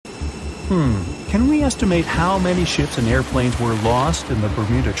Can we estimate how many ships and airplanes were lost in the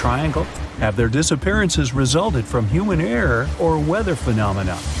Bermuda Triangle? Have their disappearances resulted from human error or weather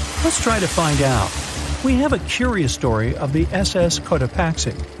phenomena? Let's try to find out. We have a curious story of the SS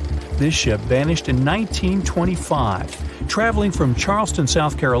Cotopaxi. This ship vanished in 1925, traveling from Charleston,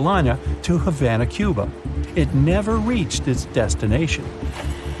 South Carolina to Havana, Cuba. It never reached its destination.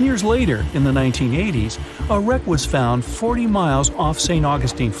 Years later, in the 1980s, a wreck was found 40 miles off St.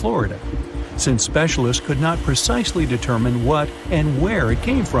 Augustine, Florida. Since specialists could not precisely determine what and where it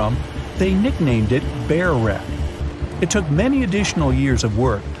came from, they nicknamed it Bear Wreck. It took many additional years of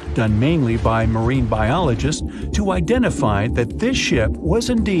work, done mainly by marine biologists, to identify that this ship was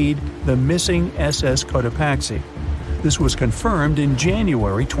indeed the missing SS Cotopaxi. This was confirmed in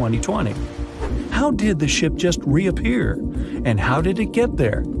January 2020. How did the ship just reappear? And how did it get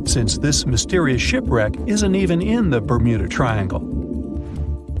there, since this mysterious shipwreck isn't even in the Bermuda Triangle?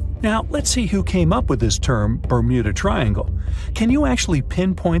 Now, let's see who came up with this term, Bermuda Triangle. Can you actually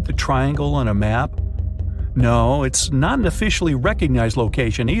pinpoint the triangle on a map? No, it's not an officially recognized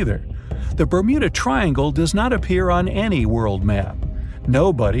location either. The Bermuda Triangle does not appear on any world map.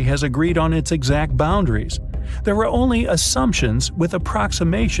 Nobody has agreed on its exact boundaries. There are only assumptions with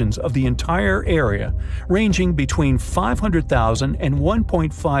approximations of the entire area, ranging between 500,000 and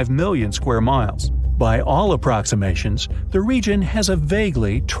 1.5 million square miles. By all approximations, the region has a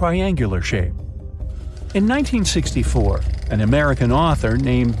vaguely triangular shape. In 1964, an American author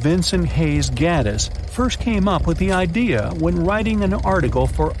named Vincent Hayes Gaddis first came up with the idea when writing an article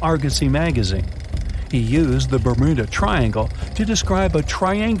for Argosy magazine. He used the Bermuda Triangle to describe a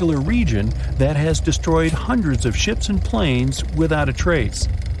triangular region that has destroyed hundreds of ships and planes without a trace.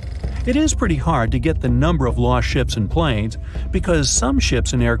 It is pretty hard to get the number of lost ships and planes because some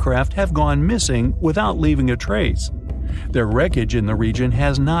ships and aircraft have gone missing without leaving a trace. Their wreckage in the region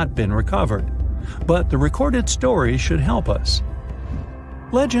has not been recovered. But the recorded stories should help us.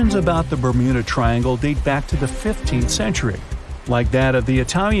 Legends about the Bermuda Triangle date back to the 15th century, like that of the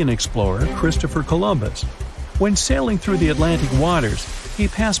Italian explorer Christopher Columbus. When sailing through the Atlantic waters, he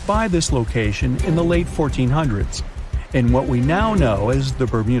passed by this location in the late 1400s. In what we now know as the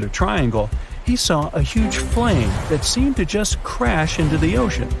Bermuda Triangle, he saw a huge flame that seemed to just crash into the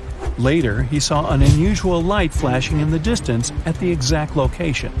ocean. Later, he saw an unusual light flashing in the distance at the exact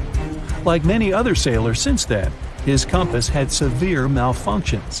location. Like many other sailors since then, his compass had severe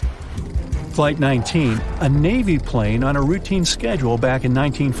malfunctions. Flight 19, a Navy plane on a routine schedule back in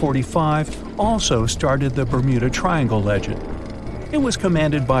 1945, also started the Bermuda Triangle legend. It was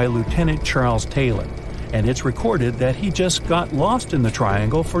commanded by Lieutenant Charles Taylor, and it's recorded that he just got lost in the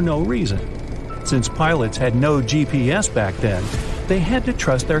triangle for no reason. Since pilots had no GPS back then, they had to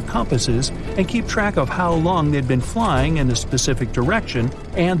trust their compasses and keep track of how long they'd been flying in a specific direction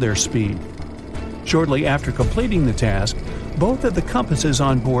and their speed. Shortly after completing the task, both of the compasses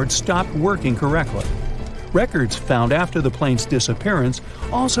on board stopped working correctly. Records found after the plane's disappearance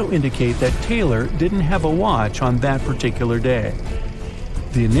also indicate that Taylor didn't have a watch on that particular day.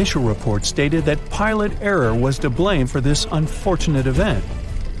 The initial report stated that pilot error was to blame for this unfortunate event.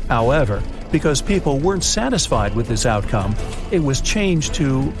 However, because people weren't satisfied with this outcome, it was changed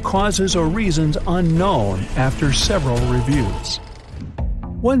to causes or reasons unknown after several reviews.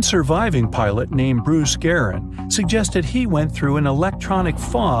 One surviving pilot named Bruce Guerin suggested he went through an electronic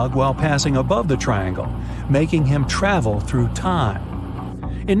fog while passing above the triangle, making him travel through time.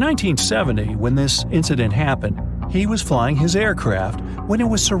 In 1970, when this incident happened, he was flying his aircraft when it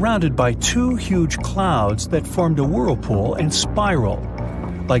was surrounded by two huge clouds that formed a whirlpool and spiraled.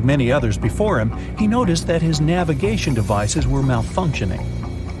 Like many others before him, he noticed that his navigation devices were malfunctioning.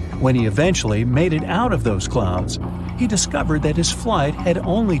 When he eventually made it out of those clouds, he discovered that his flight had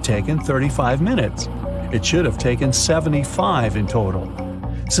only taken 35 minutes. It should have taken 75 in total.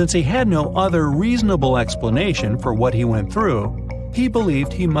 Since he had no other reasonable explanation for what he went through, he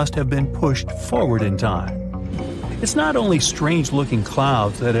believed he must have been pushed forward in time. It's not only strange-looking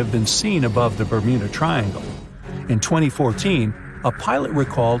clouds that have been seen above the Bermuda Triangle. In 2014, a pilot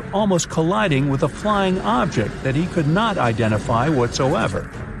recalled almost colliding with a flying object that he could not identify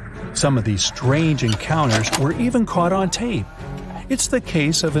whatsoever. Some of these strange encounters were even caught on tape. It's the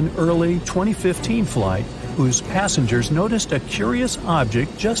case of an early 2015 flight whose passengers noticed a curious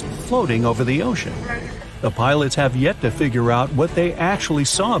object just floating over the ocean. The pilots have yet to figure out what they actually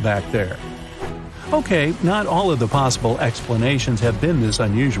saw back there. Okay, not all of the possible explanations have been this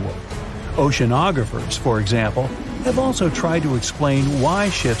unusual. Oceanographers, for example, have also tried to explain why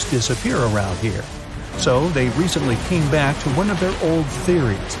ships disappear around here. So they recently came back to one of their old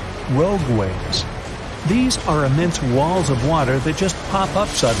theories: rogue waves. These are immense walls of water that just pop up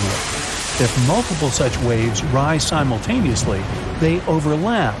suddenly. If multiple such waves rise simultaneously, they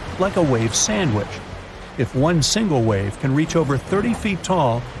overlap like a wave sandwich. If one single wave can reach over 30 feet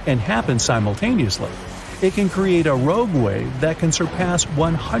tall and happen simultaneously, it can create a rogue wave that can surpass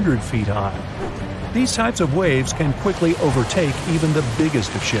 100 feet high. These types of waves can quickly overtake even the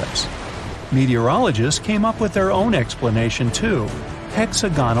biggest of ships. Meteorologists came up with their own explanation too: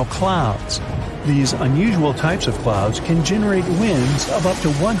 hexagonal clouds. These unusual types of clouds can generate winds of up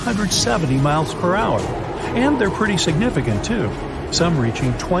to 170 miles per hour, and they're pretty significant too, some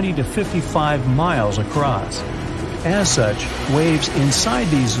reaching 20 to 55 miles across. As such, waves inside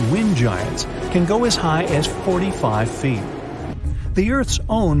these wind giants can go as high as 45 feet. The Earth's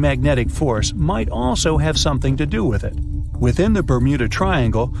own magnetic force might also have something to do with it. Within the Bermuda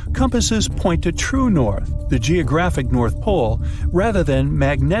Triangle, compasses point to true north, the geographic North Pole, rather than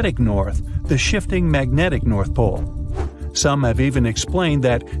magnetic north, the shifting magnetic North Pole. Some have even explained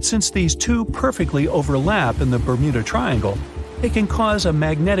that since these two perfectly overlap in the Bermuda Triangle, it can cause a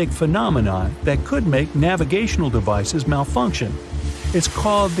magnetic phenomenon that could make navigational devices malfunction. It's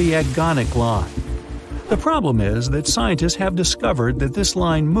called the agonic line. The problem is that scientists have discovered that this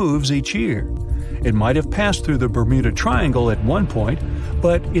line moves each year. It might have passed through the Bermuda Triangle at one point,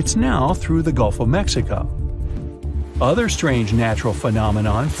 but it's now through the Gulf of Mexico. Other strange natural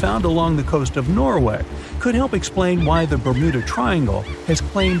phenomenon found along the coast of Norway could help explain why the Bermuda Triangle has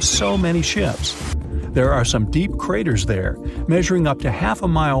claimed so many ships. There are some deep craters there, measuring up to half a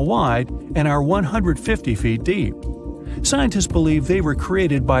mile wide and are 150 feet deep. Scientists believe they were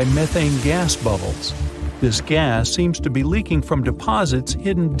created by methane gas bubbles. This gas seems to be leaking from deposits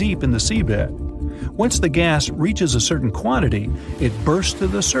hidden deep in the seabed. Once the gas reaches a certain quantity, it bursts to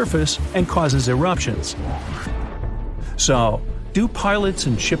the surface and causes eruptions. So, do pilots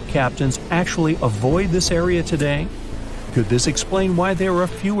and ship captains actually avoid this area today? Could this explain why there are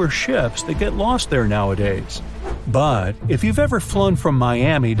fewer ships that get lost there nowadays? But if you've ever flown from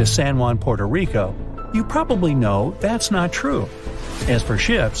Miami to San Juan, Puerto Rico, you probably know that's not true. As for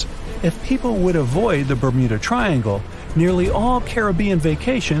ships, if people would avoid the Bermuda Triangle, nearly all Caribbean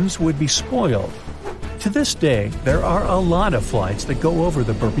vacations would be spoiled. To this day, there are a lot of flights that go over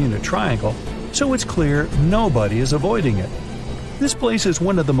the Bermuda Triangle, so it's clear nobody is avoiding it. This place is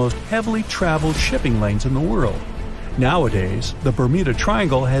one of the most heavily traveled shipping lanes in the world. Nowadays, the Bermuda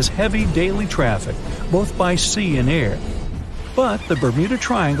Triangle has heavy daily traffic, both by sea and air. But the Bermuda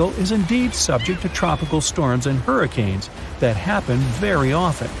Triangle is indeed subject to tropical storms and hurricanes that happen very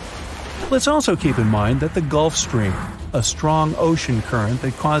often. Let's also keep in mind that the Gulf Stream, a strong ocean current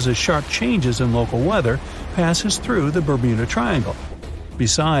that causes sharp changes in local weather, passes through the Bermuda Triangle.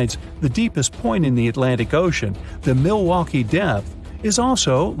 Besides, the deepest point in the Atlantic Ocean, the Milwaukee Depth, is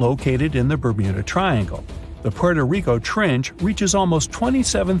also located in the Bermuda Triangle. The Puerto Rico Trench reaches almost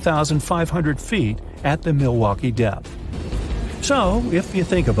 27,500 feet at the Milwaukee Depth. So, if you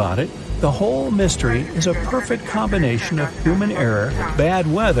think about it, the whole mystery is a perfect combination of human error,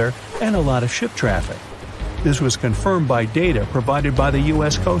 bad weather, and a lot of ship traffic. This was confirmed by data provided by the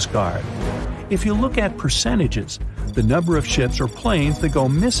U.S. Coast Guard. If you look at percentages, the number of ships or planes that go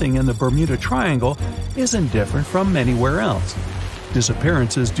missing in the Bermuda Triangle isn't different from anywhere else.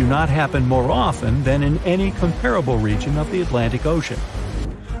 Disappearances do not happen more often than in any comparable region of the Atlantic Ocean.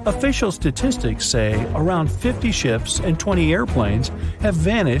 Official statistics say around 50 ships and 20 airplanes have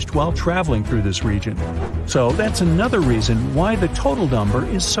vanished while traveling through this region. So that's another reason why the total number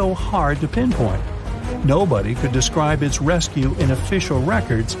is so hard to pinpoint. Nobody could describe its rescue in official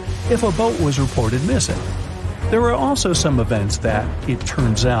records if a boat was reported missing. There are also some events that, it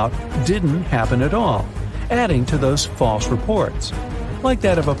turns out, didn't happen at all, adding to those false reports, like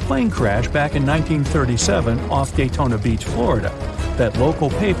that of a plane crash back in 1937 off Daytona Beach, Florida, that local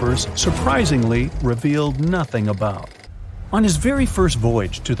papers surprisingly revealed nothing about. On his very first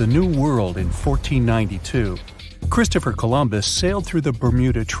voyage to the New World in 1492, Christopher Columbus sailed through the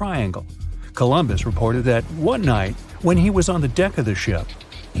Bermuda Triangle. Columbus reported that one night, when he was on the deck of the ship,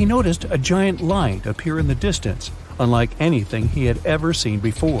 he noticed a giant light appear in the distance, unlike anything he had ever seen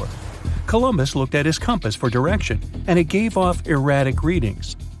before. Columbus looked at his compass for direction, and it gave off erratic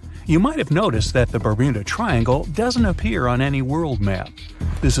readings. You might have noticed that the Bermuda Triangle doesn't appear on any world map.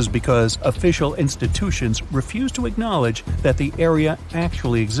 This is because official institutions refuse to acknowledge that the area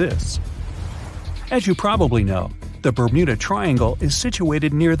actually exists. As you probably know, the Bermuda Triangle is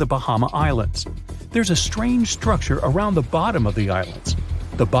situated near the Bahama Islands. There's a strange structure around the bottom of the islands.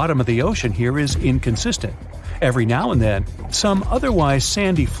 The bottom of the ocean here is inconsistent. Every now and then, some otherwise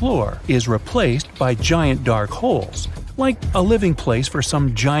sandy floor is replaced by giant dark holes, like a living place for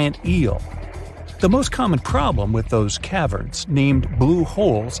some giant eel. The most common problem with those caverns, named blue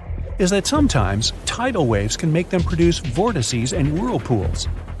holes, is that sometimes tidal waves can make them produce vortices and whirlpools.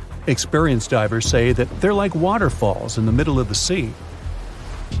 Experienced divers say that they're like waterfalls in the middle of the sea.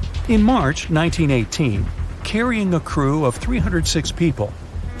 In March 1918, carrying a crew of 306 people,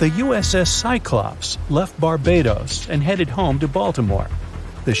 the USS Cyclops left Barbados and headed home to Baltimore.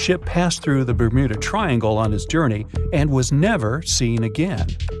 The ship passed through the Bermuda Triangle on its journey and was never seen again.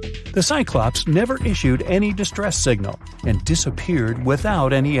 The Cyclops never issued any distress signal and disappeared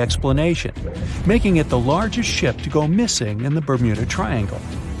without any explanation, making it the largest ship to go missing in the Bermuda Triangle.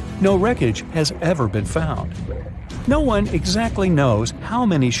 No wreckage has ever been found. No one exactly knows how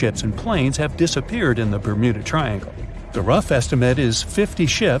many ships and planes have disappeared in the Bermuda Triangle. The rough estimate is 50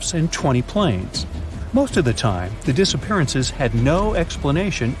 ships and 20 planes. Most of the time, the disappearances had no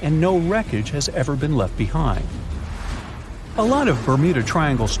explanation and no wreckage has ever been left behind. A lot of Bermuda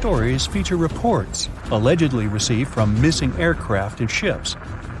Triangle stories feature reports allegedly received from missing aircraft and ships.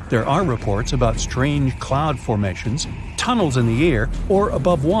 There are reports about strange cloud formations, tunnels in the air or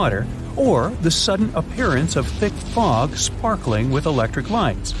above water, or the sudden appearance of thick fog sparkling with electric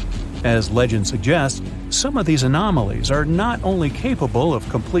lights. As legend suggests, some of these anomalies are not only capable of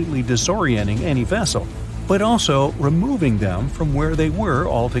completely disorienting any vessel, but also removing them from where they were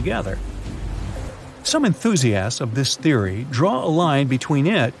altogether. Some enthusiasts of this theory draw a line between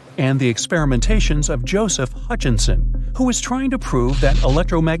it and the experimentations of Joseph Hutchinson, who is trying to prove that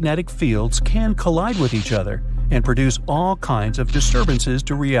electromagnetic fields can collide with each other and produce all kinds of disturbances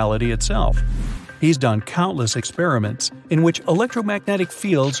to reality itself. He's done countless experiments in which electromagnetic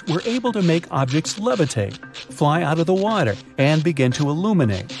fields were able to make objects levitate, fly out of the water, and begin to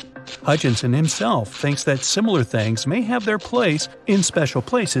illuminate. Hutchinson himself thinks that similar things may have their place in special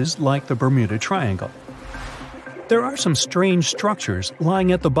places like the Bermuda Triangle. There are some strange structures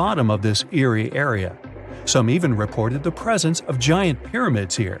lying at the bottom of this eerie area. Some even reported the presence of giant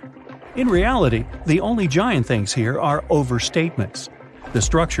pyramids here. In reality, the only giant things here are overstatements. The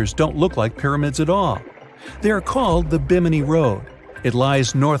structures don't look like pyramids at all. They are called the Bimini Road. It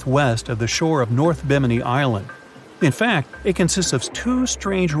lies northwest of the shore of North Bimini Island. In fact, it consists of two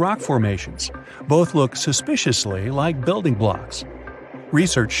strange rock formations. Both look suspiciously like building blocks.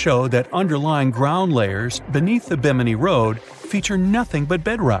 Research showed that underlying ground layers beneath the Bimini Road feature nothing but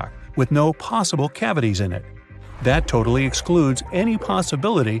bedrock, with no possible cavities in it. That totally excludes any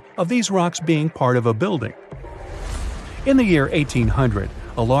possibility of these rocks being part of a building. In the year 1800,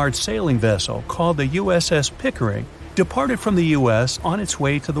 a large sailing vessel called the USS Pickering departed from the U.S. on its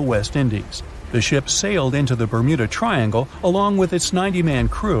way to the West Indies. The ship sailed into the Bermuda Triangle along with its 90-man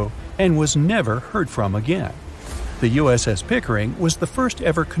crew and was never heard from again. The USS Pickering was the first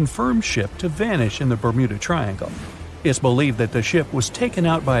ever confirmed ship to vanish in the Bermuda Triangle. It's believed that the ship was taken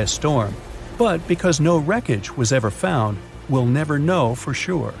out by a storm, but because no wreckage was ever found, we'll never know for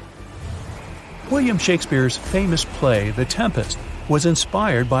sure. William Shakespeare's famous play The Tempest was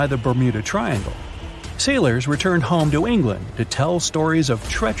inspired by the Bermuda Triangle. Sailors returned home to England to tell stories of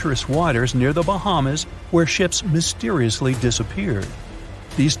treacherous waters near the Bahamas where ships mysteriously disappeared.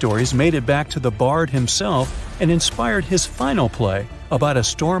 These stories made it back to the bard himself and inspired his final play about a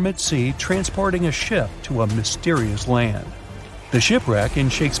storm at sea transporting a ship to a mysterious land. The shipwreck in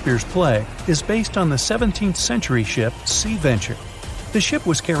Shakespeare's play is based on the 17th century ship Sea Venture. The ship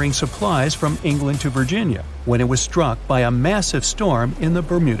was carrying supplies from England to Virginia when it was struck by a massive storm in the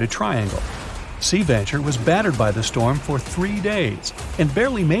Bermuda Triangle. Sea Venture was battered by the storm for 3 days and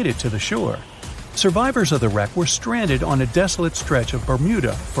barely made it to the shore. Survivors of the wreck were stranded on a desolate stretch of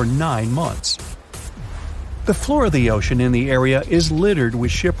Bermuda for 9 months. The floor of the ocean in the area is littered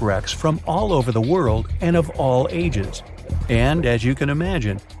with shipwrecks from all over the world and of all ages. And as you can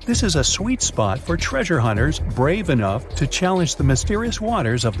imagine, this is a sweet spot for treasure hunters brave enough to challenge the mysterious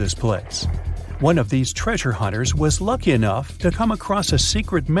waters of this place. One of these treasure hunters was lucky enough to come across a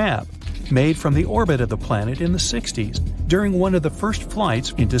secret map made from the orbit of the planet in the 60s during one of the first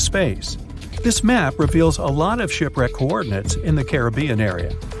flights into space. This map reveals a lot of shipwreck coordinates in the Caribbean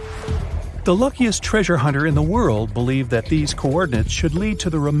area. The luckiest treasure hunter in the world believed that these coordinates should lead to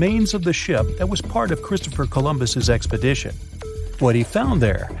the remains of the ship that was part of Christopher Columbus's expedition. What he found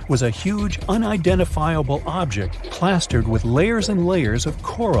there was a huge, unidentifiable object plastered with layers and layers of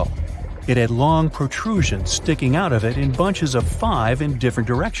coral. It had long protrusions sticking out of it in bunches of 5 in different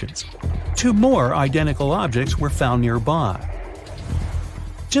directions. 2 more identical objects were found nearby.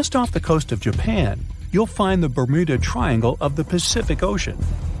 Just off the coast of Japan, you'll find the Bermuda Triangle of the Pacific Ocean.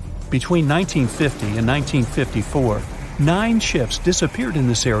 Between 1950 and 1954, 9 ships disappeared in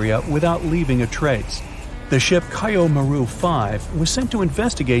this area without leaving a trace. The ship Kaiomaru 5 was sent to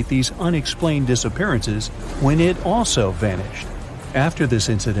investigate these unexplained disappearances when it also vanished. After this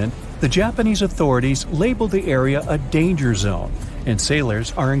incident, The Japanese authorities label the area a danger zone, and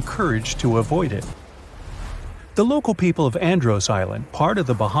sailors are encouraged to avoid it. The local people of Andros Island, part of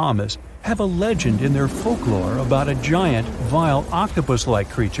the Bahamas, have a legend in their folklore about a giant, vile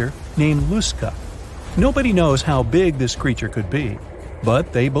octopus-like creature named Luska. Nobody knows how big this creature could be,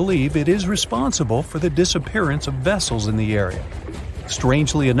 but they believe it is responsible for the disappearance of vessels in the area.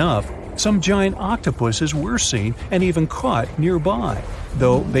 Strangely enough, some giant octopuses were seen and even caught nearby,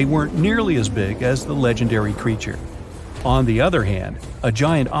 though they weren't nearly as big as the legendary creature. On the other hand, a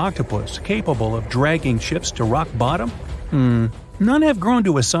giant octopus capable of dragging ships to rock bottom? None have grown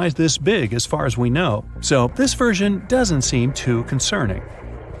to a size this big as far as we know, so this version doesn't seem too concerning.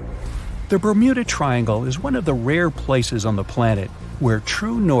 The Bermuda Triangle is one of the rare places on the planet where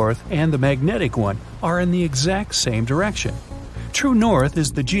true north and the magnetic one are in the exact same direction. True north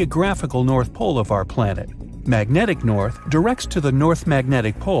is the geographical north pole of our planet. Magnetic north directs to the north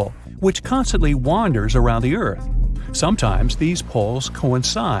magnetic pole, which constantly wanders around the Earth. Sometimes these poles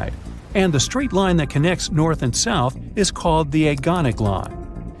coincide, and the straight line that connects north and south is called the agonic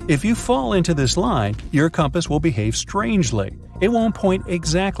line. If you fall into this line, your compass will behave strangely. It won't point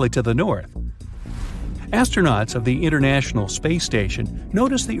exactly to the north. Astronauts of the International Space Station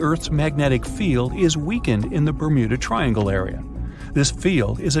notice the Earth's magnetic field is weakened in the Bermuda Triangle area. This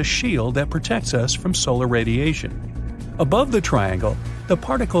field is a shield that protects us from solar radiation. Above the triangle, the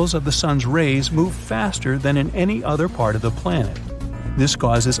particles of the sun's rays move faster than in any other part of the planet. This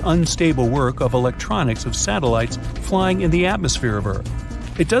causes unstable work of electronics of satellites flying in the atmosphere of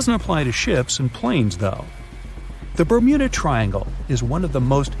Earth. It doesn't apply to ships and planes, though. The Bermuda Triangle is one of the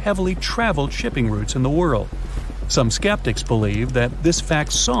most heavily traveled shipping routes in the world. Some skeptics believe that this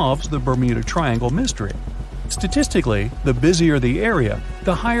fact solves the Bermuda Triangle mystery. Statistically, the busier the area,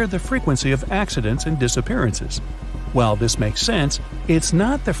 the higher the frequency of accidents and disappearances. While this makes sense, it's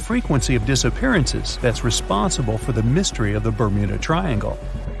not the frequency of disappearances that's responsible for the mystery of the Bermuda Triangle.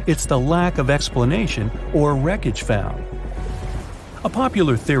 It's the lack of explanation or wreckage found. A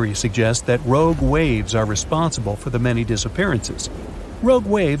popular theory suggests that rogue waves are responsible for the many disappearances. Rogue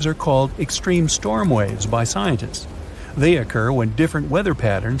waves are called extreme storm waves by scientists. They occur when different weather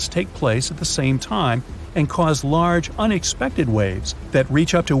patterns take place at the same time and cause large, unexpected waves that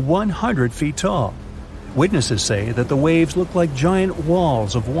reach up to 100 feet tall. Witnesses say that the waves look like giant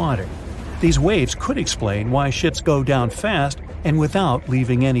walls of water. These waves could explain why ships go down fast and without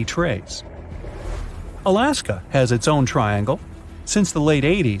leaving any trace. Alaska has its own triangle. Since the late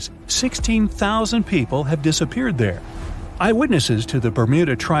 80s, 16,000 people have disappeared there. Eyewitnesses to the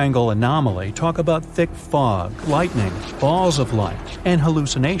Bermuda Triangle anomaly talk about thick fog, lightning, balls of light, and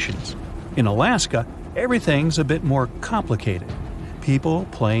hallucinations. In Alaska, everything's a bit more complicated. People,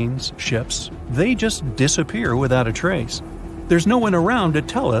 planes, ships, they just disappear without a trace. There's no one around to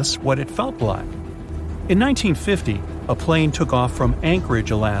tell us what it felt like. In 1950, a plane took off from Anchorage,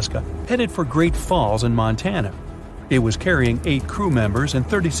 Alaska, headed for Great Falls in Montana. It was carrying 8 crew members and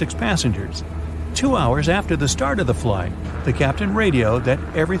 36 passengers. 2 hours after the start of the flight, the captain radioed that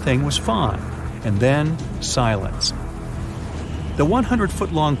everything was fine, and then silence. The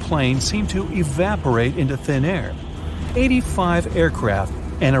 100-foot-long plane seemed to evaporate into thin air. 85 aircraft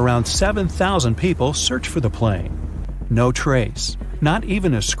and around 7,000 people searched for the plane. No trace, not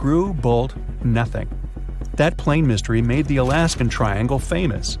even a screw, bolt, nothing. That plane mystery made the Alaskan Triangle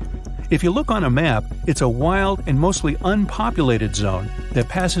famous. If you look on a map, it's a wild and mostly unpopulated zone that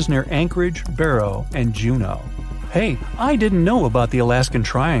passes near Anchorage, Barrow, and Juneau. Hey, I didn't know about the Alaskan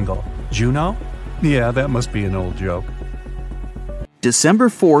Triangle. Juneau? Yeah, that must be an old joke. December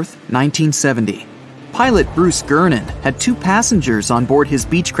 4th, 1970. Pilot Bruce Gernon had 2 passengers on board his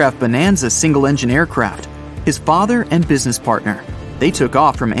Beechcraft Bonanza single-engine aircraft, his father and business partner. They took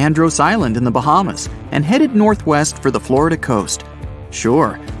off from Andros Island in the Bahamas and headed northwest for the Florida coast.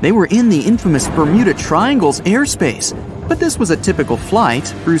 Sure, they were in the infamous Bermuda Triangle's airspace, but this was a typical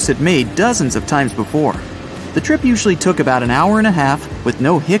flight Bruce had made dozens of times before. The trip usually took about an hour and a half with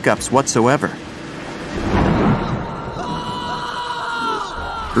no hiccups whatsoever.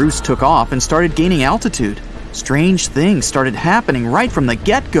 Bruce took off and started gaining altitude. Strange things started happening right from the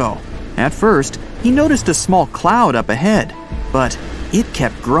get-go. At first, he noticed a small cloud up ahead, but it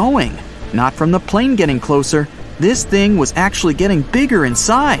kept growing. Not from the plane getting closer. This thing was actually getting bigger in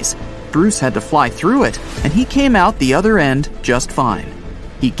size. Bruce had to fly through it, and he came out the other end just fine.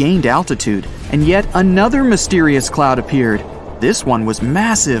 He gained altitude, and yet another mysterious cloud appeared. This one was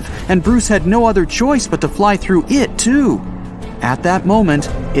massive, and Bruce had no other choice but to fly through it too. At that moment,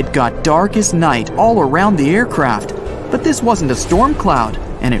 it got dark as night all around the aircraft. But this wasn't a storm cloud,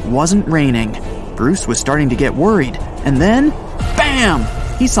 and it wasn't raining. Bruce was starting to get worried, and then, bam!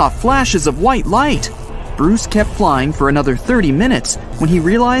 he saw flashes of white light. Bruce kept flying for another 30 minutes when he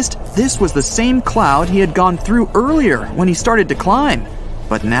realized this was the same cloud he had gone through earlier when he started to climb.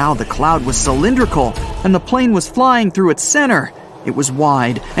 But now the cloud was cylindrical, and the plane was flying through its center. It was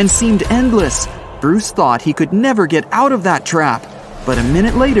wide and seemed endless. Bruce thought he could never get out of that trap. But a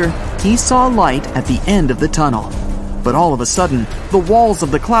minute later, he saw light at the end of the tunnel. But all of a sudden, the walls of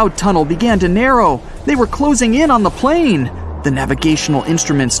the cloud tunnel began to narrow. They were closing in on the plane. The navigational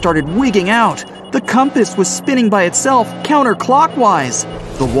instruments started wigging out. The compass was spinning by itself counterclockwise.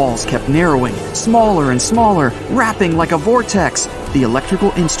 The walls kept narrowing, smaller and smaller, wrapping like a vortex. The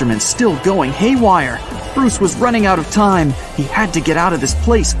electrical instruments still going haywire. Bruce was running out of time. He had to get out of this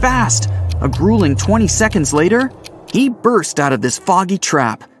place fast. A grueling 20 seconds later, he burst out of this foggy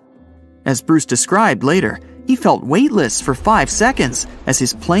trap. As Bruce described later, he felt weightless for 5 seconds as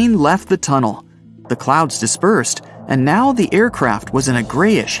his plane left the tunnel. The clouds dispersed, and now the aircraft was in a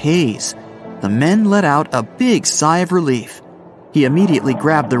grayish haze. The men let out a big sigh of relief. He immediately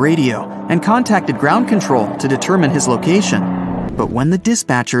grabbed the radio and contacted ground control to determine his location. But when the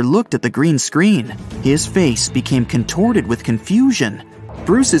dispatcher looked at the green screen, his face became contorted with confusion.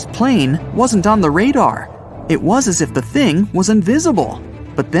 Bruce's plane wasn't on the radar. It was as if the thing was invisible.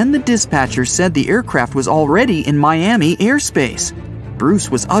 But then the dispatcher said the aircraft was already in Miami airspace. Bruce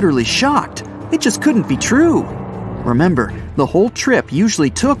was utterly shocked. It just couldn't be true. Remember, the whole trip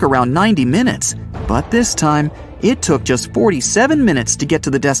usually took around 90 minutes, but this time, it took just 47 minutes to get to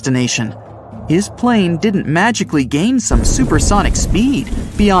the destination. His plane didn't magically gain some supersonic speed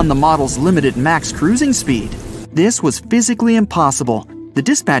beyond the model's limited max cruising speed. This was physically impossible. The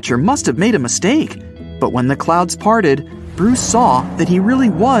dispatcher must have made a mistake. But when the clouds parted, Bruce saw that he really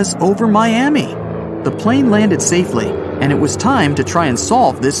was over Miami. The plane landed safely, and it was time to try and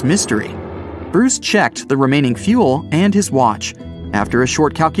solve this mystery. Bruce checked the remaining fuel and his watch. After a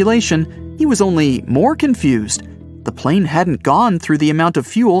short calculation, he was only more confused. The plane hadn't gone through the amount of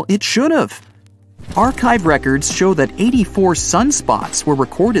fuel it should have. Archive records show that 84 sunspots were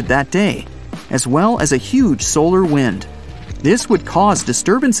recorded that day, as well as a huge solar wind. This would cause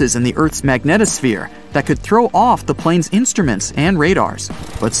disturbances in the Earth's magnetosphere that could throw off the plane's instruments and radars.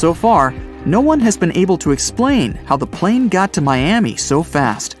 But so far, no one has been able to explain how the plane got to Miami so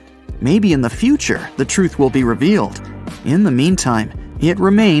fast. Maybe in the future, the truth will be revealed. In the meantime, it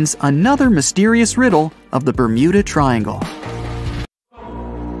remains another mysterious riddle of the Bermuda Triangle.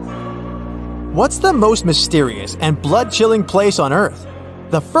 What's the most mysterious and blood-chilling place on Earth?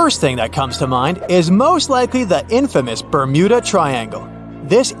 The first thing that comes to mind is most likely the infamous Bermuda Triangle.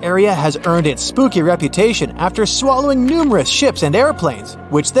 This area has earned its spooky reputation after swallowing numerous ships and airplanes,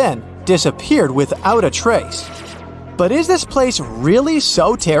 which then disappeared without a trace. But is this place really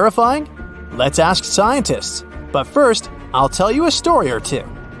so terrifying? Let's ask scientists. But first, I'll tell you a story or two.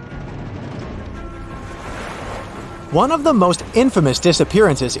 One of the most infamous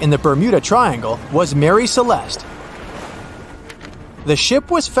disappearances in the Bermuda Triangle was Mary Celeste. The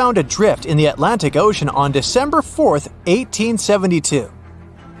ship was found adrift in the Atlantic Ocean on December 4, 1872.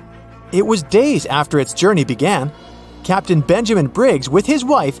 It was days after its journey began. Captain Benjamin Briggs with his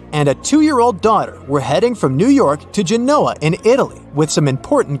wife and a 2-year-old daughter were heading from New York to Genoa in Italy with some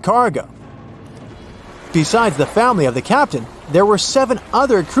important cargo. Besides the family of the captain, there were 7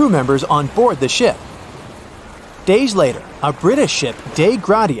 other crew members on board the ship. Days later, a British ship, Dei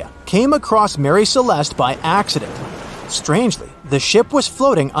Gratia, came across Mary Celeste by accident. Strangely, the ship was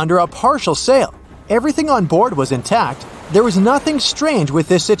floating under a partial sail. Everything on board was intact. There was nothing strange with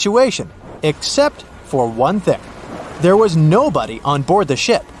this situation, except for one thing. There was nobody on board the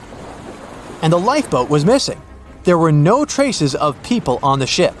ship. And the lifeboat was missing. There were no traces of people on the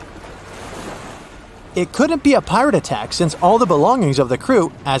ship. It couldn't be a pirate attack since all the belongings of the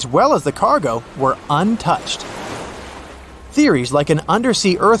crew, as well as the cargo, were untouched. Theories like an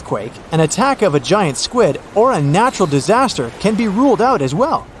undersea earthquake, an attack of a giant squid, or a natural disaster can be ruled out as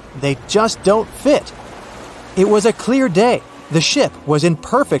well. They just don't fit. It was a clear day. The ship was in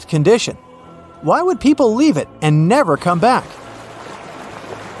perfect condition. Why would people leave it and never come back?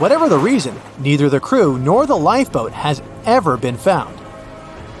 Whatever the reason, neither the crew nor the lifeboat has ever been found.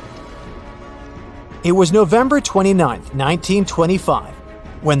 It was November 29, 1925,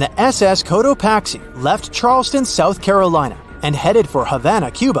 when the SS Cotopaxi left Charleston, South Carolina, and headed for Havana,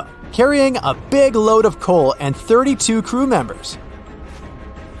 Cuba, carrying a big load of coal and 32 crew members.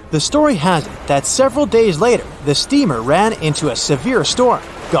 The story has it that several days later, the steamer ran into a severe storm,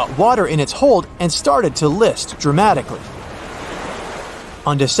 got water in its hold, and started to list dramatically.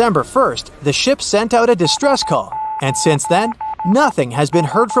 On December 1st, the ship sent out a distress call, and since then, nothing has been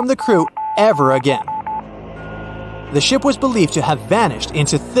heard from the crew ever again. the ship was believed to have vanished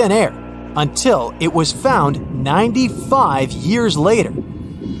into thin air until it was found 95 years later.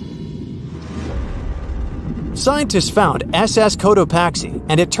 Scientists found SS Cotopaxi,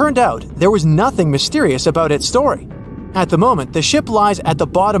 and it turned out there was nothing mysterious about its story. At the moment, the ship lies at the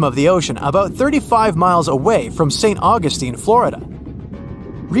bottom of the ocean about 35 miles away from St. Augustine, Florida.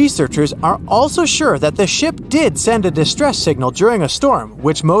 Researchers are also sure that the ship did send a distress signal during a storm,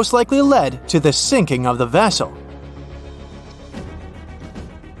 which most likely led to the sinking of the vessel.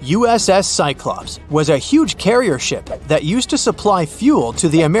 USS Cyclops was a huge carrier ship that used to supply fuel to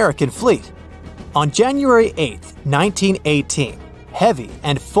the American fleet. On January 8, 1918, heavy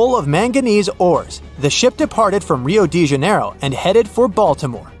and full of manganese ores, the ship departed from Rio de Janeiro and headed for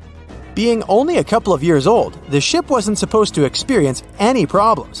Baltimore. Being only a couple of years old, the ship wasn't supposed to experience any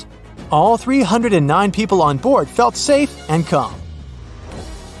problems. All 309 people on board felt safe and calm.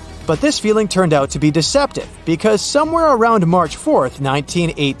 But this feeling turned out to be deceptive because somewhere around March 4,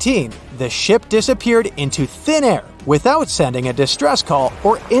 1918, the ship disappeared into thin air without sending a distress call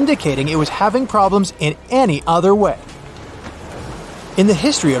or indicating it was having problems in any other way. In the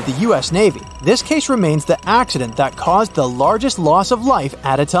history of the U.S. Navy, this case remains the accident that caused the largest loss of life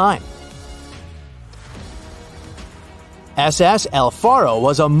at a time. SS El Faro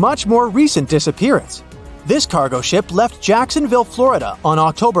was a much more recent disappearance. This cargo ship left Jacksonville, Florida on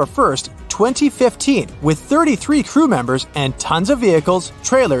October 1, 2015 with 33 crew members and tons of vehicles,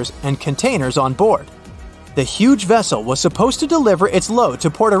 trailers, and containers on board. The huge vessel was supposed to deliver its load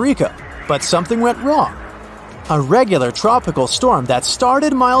to Puerto Rico, but something went wrong. A regular tropical storm that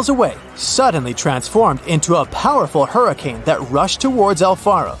started miles away suddenly transformed into a powerful hurricane that rushed towards El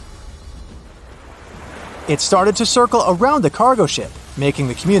Faro. It started to circle around the cargo ship, making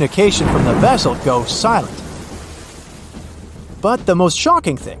the communication from the vessel go silent. But the most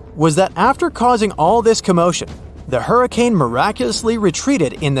shocking thing was that after causing all this commotion, the hurricane miraculously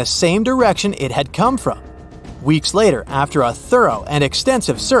retreated in the same direction it had come from. Weeks later, after a thorough and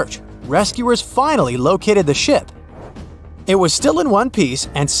extensive search, rescuers finally located the ship. It was still in one piece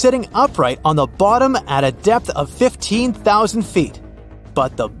and sitting upright on the bottom at a depth of 15,000 feet.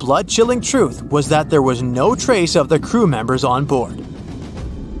 But the blood-chilling truth was that there was no trace of the crew members on board.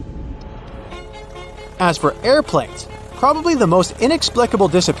 As for airplanes, probably the most inexplicable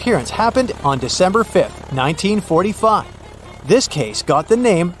disappearance happened on December 5, 1945. This case got the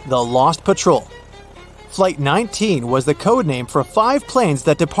name the Lost Patrol. Flight 19 was the code name for 5 planes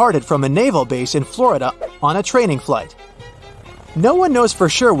that departed from a naval base in Florida on a training flight. No one knows for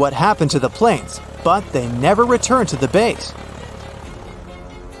sure what happened to the planes, but they never returned to the base.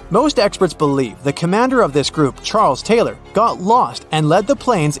 Most experts believe the commander of this group, Charles Taylor, got lost and led the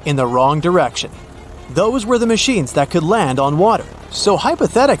planes in the wrong direction. Those were the machines that could land on water, so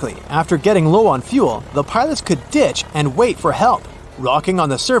hypothetically, after getting low on fuel, the pilots could ditch and wait for help, rocking on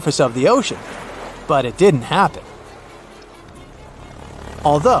the surface of the ocean. But it didn't happen.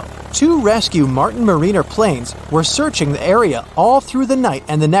 Although 2 rescue Martin Mariner planes were searching the area all through the night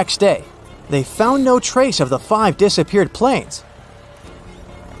and the next day, they found no trace of the 5 disappeared planes.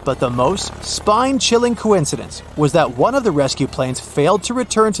 But the most spine-chilling coincidence was that one of the rescue planes failed to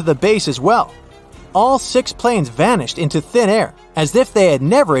return to the base as well. All 6 planes vanished into thin air, as if they had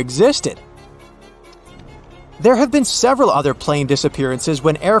never existed. There have been several other plane disappearances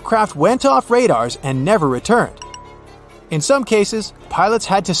when aircraft went off radars and never returned. In some cases, pilots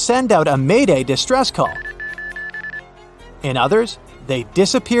had to send out a Mayday distress call. In others, they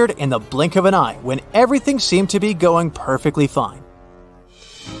disappeared in the blink of an eye when everything seemed to be going perfectly fine.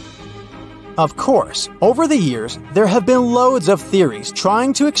 Of course, over the years, there have been loads of theories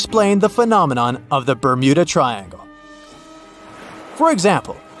trying to explain the phenomenon of the Bermuda Triangle. For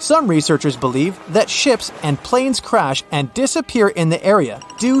example, some researchers believe that ships and planes crash and disappear in the area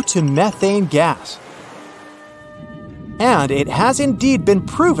due to methane gas. And it has indeed been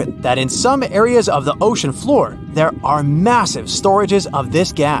proven that in some areas of the ocean floor, there are massive storages of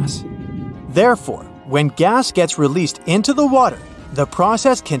this gas. Therefore, when gas gets released into the water, the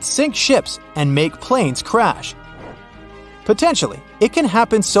process can sink ships and make planes crash. Potentially, it can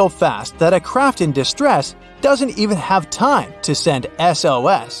happen so fast that a craft in distress doesn't even have time to send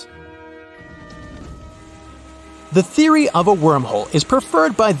SOS. The theory of a wormhole is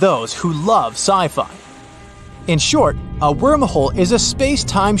preferred by those who love sci-fi. In short, a wormhole is a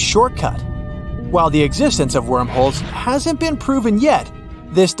space-time shortcut. While the existence of wormholes hasn't been proven yet,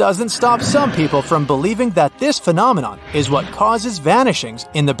 this doesn't stop some people from believing that this phenomenon is what causes vanishings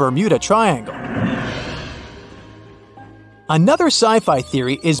in the Bermuda Triangle. Another sci-fi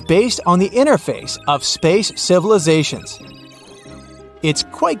theory is based on the interface of space civilizations. it's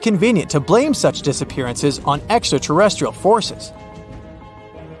quite convenient to blame such disappearances on extraterrestrial forces.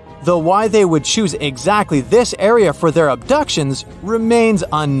 Though why they would choose exactly this area for their abductions remains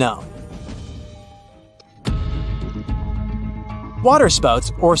unknown.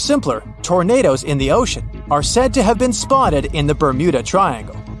 Waterspouts, or simpler, tornadoes in the ocean, are said to have been spotted in the Bermuda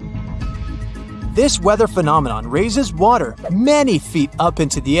Triangle. This weather phenomenon raises water many feet up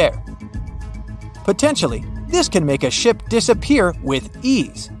into the air. Potentially, this can make a ship disappear with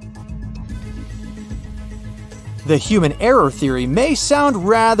ease. The human error theory may sound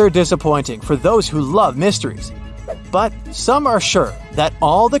rather disappointing for those who love mysteries, but some are sure that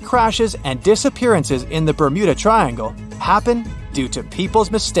all the crashes and disappearances in the Bermuda Triangle happen due to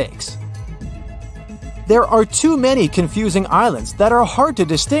people's mistakes. There are too many confusing islands that are hard to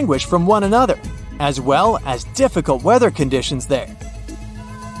distinguish from one another, as well as difficult weather conditions there.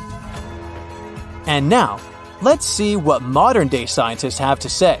 And now, let's see what modern-day scientists have to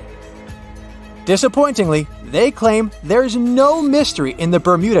say. Disappointingly, they claim there's no mystery in the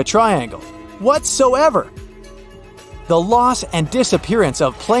Bermuda Triangle whatsoever. The loss and disappearance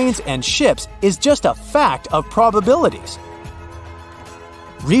of planes and ships is just a fact of probabilities.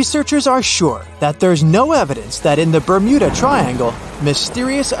 Researchers are sure that there's no evidence that in the Bermuda Triangle,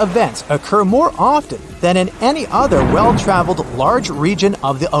 mysterious events occur more often than in any other well-traveled large region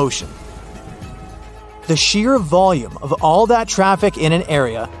of the ocean. The sheer volume of all that traffic in an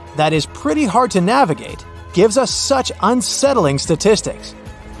area that is pretty hard to navigate gives us such unsettling statistics.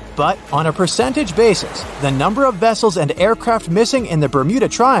 But on a percentage basis, the number of vessels and aircraft missing in the Bermuda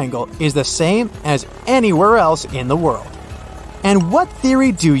Triangle is the same as anywhere else in the world. And what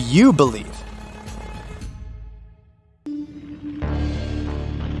theory do you believe?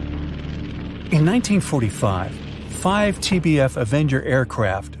 In 1945, 5 TBF Avenger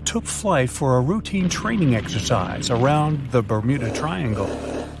aircraft took flight for a routine training exercise around the Bermuda Triangle.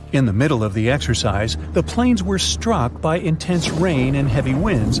 In the middle of the exercise, the planes were struck by intense rain and heavy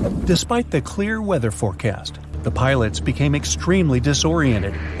winds, despite the clear weather forecast. The pilots became extremely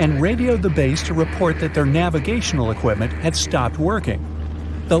disoriented and radioed the base to report that their navigational equipment had stopped working.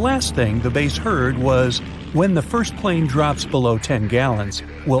 The last thing the base heard was, "When the first plane drops below 10 gallons,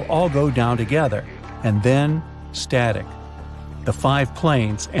 we'll all go down together," and then static. The 5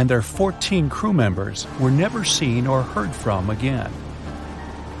 planes and their 14 crew members were never seen or heard from again.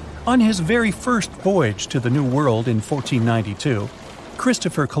 On his very first voyage to the New World in 1492,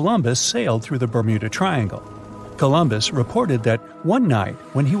 Christopher Columbus sailed through the Bermuda Triangle. Columbus reported that one night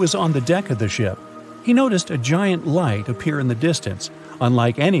when he was on the deck of the ship, he noticed a giant light appear in the distance,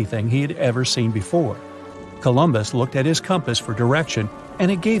 unlike anything he had ever seen before. Columbus looked at his compass for direction, and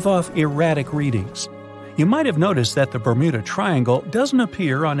it gave off erratic readings. You might have noticed that the Bermuda Triangle doesn't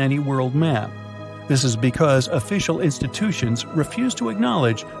appear on any world map. This is because official institutions refuse to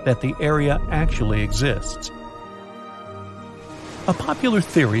acknowledge that the area actually exists. A popular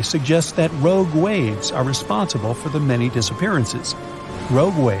theory suggests that rogue waves are responsible for the many disappearances.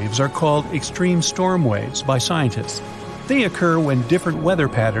 Rogue waves are called extreme storm waves by scientists. They occur when different weather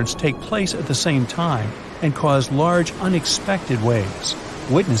patterns take place at the same time and cause large unexpected waves.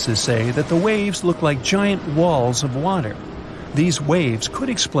 Witnesses say that the waves look like giant walls of water. These waves could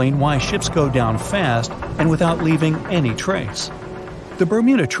explain why ships go down fast and without leaving any trace. The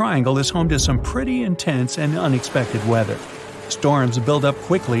Bermuda Triangle is home to some pretty intense and unexpected weather. Storms build up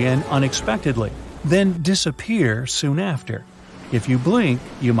quickly and unexpectedly, then disappear soon after. If you blink,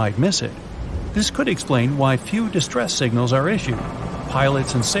 you might miss it. This could explain why few distress signals are issued.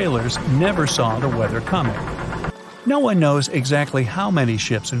 Pilots and sailors never saw the weather coming. No one knows exactly how many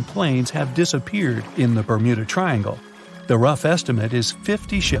ships and planes have disappeared in the Bermuda Triangle. The rough estimate is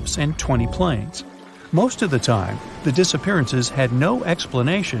 50 ships and 20 planes. Most of the time, the disappearances had no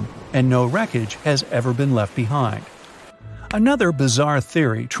explanation and no wreckage has ever been left behind. Another bizarre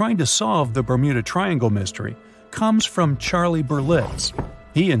theory trying to solve the Bermuda Triangle mystery comes from Charlie Berlitz.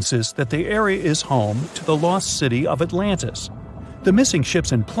 He insists that the area is home to the lost city of Atlantis. The missing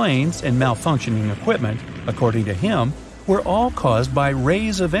ships and planes and malfunctioning equipment, according to him, were all caused by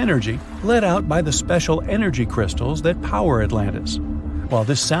rays of energy let out by the special energy crystals that power Atlantis. While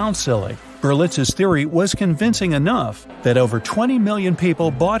this sounds silly, Berlitz's theory was convincing enough that over 20 million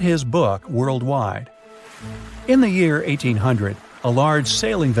people bought his book worldwide. In the year 1800, a large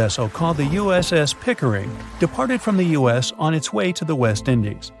sailing vessel called the USS Pickering departed from the U.S. on its way to the West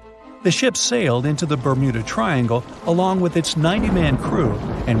Indies. The ship sailed into the Bermuda Triangle along with its 90-man crew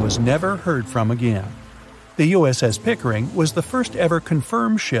and was never heard from again. The USS Pickering was the first ever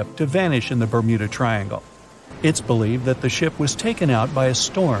confirmed ship to vanish in the Bermuda Triangle. It's believed that the ship was taken out by a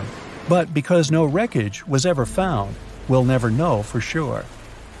storm, but because no wreckage was ever found, we'll never know for sure.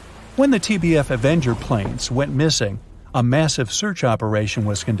 When the TBF Avenger planes went missing, a massive search operation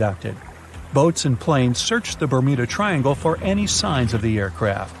was conducted. Boats and planes searched the Bermuda Triangle for any signs of the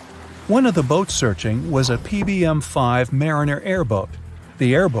aircraft. One of the boats searching was a PBM-5 Mariner airboat.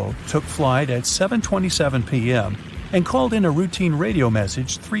 The airboat took flight at 7:27 p.m. and called in a routine radio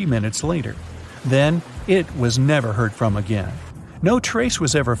message 3 minutes later. Then, it was never heard from again. No trace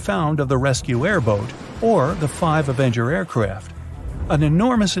was ever found of the rescue airboat or the 5 Avenger aircraft. An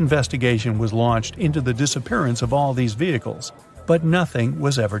enormous investigation was launched into the disappearance of all these vehicles, but nothing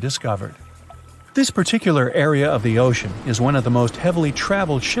was ever discovered. This particular area of the ocean is one of the most heavily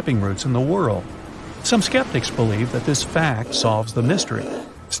traveled shipping routes in the world. Some skeptics believe that this fact solves the mystery.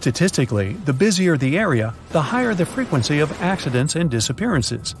 Statistically, the busier the area, the higher the frequency of accidents and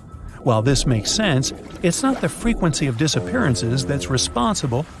disappearances. While this makes sense, it's not the frequency of disappearances that's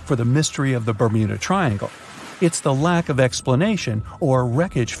responsible for the mystery of the Bermuda Triangle. It's the lack of explanation or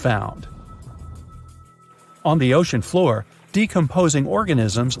wreckage found. On the ocean floor, decomposing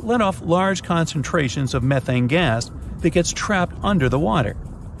organisms let off large concentrations of methane gas that gets trapped under the water.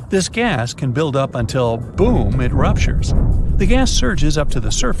 This gas can build up until, boom, it ruptures. The gas surges up to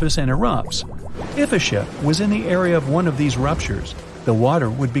the surface and erupts. If a ship was in the area of one of these ruptures, the water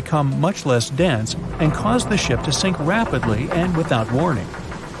would become much less dense and cause the ship to sink rapidly and without warning.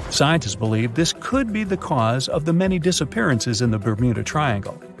 Scientists believe this could be the cause of the many disappearances in the Bermuda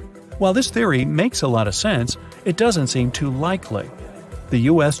Triangle. While this theory makes a lot of sense, it doesn't seem too likely.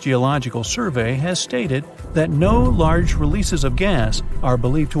 The U.S. Geological Survey has stated that no large releases of gas are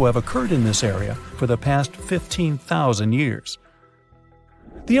believed to have occurred in this area for the past 15,000 years.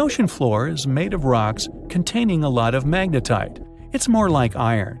 The ocean floor is made of rocks containing a lot of magnetite. It's more like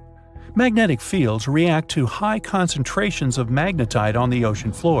iron. Magnetic fields react to high concentrations of magnetite on the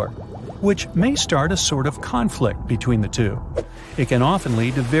ocean floor, which may start a sort of conflict between the two. It can often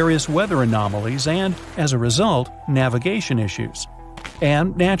lead to various weather anomalies and, as a result, navigation issues.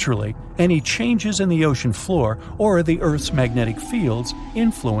 And, naturally, any changes in the ocean floor or the Earth's magnetic fields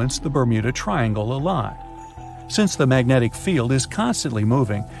influence the Bermuda Triangle a lot. Since the magnetic field is constantly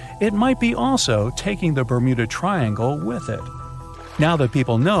moving, it might be also taking the Bermuda Triangle with it. Now that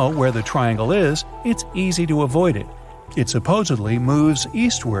people know where the triangle is, it's easy to avoid it. It supposedly moves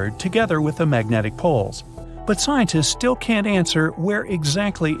eastward together with the magnetic poles. But scientists still can't answer where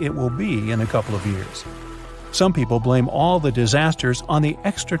exactly it will be in a couple of years. Some people blame all the disasters on the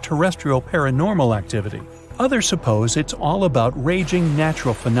extraterrestrial paranormal activity. Others suppose it's all about raging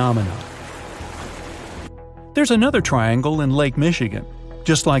natural phenomena. There's another triangle in Lake Michigan.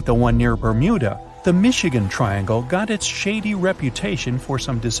 Just like the one near Bermuda, the Michigan Triangle got its shady reputation for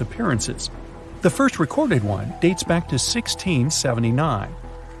some disappearances. The first recorded one dates back to 1679.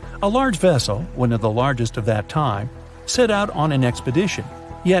 A large vessel, one of the largest of that time, set out on an expedition,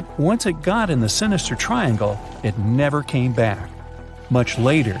 yet once it got in the sinister triangle, it never came back. Much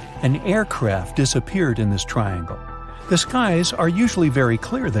later, an aircraft disappeared in this triangle. The skies are usually very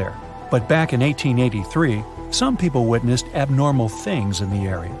clear there, but back in 1883, some people witnessed abnormal things in the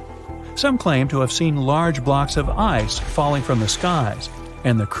area. Some claim to have seen large blocks of ice falling from the skies,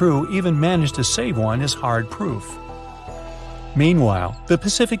 and the crew even managed to save one as hard proof. Meanwhile, the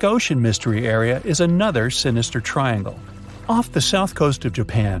Pacific Ocean Mystery Area is another sinister triangle. Off the south coast of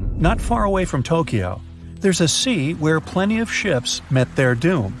Japan, not far away from Tokyo, there's a sea where plenty of ships met their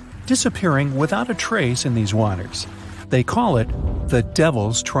doom, disappearing without a trace in these waters. They call it the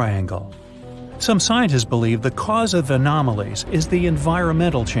Devil's Triangle. Some scientists believe the cause of anomalies is the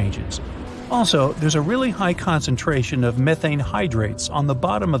environmental changes. Also, there's a really high concentration of methane hydrates on the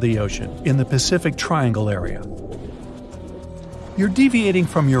bottom of the ocean in the Pacific Triangle area. You're deviating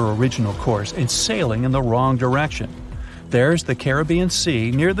from your original course and sailing in the wrong direction. There's the Caribbean Sea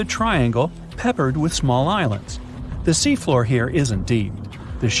near the triangle, peppered with small islands. The seafloor here isn't deep.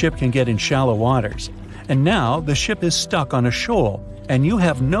 The ship can get in shallow waters. And now the ship is stuck on a shoal, and you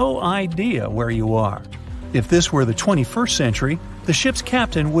have no idea where you are. If this were the 21st century, the ship's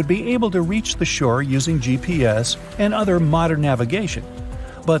captain would be able to reach the shore using GPS and other modern navigation.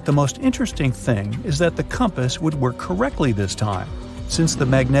 But the most interesting thing is that the compass would work correctly this time, since the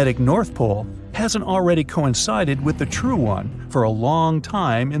magnetic North Pole hasn't already coincided with the true one for a long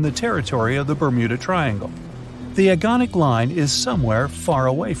time in the territory of the Bermuda Triangle. The agonic line is somewhere far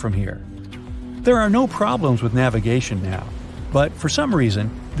away from here. There are no problems with navigation now, but for some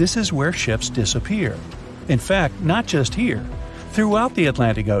reason, this is where ships disappear. In fact, not just here. Throughout the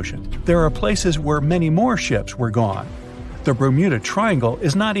Atlantic Ocean, there are places where many more ships were gone. The Bermuda Triangle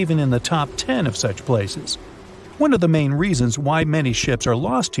is not even in the top 10 of such places. One of the main reasons why many ships are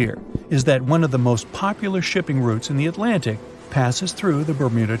lost here is that one of the most popular shipping routes in the Atlantic passes through the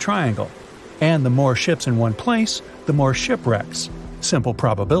Bermuda Triangle. And the more ships in one place, the more shipwrecks. Simple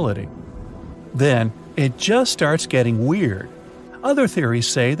probability. Then, it just starts getting weird. Other theories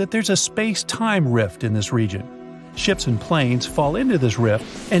say that there's a space-time rift in this region. Ships and planes fall into this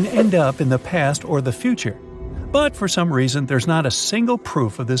rift and end up in the past or the future. But for some reason, there's not a single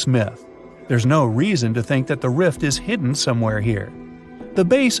proof of this myth. There's no reason to think that the rift is hidden somewhere here. The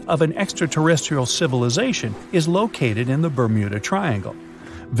base of an extraterrestrial civilization is located in the Bermuda Triangle.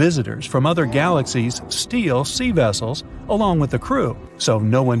 Visitors from other galaxies steal sea vessels along with the crew, so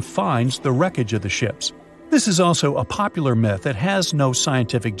no one finds the wreckage of the ships. This is also a popular myth that has no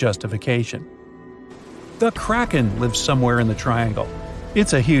scientific justification. The Kraken lives somewhere in the triangle.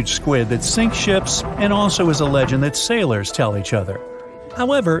 It's a huge squid that sinks ships and also is a legend that sailors tell each other.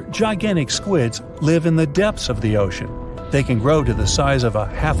 However, gigantic squids live in the depths of the ocean. They can grow to the size of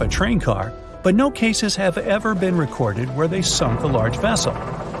half a train car, but no cases have ever been recorded where they sunk a large vessel.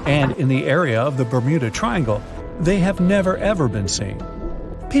 And in the area of the Bermuda Triangle, they have never ever been seen.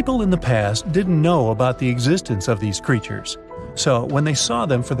 People in the past didn't know about the existence of these creatures, so when they saw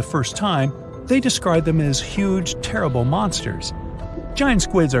them for the first time, they described them as huge, terrible monsters. Giant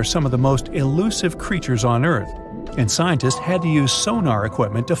squids are some of the most elusive creatures on Earth, and scientists had to use sonar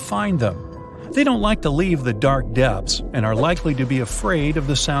equipment to find them. They don't like to leave the dark depths and are likely to be afraid of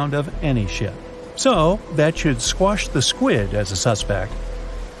the sound of any ship. So, that should squash the squid as a suspect.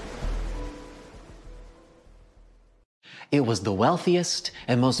 It was the wealthiest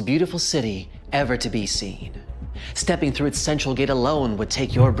and most beautiful city ever to be seen. Stepping through its central gate alone would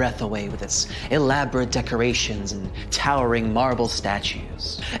take your breath away with its elaborate decorations and towering marble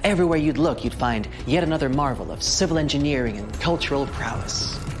statues. Everywhere you'd look, you'd find yet another marvel of civil engineering and cultural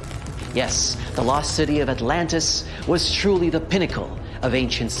prowess. Yes, the lost city of Atlantis was truly the pinnacle of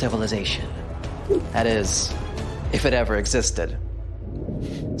ancient civilization. That is, if it ever existed.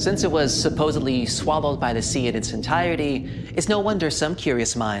 Since it was supposedly swallowed by the sea in its entirety, it's no wonder some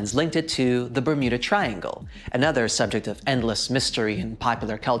curious minds linked it to the Bermuda Triangle, another subject of endless mystery in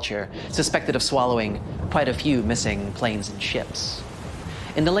popular culture, suspected of swallowing quite a few missing planes and ships.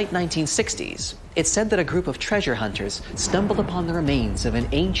 In the late 1960s, it's said that a group of treasure hunters stumbled upon the remains of an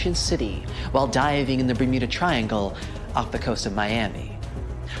ancient city while diving in the Bermuda Triangle off the coast of Miami.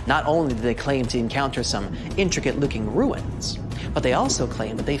 Not only did they claim to encounter some intricate-looking ruins, but they also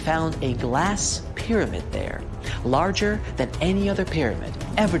claimed that they found a glass pyramid there, larger than any other pyramid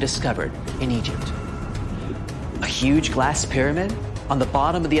ever discovered in Egypt. A huge glass pyramid on the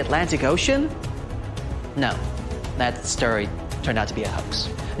bottom of the Atlantic Ocean? No, that story turned out to be a hoax.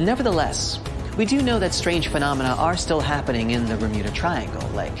 Nevertheless, we do know that strange phenomena are still happening in the Bermuda Triangle,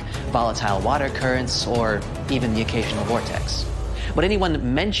 like volatile water currents or even the occasional vortex. When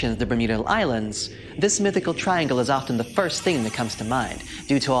anyone mentions the Bermuda Islands, this mythical triangle is often the first thing that comes to mind,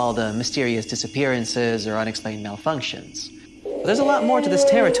 due to all the mysterious disappearances or unexplained malfunctions. But there's a lot more to this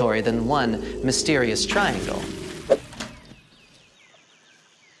territory than one mysterious triangle.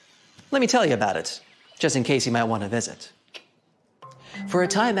 Let me tell you about it, just in case you might want to visit. For a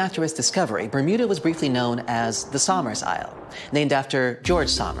time after its discovery, Bermuda was briefly known as the Somers Isle, named after George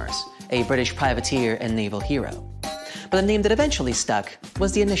Somers, a British privateer and naval hero. But the name that eventually stuck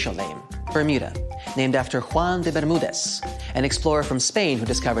was the initial name, Bermuda, named after Juan de Bermudez, an explorer from Spain who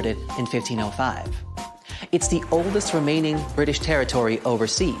discovered it in 1505. It's the oldest remaining British territory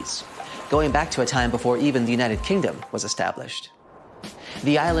overseas, going back to a time before even the United Kingdom was established.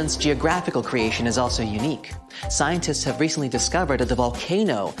 The island's geographical creation is also unique. Scientists have recently discovered that the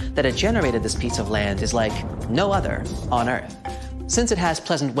volcano that had generated this piece of land is like no other on Earth. Since it has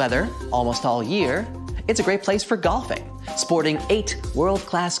pleasant weather almost all year, it's a great place for golfing, sporting 8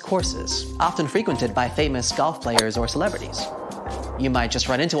 world-class courses, often frequented by famous golf players or celebrities. You might just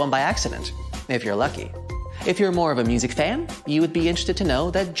run into one by accident, if you're lucky. If you're more of a music fan, you would be interested to know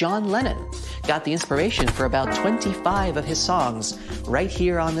that John Lennon got the inspiration for about 25 of his songs right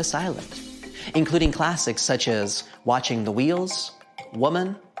here on this island, including classics such as Watching the Wheels,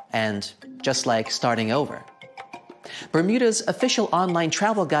 Woman, and Just Like Starting Over. Bermuda's official online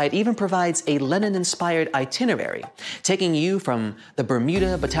travel guide even provides a Lennon-inspired itinerary, taking you from the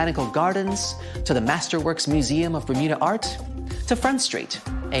Bermuda Botanical Gardens to the Masterworks Museum of Bermuda Art to Front Street,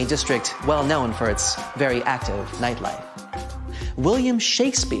 a district well known for its very active nightlife. William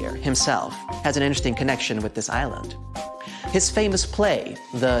Shakespeare himself has an interesting connection with this island. His famous play,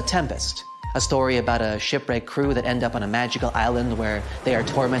 The Tempest, a story about a shipwrecked crew that end up on a magical island where they are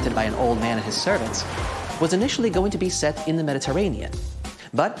tormented by an old man and his servants, was initially going to be set in the Mediterranean.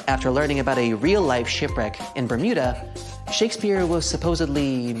 But after learning about a real-life shipwreck in Bermuda, Shakespeare was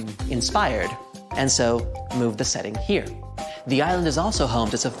supposedly inspired, and so moved the setting here. The island is also home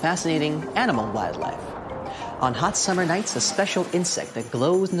to some fascinating animal wildlife. On hot summer nights, a special insect that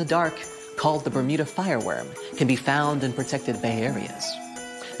glows in the dark, called the Bermuda fireworm, can be found in protected bay areas.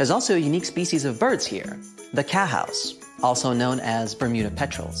 There's also a unique species of birds here, the cowhouse, also known as Bermuda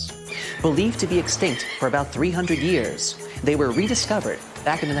petrels. Believed to be extinct for about 300 years, they were rediscovered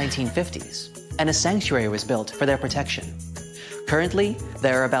back in the 1950s, and a sanctuary was built for their protection. Currently,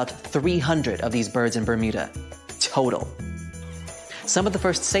 there are about 300 of these birds in Bermuda, total. Some of the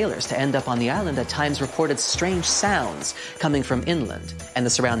first sailors to end up on the island at times reported strange sounds coming from inland and the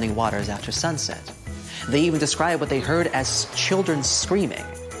surrounding waters after sunset. They even described what they heard as children screaming.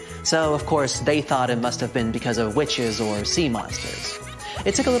 So, of course, they thought it must have been because of witches or sea monsters.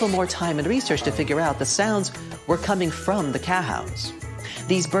 It took a little more time and research to figure out the sounds were coming from the cowhouse.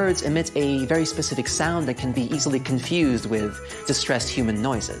 These birds emit a very specific sound that can be easily confused with distressed human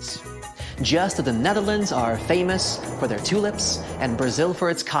noises. Just as the Netherlands are famous for their tulips and Brazil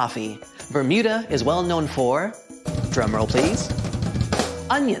for its coffee, Bermuda is well known for, drumroll please,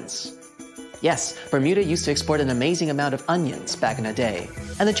 onions. Yes, Bermuda used to export an amazing amount of onions back in the day,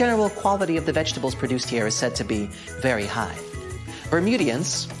 and the general quality of the vegetables produced here is said to be very high.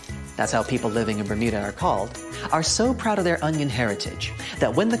 Bermudians, that's how people living in Bermuda are called, are so proud of their onion heritage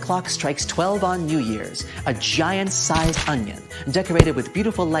that when the clock strikes 12 on New Year's, a giant-sized onion decorated with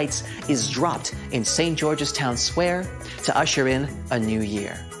beautiful lights is dropped in St. George's Town Square to usher in a new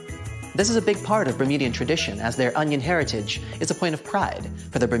year. This is a big part of Bermudian tradition, as their onion heritage is a point of pride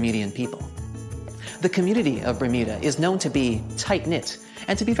for the Bermudian people. The community of Bermuda is known to be tight-knit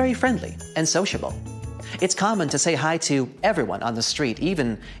and to be very friendly and sociable. It's common to say hi to everyone on the street,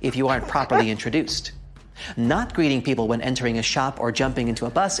 even if you aren't properly introduced. Not greeting people when entering a shop or jumping into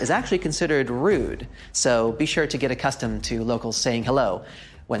a bus is actually considered rude, so be sure to get accustomed to locals saying hello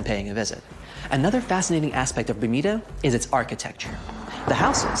when paying a visit. Another fascinating aspect of Bermuda is its architecture. The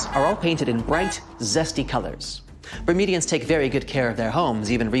houses are all painted in bright, zesty colors. Bermudians take very good care of their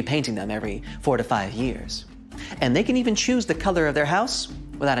homes, even repainting them every 4 to 5 years. And they can even choose the color of their house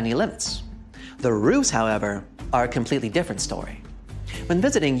without any limits. The roofs, however, are a completely different story. When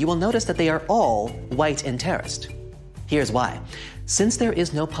visiting, you will notice that they are all white and terraced. Here's why. Since there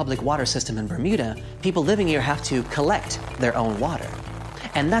is no public water system in Bermuda, people living here have to collect their own water.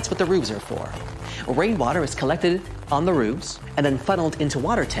 And that's what the roofs are for. Rainwater is collected on the roofs and then funneled into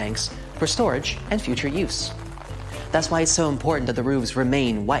water tanks for storage and future use. That's why it's so important that the roofs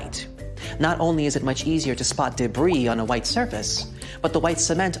remain white. Not only is it much easier to spot debris on a white surface, but the white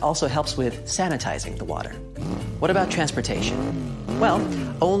cement also helps with sanitizing the water. What about transportation? Well,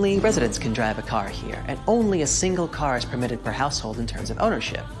 only residents can drive a car here, and only a single car is permitted per household in terms of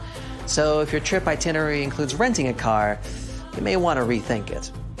ownership. So if your trip itinerary includes renting a car, you may want to rethink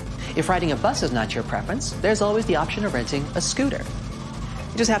it. If riding a bus is not your preference, there's always the option of renting a scooter.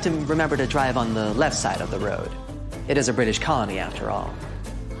 You just have to remember to drive on the left side of the road. It is a British colony after all.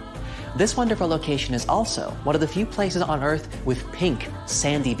 This wonderful location is also one of the few places on Earth with pink,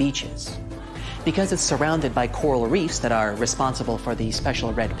 sandy beaches. Because it's surrounded by coral reefs that are responsible for the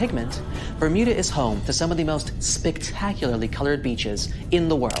special red pigment, Bermuda is home to some of the most spectacularly colored beaches in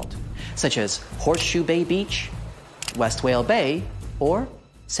the world, such as Horseshoe Bay Beach, West Whale Bay, or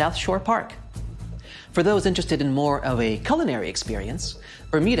South Shore Park. For those interested in more of a culinary experience,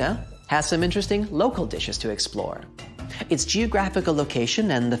 Bermuda has some interesting local dishes to explore. Its geographical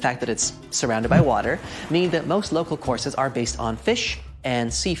location and the fact that it's surrounded by water mean that most local courses are based on fish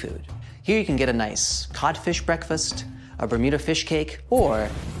and seafood. Here you can get a nice codfish breakfast, a Bermuda fish cake, or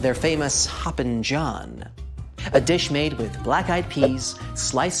their famous Hoppin' John, a dish made with black-eyed peas,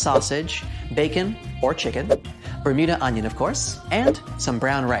 sliced sausage, bacon or chicken, Bermuda onion of course, and some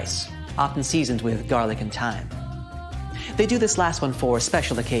brown rice, often seasoned with garlic and thyme. They do this last one for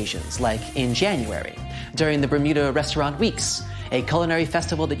special occasions, like in January, during the Bermuda Restaurant Weeks, a culinary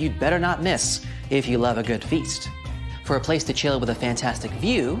festival that you'd better not miss if you love a good feast. For a place to chill with a fantastic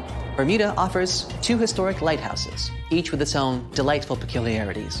view, Bermuda offers 2 historic lighthouses, each with its own delightful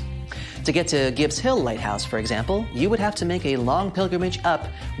peculiarities. To get to Gibbs Hill Lighthouse, for example, you would have to make a long pilgrimage up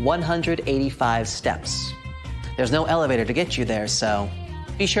 185 steps. There's no elevator to get you there, so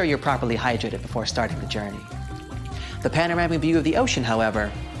be sure you're properly hydrated before starting the journey. The panoramic view of the ocean,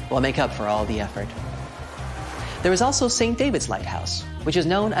 however, will make up for all the effort. There is also St. David's Lighthouse, which is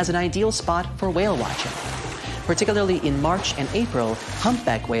known as an ideal spot for whale watching. Particularly in March and April,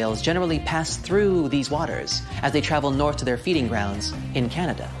 humpback whales generally pass through these waters as they travel north to their feeding grounds in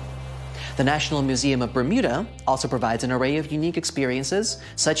Canada. The National Museum of Bermuda also provides an array of unique experiences,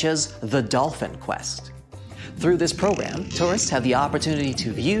 such as the Dolphin Quest. Through this program, tourists have the opportunity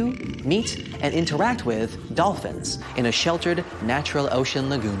to view, meet, and interact with dolphins in a sheltered, natural ocean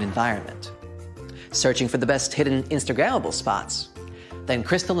lagoon environment. Searching for the best hidden Instagrammable spots? Then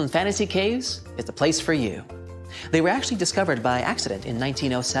Crystal and Fantasy Caves is the place for you. They were actually discovered by accident in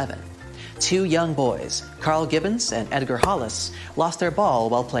 1907. Two young boys, Carl Gibbons and Edgar Hollis, lost their ball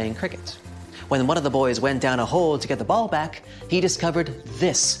while playing cricket. When one of the boys went down a hole to get the ball back, he discovered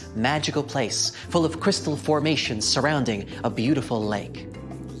this magical place full of crystal formations surrounding a beautiful lake.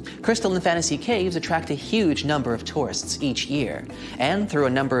 Crystal and Fantasy Caves attract a huge number of tourists each year, and through a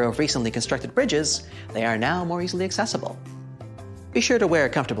number of recently constructed bridges, they are now more easily accessible. Be sure to wear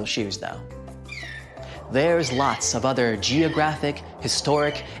comfortable shoes, though. There's lots of other geographic,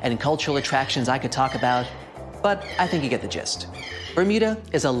 historic, and cultural attractions I could talk about, but I think you get the gist. Bermuda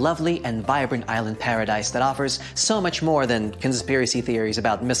is a lovely and vibrant island paradise that offers so much more than conspiracy theories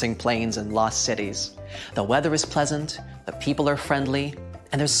about missing planes and lost cities. The weather is pleasant, the people are friendly,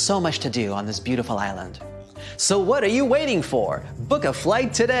 and there's so much to do on this beautiful island. So what are you waiting for? Book a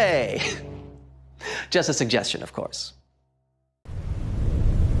flight today! Just a suggestion, of course.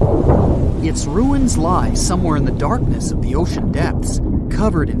 Its ruins lie somewhere in the darkness of the ocean depths,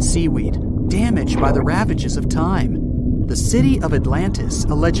 covered in seaweed, damaged by the ravages of time. The city of Atlantis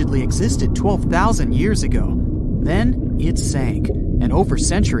allegedly existed 12,000 years ago. Then it sank, and over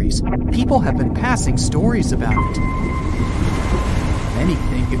centuries, people have been passing stories about it. Many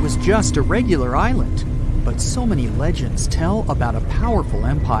think it was just a regular island, but so many legends tell about a powerful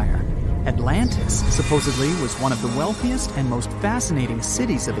empire. Atlantis supposedly was one of the wealthiest and most fascinating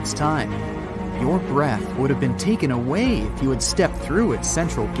cities of its time. Your breath would have been taken away if you had stepped through its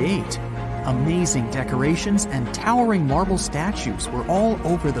central gate. Amazing decorations and towering marble statues were all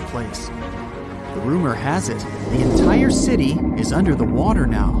over the place. The rumor has it, the entire city is under the water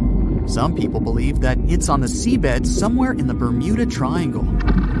now. Some people believe that it's on the seabed somewhere in the Bermuda Triangle.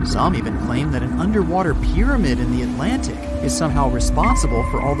 Some even claim that an underwater pyramid in the Atlantic is somehow responsible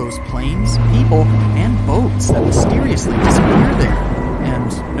for all those planes, people, and boats that mysteriously disappear there,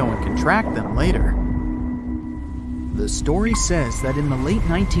 and no one can track them later. The story says that in the late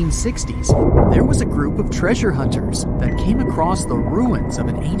 1960s, there was a group of treasure hunters that came across the ruins of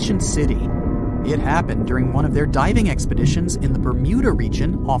an ancient city. It happened during one of their diving expeditions in the Bermuda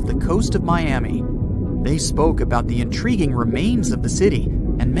region off the coast of Miami. They spoke about the intriguing remains of the city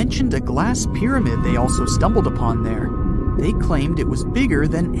and mentioned a glass pyramid they also stumbled upon there. They claimed it was bigger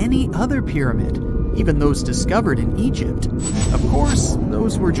than any other pyramid, even those discovered in Egypt. Of course,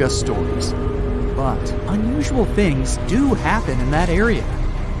 those were just stories. But unusual things do happen in that area.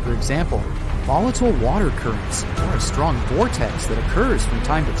 For example, volatile water currents or a strong vortex that occurs from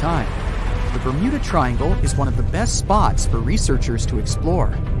time to time. The Bermuda Triangle is one of the best spots for researchers to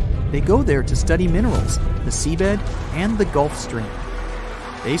explore. They go there to study minerals, the seabed, and the Gulf Stream.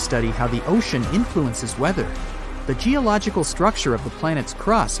 They study how the ocean influences weather. The geological structure of the planet's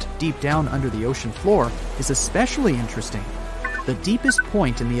crust deep down under the ocean floor is especially interesting. The deepest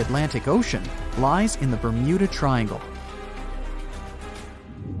point in the Atlantic Ocean lies in the Bermuda Triangle.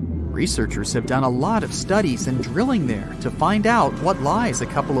 Researchers have done a lot of studies and drilling there to find out what lies a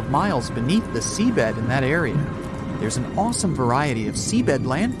couple of miles beneath the seabed in that area. There's an awesome variety of seabed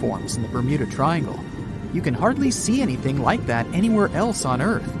landforms in the Bermuda Triangle. You can hardly see anything like that anywhere else on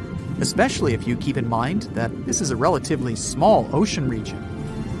Earth, especially if you keep in mind that this is a relatively small ocean region.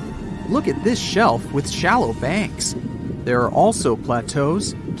 Look at this shelf with shallow banks. There are also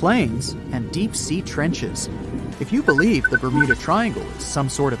plateaus, plains, and deep-sea trenches. If you believe the Bermuda Triangle is some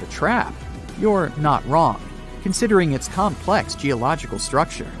sort of a trap, you're not wrong, considering its complex geological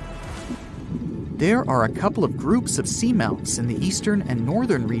structure. There are a couple of groups of seamounts in the eastern and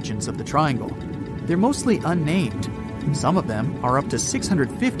northern regions of the triangle. They're mostly unnamed. Some of them are up to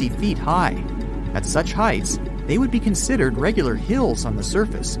 650 feet high. At such heights, they would be considered regular hills on the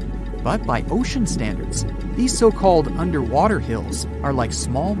surface. But by ocean standards, these so-called underwater hills are like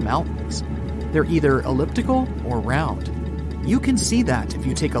small mountains. They're either elliptical or round. You can see that if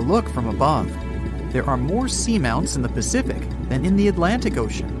you take a look from above. There are more seamounts in the Pacific than in the Atlantic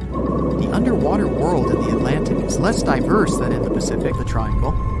Ocean. The underwater world in the Atlantic is less diverse than in the Pacific. The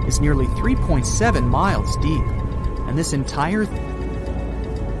triangle is nearly 3.7 miles deep, and this entire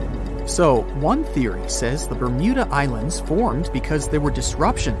So, one theory says the Bermuda Islands formed because there were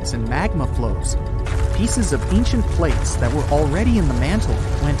disruptions in magma flows. Pieces of ancient plates that were already in the mantle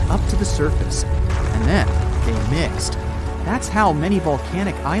went up to the surface, and then they mixed. That's how many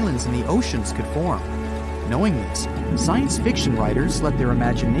volcanic islands in the oceans could form. knowing this, science fiction writers let their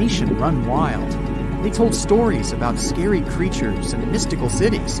imagination run wild. They told stories about scary creatures and mystical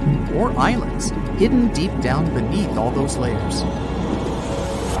cities, or islands, hidden deep down beneath all those layers.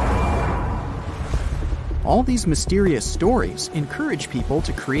 All these mysterious stories encourage people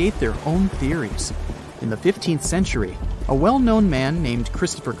to create their own theories. In the 15th century, a well-known man named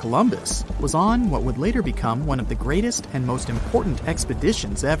Christopher Columbus was on what would later become one of the greatest and most important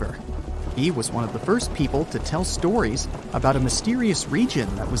expeditions ever. He was one of the first people to tell stories about a mysterious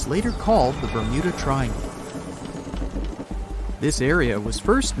region that was later called the Bermuda Triangle. This area was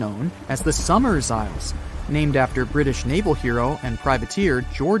first known as the Somers Isles, named after British naval hero and privateer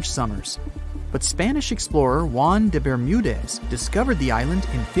George Somers. But Spanish explorer Juan de Bermudez discovered the island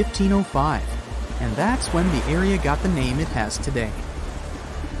in 1505, and that's when the area got the name it has today.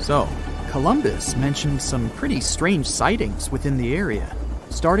 So, Columbus mentioned some pretty strange sightings within the area,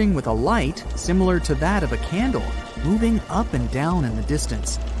 starting with a light similar to that of a candle moving up and down in the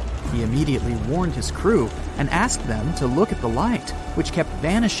distance. He immediately warned his crew and asked them to look at the light, which kept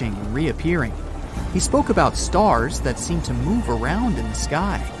vanishing and reappearing. He spoke about stars that seemed to move around in the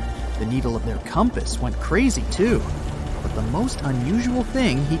sky. The needle of their compass went crazy too. But the most unusual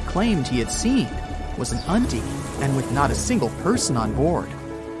thing he claimed he had seen was an empty and with not a single person on board.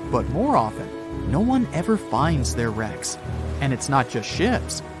 But more often, no one ever finds their wrecks. And it's not just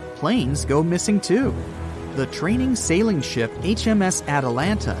ships. Planes go missing too. The training sailing ship HMS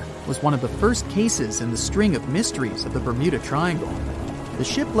Atalanta was one of the first cases in the string of mysteries of the Bermuda Triangle. The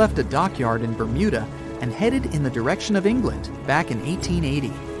ship left a dockyard in Bermuda and headed in the direction of England back in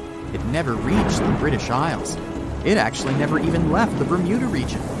 1880. It never reached the British Isles. It actually never even left the Bermuda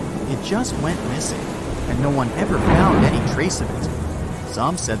region. It just went missing, and no one ever found any trace of it.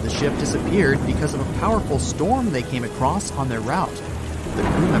 Some said the ship disappeared because of a powerful storm they came across on their route. The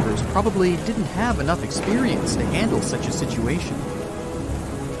crew members probably didn't have enough experience to handle such a situation.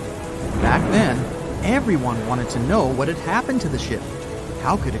 Back then, everyone wanted to know what had happened to the ship.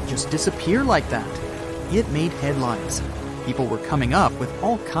 How could it just disappear like that? It made headlines. People were coming up with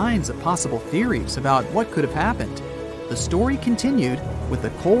all kinds of possible theories about what could have happened. The story continued with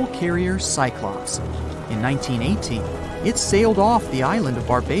the coal carrier Cyclops. In 1918, it sailed off the island of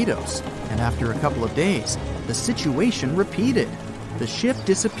Barbados, and after a couple of days, the situation repeated. The ship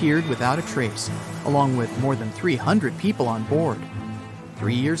disappeared without a trace, along with more than 300 people on board.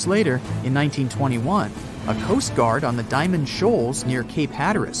 3 years later, in 1921, a Coast Guard on the Diamond Shoals near Cape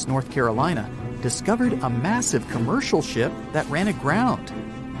Hatteras, North Carolina, discovered a massive commercial ship that ran aground.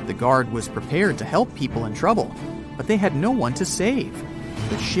 The Guard was prepared to help people in trouble, but they had no one to save.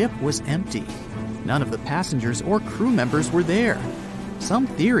 The ship was empty. None of the passengers or crew members were there. Some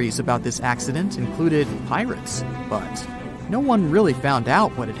theories about this accident included pirates, but no one really found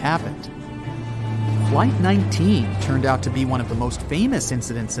out what had happened. Flight 19 turned out to be one of the most famous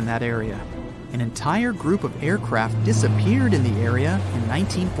incidents in that area. An entire group of aircraft disappeared in the area in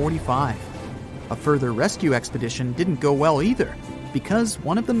 1945. A further rescue expedition didn't go well either, because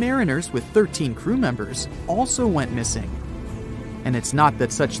one of the mariners with 13 crew members also went missing. And it's not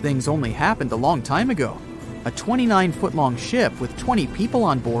that such things only happened a long time ago. A 29-foot-long ship with 20 people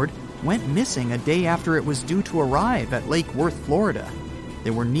on board went missing a day after it was due to arrive at Lake Worth, Florida.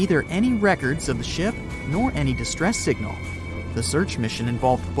 There were neither any records of the ship nor any distress signal. The search mission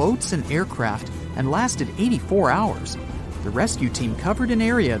involved boats and aircraft and lasted 84 hours. The rescue team covered an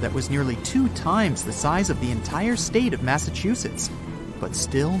area that was nearly 2 times the size of the entire state of Massachusetts, but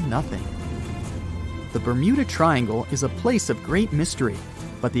still nothing. The Bermuda Triangle is a place of great mystery,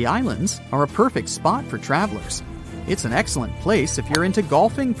 but the islands are a perfect spot for travelers. It's an excellent place if you're into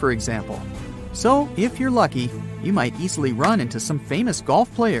golfing, for example. So, if you're lucky, you might easily run into some famous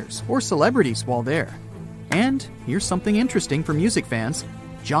golf players or celebrities while there. And here's something interesting for music fans.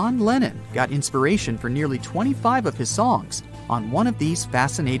 John Lennon got inspiration for nearly 25 of his songs on one of these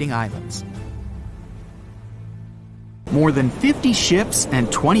fascinating islands. More than 50 ships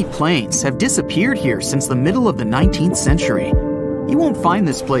and 20 planes have disappeared here since the middle of the 19th century. You won't find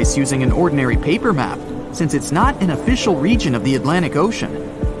this place using an ordinary paper map, since it's not an official region of the Atlantic Ocean.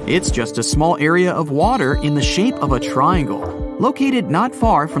 It's just a small area of water in the shape of a triangle, located not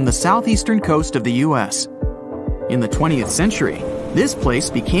far from the southeastern coast of the U.S. In the 20th century, this place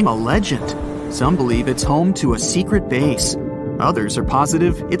became a legend. Some believe it's home to a secret base. Others are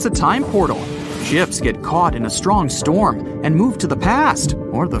positive it's a time portal. Ships get caught in a strong storm and move to the past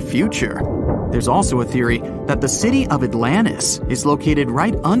or the future. There's also a theory that the city of Atlantis is located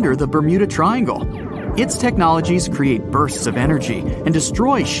right under the Bermuda Triangle. Its technologies create bursts of energy and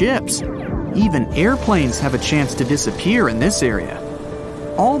destroy ships. Even airplanes have a chance to disappear in this area.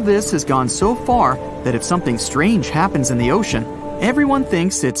 All this has gone so far that if something strange happens in the ocean, everyone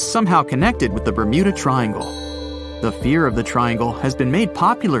thinks it's somehow connected with the Bermuda Triangle. The fear of the triangle has been made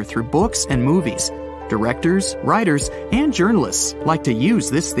popular through books and movies. Directors, writers, and journalists like to use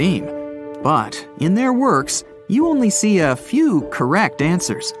this theme. But in their works, you only see a few correct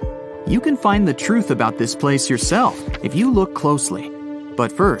answers. You can find the truth about this place yourself if you look closely.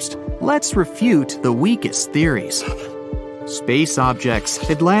 But first, let's refute the weakest theories. Space objects,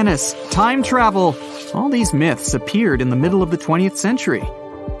 Atlantis, time travel. All these myths appeared in the middle of the 20th century.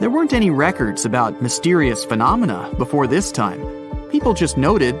 There weren't any records about mysterious phenomena before this time. People just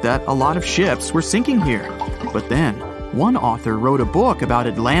noted that a lot of ships were sinking here. But then, one author wrote a book about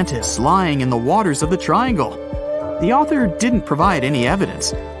Atlantis lying in the waters of the Triangle. The author didn't provide any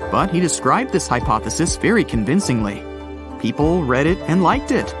evidence, but he described this hypothesis very convincingly. People read it and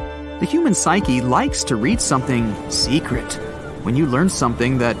liked it. The human psyche likes to read something secret. When you learn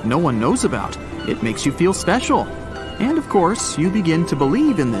something that no one knows about, it makes you feel special. And of course, you begin to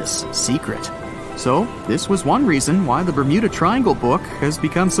believe in this secret. So, this was one reason why the Bermuda Triangle book has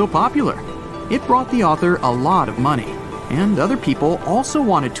become so popular. It brought the author a lot of money, and other people also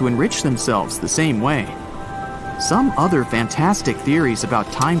wanted to enrich themselves the same way. Some other fantastic theories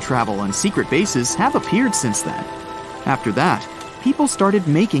about time travel and secret bases have appeared since then. After that, people started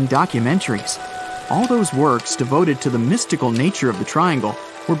making documentaries. All those works devoted to the mystical nature of the triangle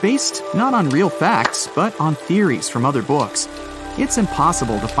were based not on real facts, but on theories from other books. It's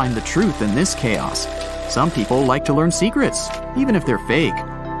impossible to find the truth in this chaos. Some people like to learn secrets, even if they're fake.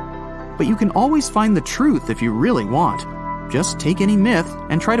 But you can always find the truth if you really want. Just take any myth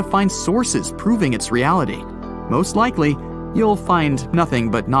and try to find sources proving its reality. Most likely, you'll find nothing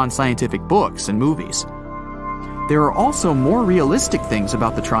but non-scientific books and movies. There are also more realistic things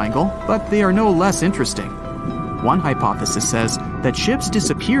about the triangle, but they are no less interesting. One hypothesis says that ships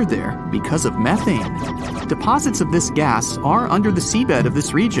disappear there because of methane. Deposits of this gas are under the seabed of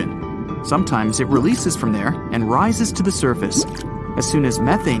this region. Sometimes it releases from there and rises to the surface. As soon as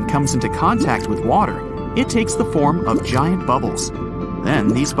methane comes into contact with water, it takes the form of giant bubbles. Then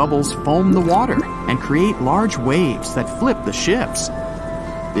these bubbles foam the water and create large waves that flip the ships.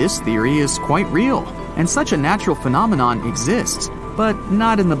 This theory is quite real, and such a natural phenomenon exists, but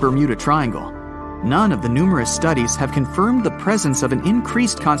not in the Bermuda Triangle. None of the numerous studies have confirmed the presence of an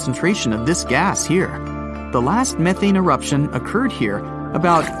increased concentration of this gas here. The last methane eruption occurred here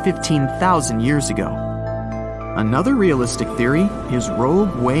about 15,000 years ago. Another realistic theory is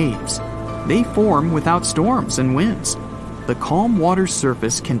rogue waves. They form without storms and winds. The calm water's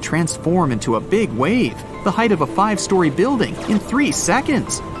surface can transform into a big wave, the height of a 5-story building, in 3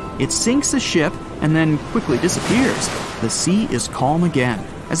 seconds. It sinks a ship and then quickly disappears. The sea is calm again,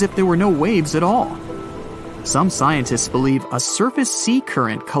 as if there were no waves at all. Some scientists believe a surface sea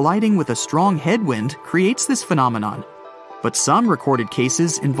current colliding with a strong headwind creates this phenomenon. But some recorded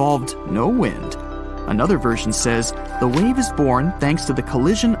cases involved no wind. Another version says the wave is born thanks to the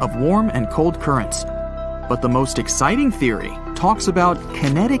collision of warm and cold currents. But the most exciting theory talks about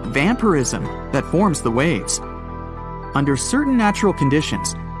kinetic vampirism that forms the waves. Under certain natural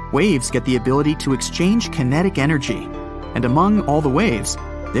conditions, waves get the ability to exchange kinetic energy. And among all the waves,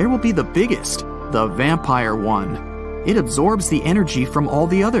 there will be the biggest, the vampire one. It absorbs the energy from all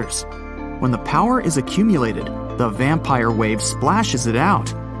the others. When the power is accumulated, the vampire wave splashes it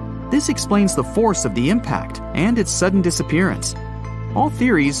out. This explains the force of the impact and its sudden disappearance. All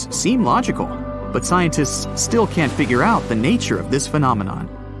theories seem logical, but scientists still can't figure out the nature of this phenomenon.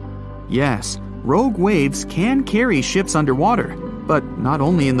 Yes, rogue waves can carry ships underwater, but not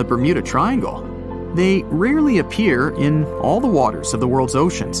only in the Bermuda Triangle. They rarely appear in all the waters of the world's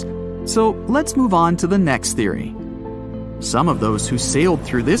oceans. So let's move on to the next theory. Some of those who sailed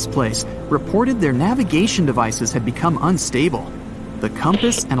through this place reported their navigation devices had become unstable. The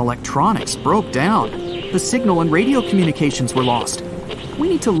compass and electronics broke down. The signal and radio communications were lost. We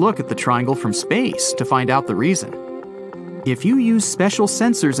need to look at the triangle from space to find out the reason. If you use special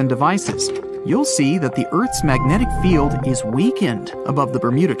sensors and devices, you'll see that the Earth's magnetic field is weakened above the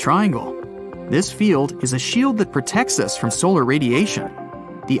Bermuda Triangle. This field is a shield that protects us from solar radiation.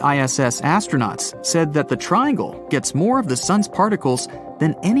 The ISS astronauts said that the triangle gets more of the sun's particles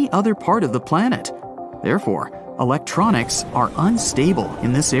than any other part of the planet. Therefore, electronics are unstable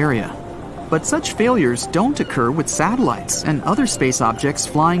in this area. But such failures don't occur with satellites and other space objects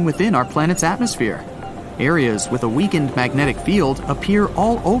flying within our planet's atmosphere. Areas with a weakened magnetic field appear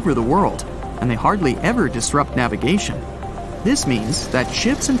all over the world, and they hardly ever disrupt navigation. This means that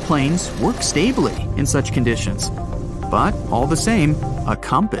ships and planes work stably in such conditions. But all the same, a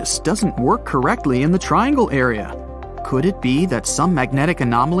compass doesn't work correctly in the triangle area. Could it be that some magnetic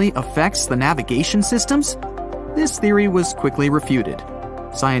anomaly affects the navigation systems? This theory was quickly refuted.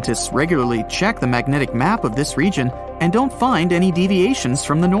 Scientists regularly check the magnetic map of this region and don't find any deviations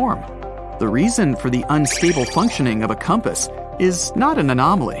from the norm. The reason for the unstable functioning of a compass is not an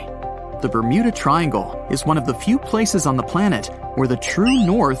anomaly. The Bermuda Triangle is one of the few places on the planet where the true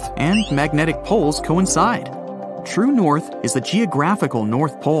north and magnetic poles coincide. True north is the geographical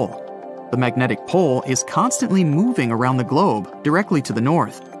North Pole. The magnetic pole is constantly moving around the globe directly to the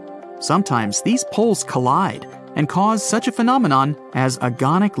north. Sometimes these poles collide and cause such a phenomenon as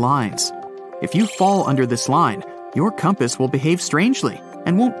agonic lines. If you fall under this line, your compass will behave strangely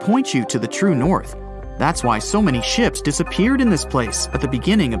and won't point you to the true north. That's why so many ships disappeared in this place at the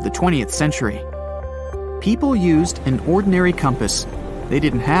beginning of the 20th century. People used an ordinary compass. They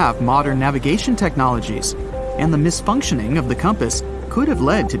didn't have modern navigation technologies, and the misfunctioning of the compass could have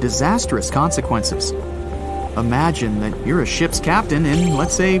led to disastrous consequences. Imagine that you're a ship's captain in,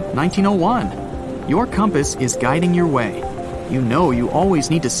 let's say, 1901. Your compass is guiding your way. You know you always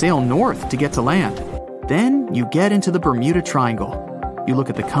need to sail north to get to land. Then you get into the Bermuda Triangle. You look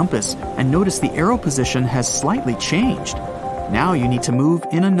at the compass and notice the arrow position has slightly changed. Now you need to move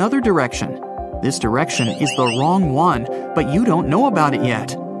in another direction. This direction is the wrong one, but you don't know about it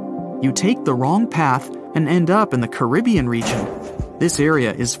yet. You take the wrong path and end up in the Caribbean region. This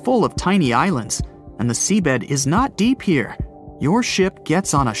area is full of tiny islands, and the seabed is not deep here. Your ship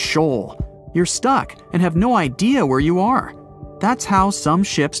gets on a shoal. You're stuck and have no idea where you are. That's how some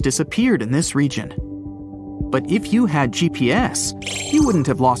ships disappeared in this region. But if you had GPS, you wouldn't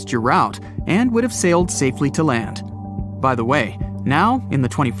have lost your route and would have sailed safely to land. By the way, now, in the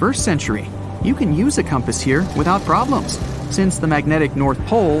 21st century, you can use a compass here without problems, since the magnetic North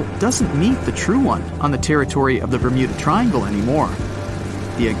Pole doesn't meet the true one on the territory of the Bermuda Triangle anymore.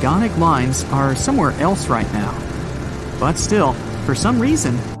 The agonic lines are somewhere else right now. But still, for some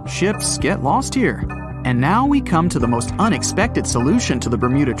reason, ships get lost here. And now we come to the most unexpected solution to the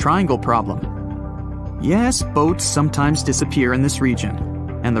Bermuda Triangle problem. Yes, boats sometimes disappear in this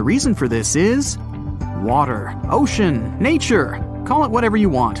region. And the reason for this is water, ocean, nature, call it whatever you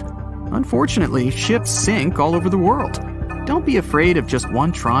want. Unfortunately, ships sink all over the world. Don't be afraid of just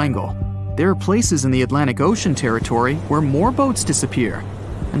one triangle. There are places in the Atlantic Ocean territory where more boats disappear,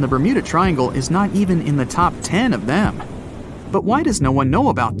 and the Bermuda Triangle is not even in the top 10 of them. But why does no one know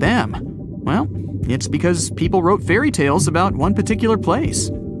about them? Well, it's because people wrote fairy tales about one particular place.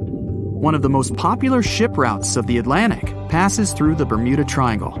 One of the most popular ship routes of the Atlantic passes through the Bermuda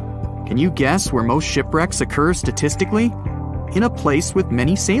Triangle. Can you guess where most shipwrecks occur statistically? In a place with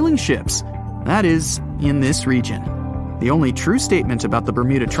many sailing ships. That is, in this region. The only true statement about the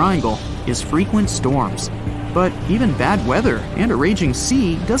Bermuda Triangle is frequent storms. But even bad weather and a raging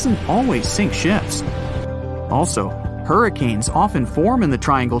sea doesn't always sink ships. Also, hurricanes often form in the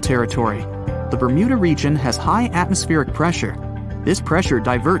Triangle territory. The Bermuda region has high atmospheric pressure. This pressure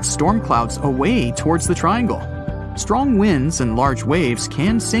diverts storm clouds away towards the triangle. Strong winds and large waves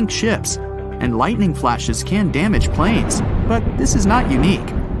can sink ships, and lightning flashes can damage planes, but this is not unique.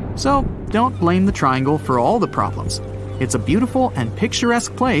 So don't blame the triangle for all the problems. It's a beautiful and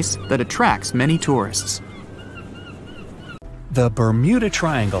picturesque place that attracts many tourists. The Bermuda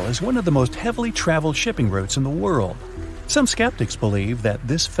Triangle is one of the most heavily traveled shipping routes in the world. Some skeptics believe that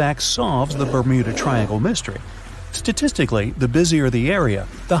this fact solves the Bermuda Triangle mystery. Statistically, the busier the area,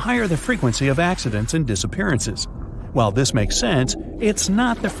 the higher the frequency of accidents and disappearances. While this makes sense, it's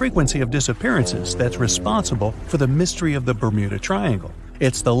not the frequency of disappearances that's responsible for the mystery of the Bermuda Triangle.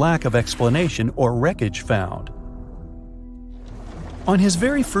 It's the lack of explanation or wreckage found. On his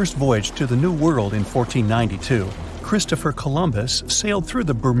very first voyage to the New World in 1492, Christopher Columbus sailed through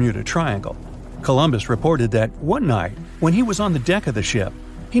the Bermuda Triangle. Columbus reported that one night, when he was on the deck of the ship,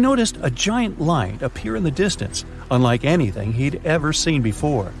 he noticed a giant light appear in the distance, unlike anything he'd ever seen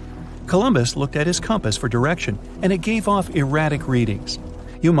before. Columbus looked at his compass for direction, and it gave off erratic readings.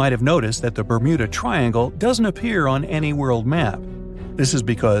 You might have noticed that the Bermuda Triangle doesn't appear on any world map. This is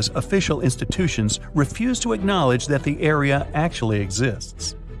because official institutions refuse to acknowledge that the area actually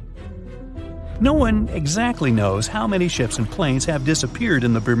exists. No one exactly knows how many ships and planes have disappeared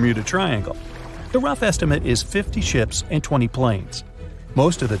in the Bermuda Triangle. The rough estimate is 50 ships and 20 planes.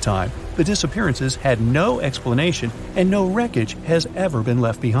 Most of the time, the disappearances had no explanation and no wreckage has ever been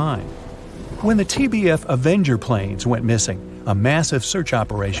left behind. When the TBF Avenger planes went missing, a massive search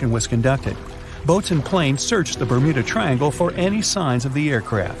operation was conducted. Boats and planes searched the Bermuda Triangle for any signs of the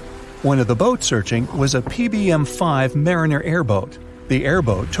aircraft. One of the boats searching was a PBM-5 Mariner airboat. The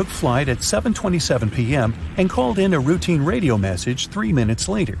airboat took flight at 7:27 p.m. and called in a routine radio message 3 minutes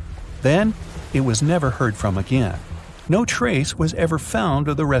later. Then, it was never heard from again. no trace was ever found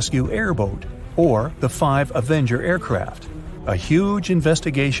of the rescue airboat or the 5 Avenger aircraft. A huge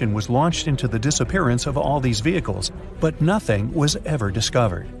investigation was launched into the disappearance of all these vehicles, but nothing was ever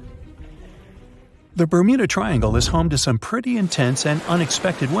discovered. The Bermuda Triangle is home to some pretty intense and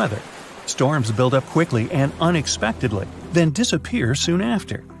unexpected weather. Storms build up quickly and unexpectedly, then disappear soon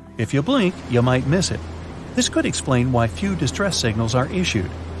after. If you blink, you might miss it. This could explain why few distress signals are issued.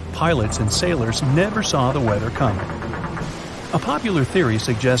 Pilots and sailors never saw the weather coming. A popular theory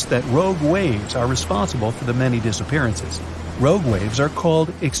suggests that rogue waves are responsible for the many disappearances. Rogue waves are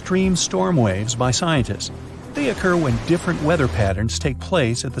called extreme storm waves by scientists. They occur when different weather patterns take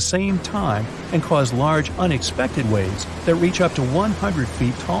place at the same time and cause large unexpected waves that reach up to 100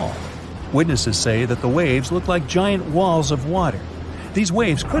 feet tall. Witnesses say that the waves look like giant walls of water. These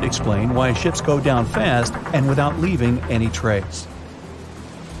waves could explain why ships go down fast and without leaving any trace.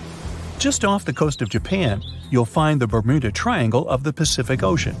 Just off the coast of Japan, you'll find the Bermuda Triangle of the Pacific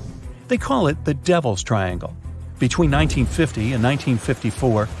Ocean. They call it the Devil's Triangle. Between 1950 and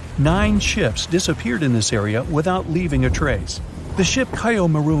 1954, 9 ships disappeared in this area without leaving a trace. The ship Kaio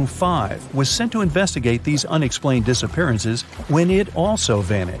Maru 5 was sent to investigate these unexplained disappearances when it also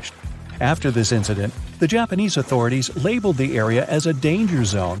vanished. After this incident, the Japanese authorities labeled the area as a danger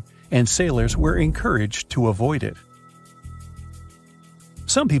zone, and sailors were encouraged to avoid it.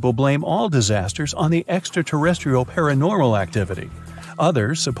 Some people blame all disasters on the extraterrestrial paranormal activity.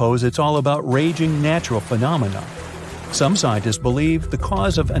 Others suppose it's all about raging natural phenomena. Some scientists believe the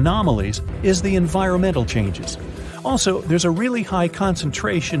cause of anomalies is the environmental changes. Also, there's a really high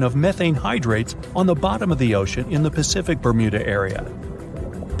concentration of methane hydrates on the bottom of the ocean in the Pacific Bermuda area.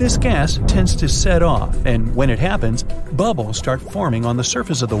 This gas tends to set off, and when it happens, bubbles start forming on the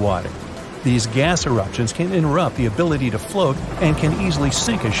surface of the water. These gas eruptions can interrupt the ability to float and can easily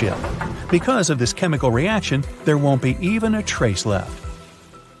sink a ship. Because of this chemical reaction, there won't be even a trace left.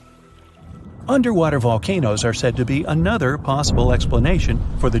 Underwater volcanoes are said to be another possible explanation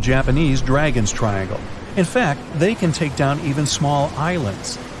for the Japanese Dragon's Triangle. In fact, they can take down even small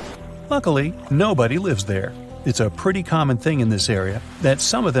islands. Luckily, nobody lives there. It's a pretty common thing in this area that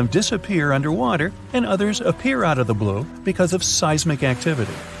some of them disappear underwater and others appear out of the blue because of seismic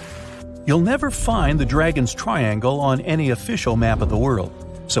activity. You'll never find the Dragon's Triangle on any official map of the world,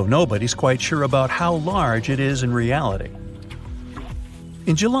 so nobody's quite sure about how large it is in reality.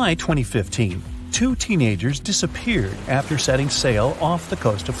 In July 2015, 2 teenagers disappeared after setting sail off the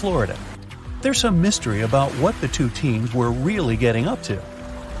coast of Florida. There's some mystery about what the 2 teens were really getting up to.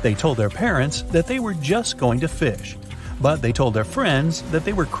 They told their parents that they were just going to fish, but they told their friends that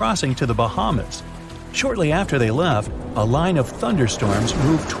they were crossing to the Bahamas. Shortly after they left, a line of thunderstorms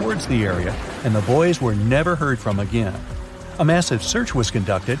moved towards the area, and the boys were never heard from again. A massive search was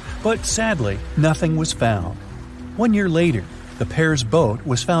conducted, but sadly, nothing was found. 1 year later, the pair's boat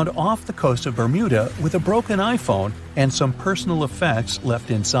was found off the coast of Bermuda with a broken iPhone and some personal effects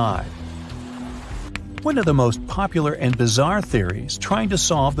left inside. One of the most popular and bizarre theories trying to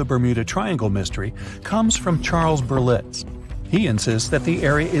solve the Bermuda Triangle mystery comes from Charles Berlitz. He insists that the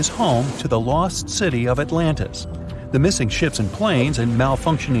area is home to the lost city of Atlantis. The missing ships and planes and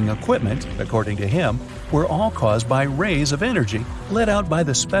malfunctioning equipment, according to him, were all caused by rays of energy let out by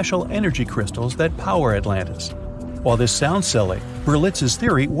the special energy crystals that power Atlantis. While this sounds silly, Berlitz's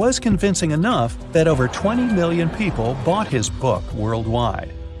theory was convincing enough that over 20 million people bought his book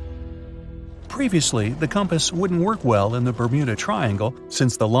worldwide. Previously, the compass wouldn't work well in the Bermuda Triangle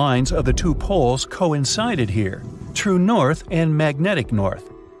since the lines of the 2 poles coincided here, true north and magnetic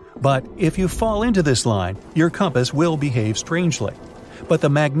north. But if you fall into this line, your compass will behave strangely. But the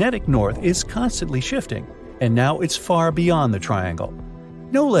magnetic north is constantly shifting, and now it's far beyond the triangle.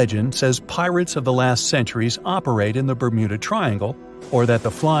 No legend says pirates of the last centuries operate in the Bermuda Triangle, or that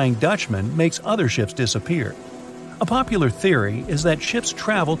the Flying Dutchman makes other ships disappear. A popular theory is that ships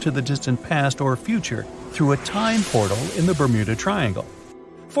travel to the distant past or future through a time portal in the Bermuda Triangle.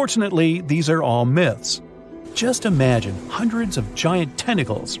 Fortunately, these are all myths. Just imagine hundreds of giant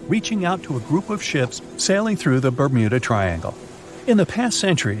tentacles reaching out to a group of ships sailing through the Bermuda Triangle. In the past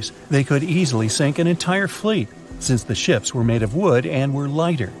centuries, they could easily sink an entire fleet, since the ships were made of wood and were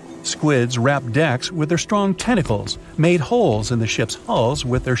lighter. Squids wrapped decks with their strong tentacles, made holes in the ship's hulls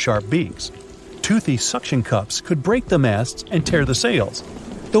with their sharp beaks. Toothy suction cups could break the masts and tear the sails.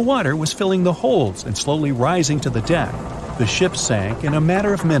 The water was filling the holds and slowly rising to the deck. The ship sank in a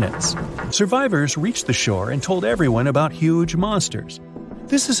matter of minutes. Survivors reached the shore and told everyone about huge monsters.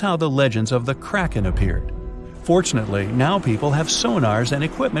 This is how the legends of the Kraken appeared. Fortunately, now people have sonars and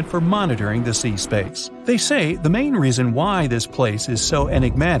equipment for monitoring the sea space. They say the main reason why this place is so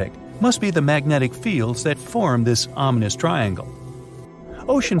enigmatic must be the magnetic fields that form this ominous triangle.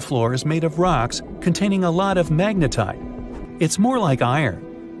 Ocean floor is made of rocks containing a lot of magnetite. It's more like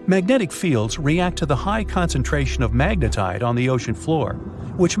iron. Magnetic fields react to the high concentration of magnetite on the ocean floor,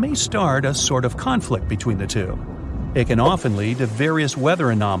 which may start a sort of conflict between the two. It can often lead to various weather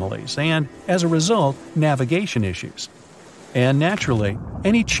anomalies and, as a result, navigation issues. And naturally,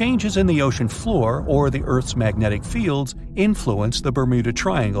 any changes in the ocean floor or the Earth's magnetic fields influence the Bermuda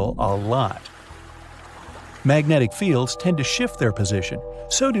Triangle a lot. Magnetic fields tend to shift their position,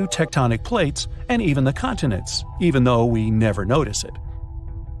 so do tectonic plates and even the continents, even though we never notice it.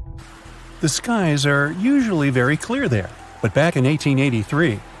 The skies are usually very clear there, but back in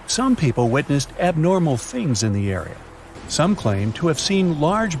 1883, some people witnessed abnormal things in the area. Some claim to have seen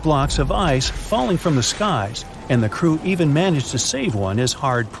large blocks of ice falling from the skies, and the crew even managed to save one as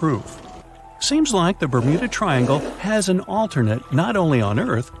hard proof. Seems like the Bermuda Triangle has an alternate not only on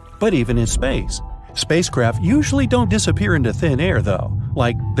Earth, but even in space. Spacecraft usually don't disappear into thin air though,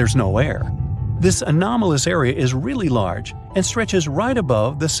 like there's no air. This anomalous area is really large and stretches right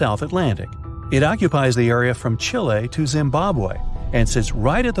above the South Atlantic. It occupies the area from Chile to Zimbabwe and sits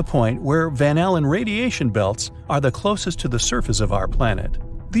right at the point where Van Allen radiation belts are the closest to the surface of our planet.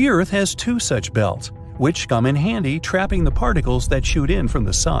 The Earth has two such belts, which come in handy trapping the particles that shoot in from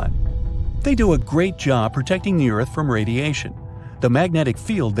the Sun. They do a great job protecting the Earth from radiation. The magnetic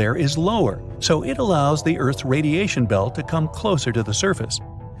field there is lower, so it allows the Earth's radiation belt to come closer to the surface.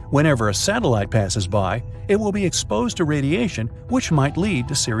 Whenever a satellite passes by, it will be exposed to radiation, which might lead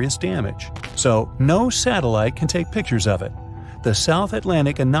to serious damage. So, no satellite can take pictures of it. The South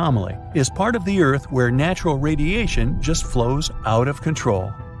Atlantic anomaly is part of the Earth where natural radiation just flows out of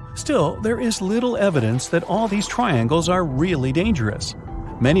control. Still, there is little evidence that all these triangles are really dangerous.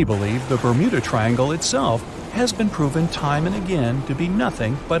 Many believe the Bermuda Triangle itself has been proven time and again to be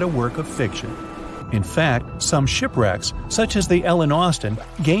nothing but a work of fiction. In fact, some shipwrecks, such as the Ellen Austin,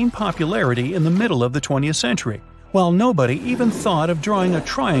 gained popularity in the middle of the 20th century, while nobody even thought of drawing a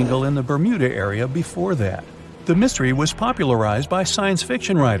triangle in the Bermuda area before that. The mystery was popularized by science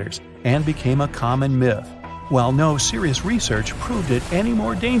fiction writers and became a common myth, while no serious research proved it any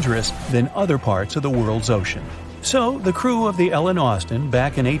more dangerous than other parts of the world's ocean. So, the crew of the Ellen Austin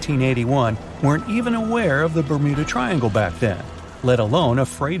back in 1881 weren't even aware of the Bermuda Triangle back then, let alone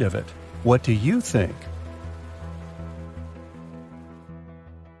afraid of it. What do you think?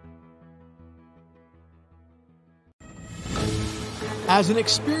 As an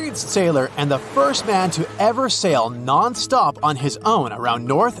experienced sailor and the first man to ever sail non-stop on his own around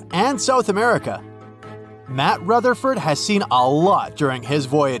North and South America, Matt Rutherford has seen a lot during his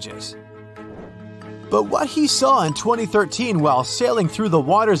voyages. But what he saw in 2013 while sailing through the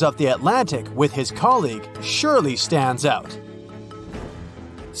waters of the Atlantic with his colleague surely stands out.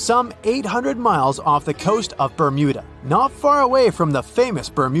 Some 800 miles off the coast of Bermuda, not far away from the famous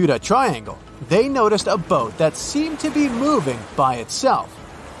Bermuda Triangle, they noticed a boat that seemed to be moving by itself.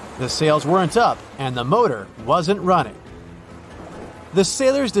 The sails weren't up and the motor wasn't running. The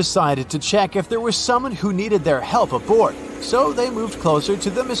sailors decided to check if there was someone who needed their help aboard, so they moved closer to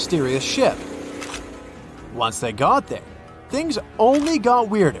the mysterious ship. Once they got there, things only got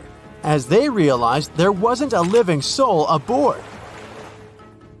weirder, as they realized there wasn't a living soul aboard.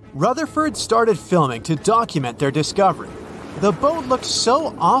 Rutherford started filming to document their discovery. The boat looked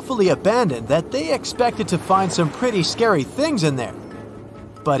so awfully abandoned that they expected to find some pretty scary things in there.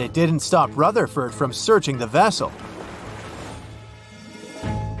 But it didn't stop Rutherford from searching the vessel.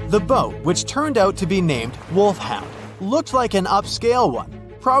 The boat, which turned out to be named Wolfhound, looked like an upscale one,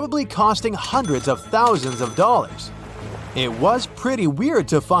 probably costing hundreds of thousands of dollars. It was pretty weird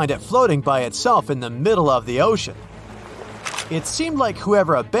to find it floating by itself in the middle of the ocean. It seemed like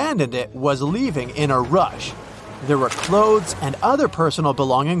whoever abandoned it was leaving in a rush. There were clothes and other personal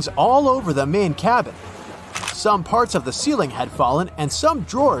belongings all over the main cabin. Some parts of the ceiling had fallen and some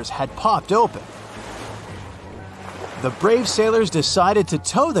drawers had popped open. The brave sailors decided to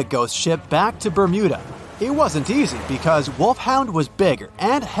tow the ghost ship back to Bermuda. It wasn't easy because Wolfhound was bigger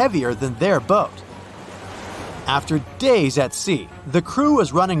and heavier than their boat. After days at sea, the crew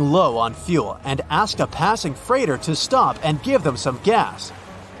was running low on fuel and asked a passing freighter to stop and give them some gas.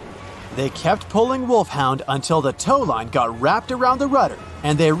 They kept pulling Wolfhound until the tow line got wrapped around the rudder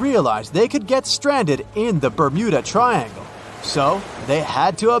and they realized they could get stranded in the Bermuda Triangle. So they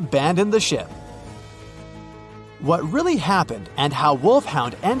had to abandon the ship. What really happened and how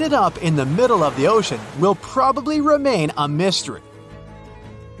Wolfhound ended up in the middle of the ocean will probably remain a mystery.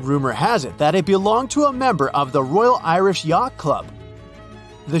 Rumor has it that it belonged to a member of the Royal Irish Yacht Club.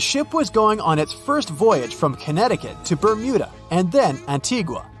 The ship was going on its first voyage from Connecticut to Bermuda and then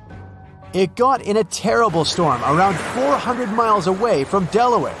Antigua. It got in a terrible storm around 400 miles away from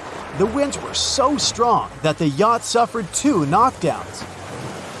Delaware. The winds were so strong that the yacht suffered 2 knockdowns.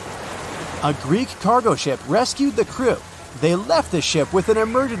 A Greek cargo ship rescued the crew. They left the ship with an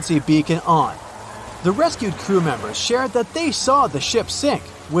emergency beacon on. The rescued crew members shared that they saw the ship sink,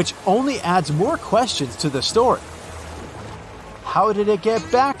 which only adds more questions to the story. How did it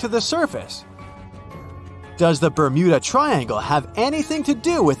get back to the surface? Does the Bermuda Triangle have anything to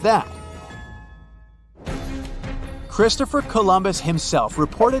do with that? Christopher Columbus himself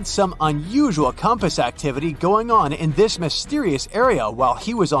reported some unusual compass activity going on in this mysterious area while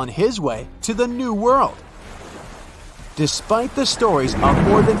he was on his way to the New World. Despite the stories of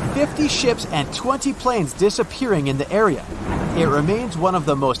more than 50 ships and 20 planes disappearing in the area, it remains one of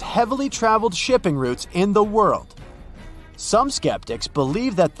the most heavily traveled shipping routes in the world. Some skeptics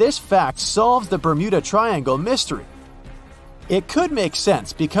believe that this fact solves the Bermuda Triangle mystery. It could make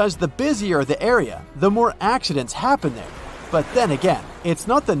sense because the busier the area, the more accidents happen there. But then again, it's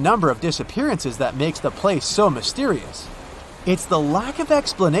not the number of disappearances that makes the place so mysterious. It's the lack of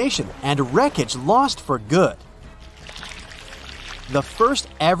explanation and wreckage lost for good. The first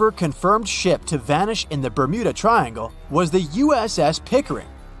ever confirmed ship to vanish in the Bermuda Triangle was the USS Pickering.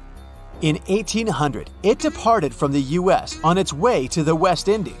 In 1800, it departed from the US on its way to the West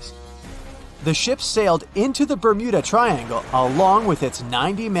Indies. The ship sailed into the Bermuda Triangle along with its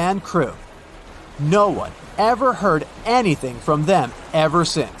 90-man crew. No one ever heard anything from them ever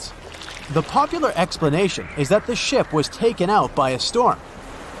since. The popular explanation is that the ship was taken out by a storm.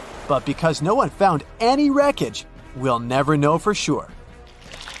 But because no one found any wreckage, we'll never know for sure.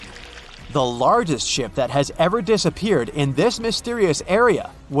 The largest ship that has ever disappeared in this mysterious area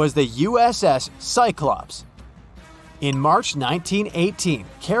was the USS Cyclops. In March 1918,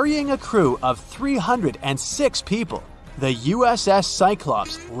 carrying a crew of 306 people, the USS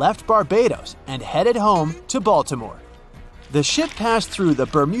Cyclops left Barbados and headed home to Baltimore. The ship passed through the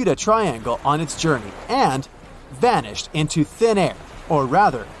Bermuda Triangle on its journey and vanished into thin air, or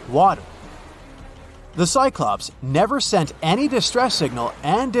rather, water. The Cyclops never sent any distress signal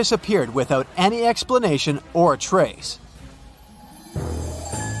and disappeared without any explanation or trace.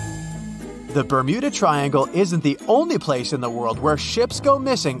 The Bermuda Triangle isn't the only place in the world where ships go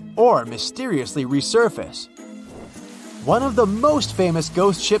missing or mysteriously resurface. One of the most famous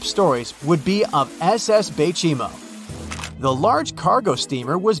ghost ship stories would be of SS Bechimo. The large cargo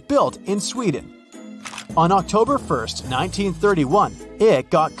steamer was built in Sweden. On October 1st, 1931, it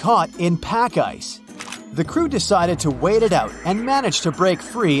got caught in pack ice. The crew decided to wait it out and managed to break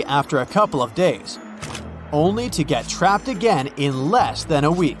free after a couple of days, only to get trapped again in less than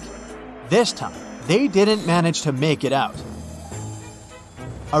a week. This time, they didn't manage to make it out.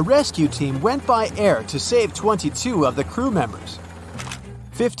 A rescue team went by air to save 22 of the crew members.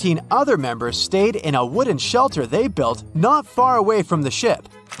 15 other members stayed in a wooden shelter they built not far away from the ship.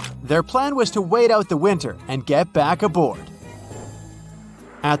 Their plan was to wait out the winter and get back aboard.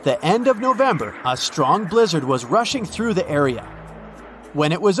 At the end of November, a strong blizzard was rushing through the area.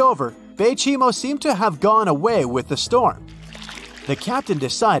 When it was over, Bechimo seemed to have gone away with the storm. The captain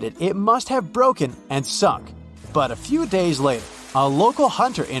decided it must have broken and sunk, but a few days later, a local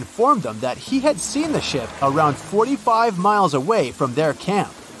hunter informed them that he had seen the ship around 45 miles away from their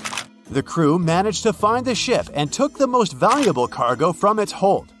camp. The crew managed to find the ship and took the most valuable cargo from its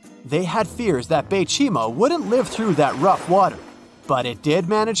hold. They had fears that Bechimo wouldn't live through that rough water, but it did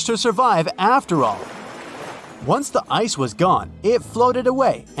manage to survive after all. Once the ice was gone, it floated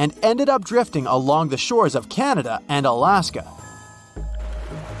away and ended up drifting along the shores of Canada and Alaska.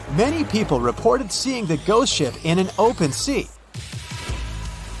 Many people reported seeing the ghost ship in an open sea.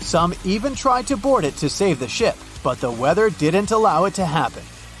 Some even tried to board it to save the ship, but the weather didn't allow it to happen.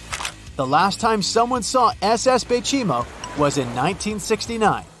 The last time someone saw SS Bechimo was in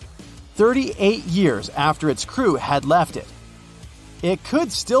 1969, 38 years after its crew had left it. It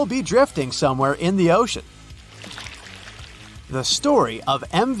could still be drifting somewhere in the ocean. The story of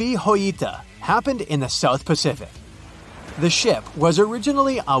MV Hoita happened in the South Pacific. The ship was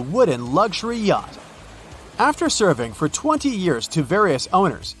originally a wooden luxury yacht. After serving for 20 years to various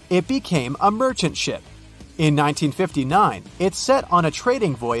owners, it became a merchant ship. In 1959, it set on a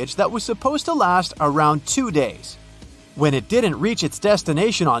trading voyage that was supposed to last around 2 days. When it didn't reach its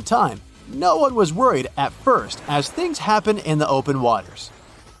destination on time, no one was worried at first as things happen in the open waters.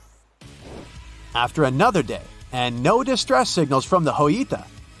 After another day, and no distress signals from the Hoita,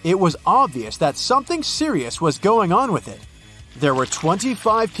 it was obvious that something serious was going on with it. There were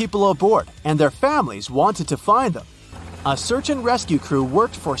 25 people aboard, and their families wanted to find them. A search and rescue crew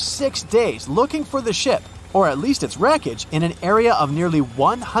worked for 6 days looking for the ship, or at least its wreckage, in an area of nearly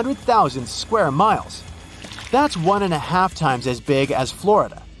 100,000 square miles. That's 1.5 times as big as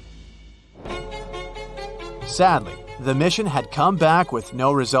Florida. Sadly, the mission had come back with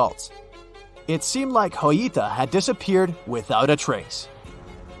no results. It seemed like Hoita had disappeared without a trace.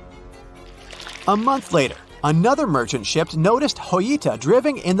 A month later, another merchant ship noticed Hoita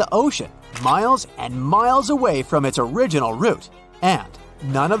drifting in the ocean, miles and miles away from its original route, and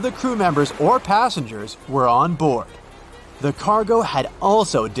none of the crew members or passengers were on board. The cargo had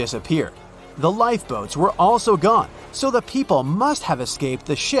also disappeared. The lifeboats were also gone, so the people must have escaped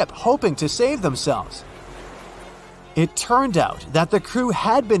the ship hoping to save themselves. It turned out that the crew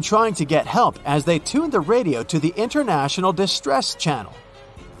had been trying to get help as they tuned the radio to the International Distress Channel.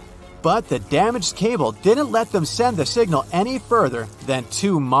 But the damaged cable didn't let them send the signal any further than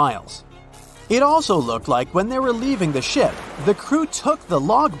 2 miles. It also looked like when they were leaving the ship, the crew took the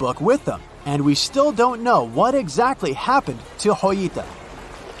logbook with them, and we still don't know what exactly happened to Hoita.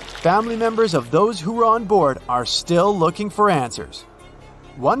 Family members of those who were on board are still looking for answers.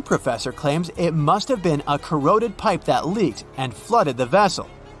 One professor claims it must have been a corroded pipe that leaked and flooded the vessel,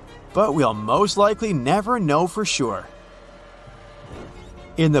 but we'll most likely never know for sure.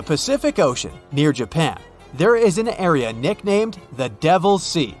 In the Pacific Ocean, near Japan, there is an area nicknamed the Devil's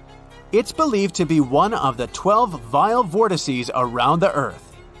Sea. It's believed to be one of the 12 vile vortices around the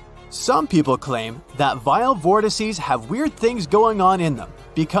Earth. Some people claim that vile vortices have weird things going on in them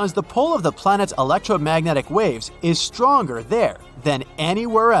because the pull of the planet's electromagnetic waves is stronger there than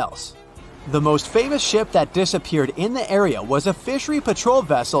anywhere else. The most famous ship that disappeared in the area was a fishery patrol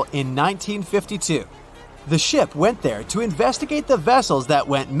vessel in 1952. The ship went there to investigate the vessels that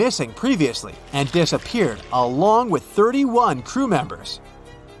went missing previously and disappeared along with 31 crew members.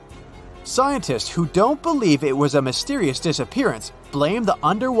 Scientists who don't believe it was a mysterious disappearance blame the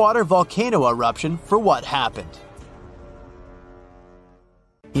underwater volcano eruption for what happened.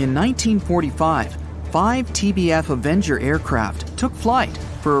 In 1945, 5 TBF Avenger aircraft took flight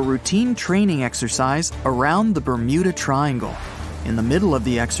for a routine training exercise around the Bermuda Triangle. In the middle of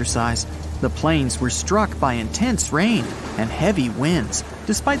the exercise, the planes were struck by intense rain and heavy winds,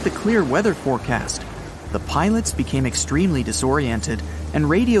 despite the clear weather forecast. The pilots became extremely disoriented and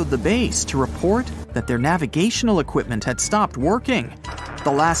radioed the base to report that their navigational equipment had stopped working.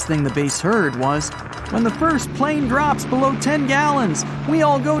 The last thing the base heard was, "When the first plane drops below 10 gallons, we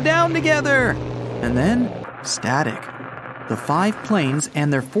all go down together." And then, static. The 5 planes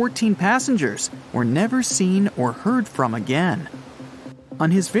and their 14 passengers were never seen or heard from again.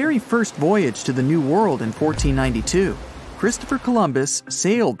 On his very first voyage to the New World in 1492, Christopher Columbus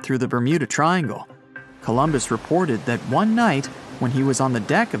sailed through the Bermuda Triangle. Columbus reported that one night, when he was on the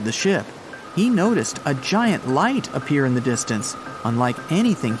deck of the ship, he noticed a giant light appear in the distance, unlike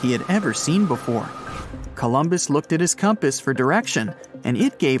anything he had ever seen before. Columbus looked at his compass for direction, and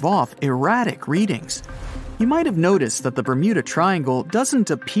it gave off erratic readings. You might have noticed that the Bermuda Triangle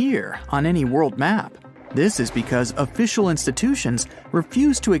doesn't appear on any world map. This is because official institutions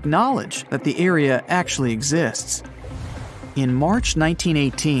refuse to acknowledge that the area actually exists. In March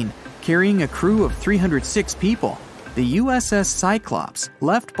 1918, carrying a crew of 306 people, the USS Cyclops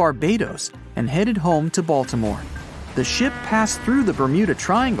left Barbados and headed home to Baltimore. The ship passed through the Bermuda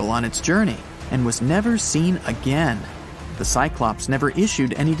Triangle on its journey and was never seen again. The Cyclops never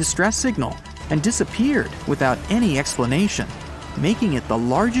issued any distress signal and disappeared without any explanation, making it the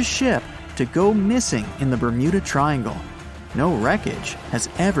largest ship to go missing in the Bermuda Triangle. No wreckage has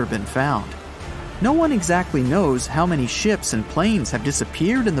ever been found. No one exactly knows how many ships and planes have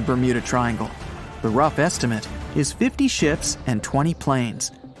disappeared in the Bermuda Triangle. The rough estimate is 50 ships and 20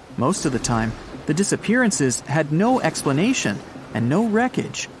 planes. Most of the time, the disappearances had no explanation and no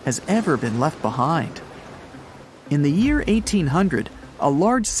wreckage has ever been left behind. In the year 1800, a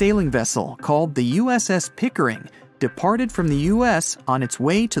large sailing vessel called the USS Pickering departed from the U.S. on its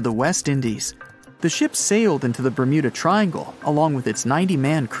way to the West Indies. The ship sailed into the Bermuda Triangle along with its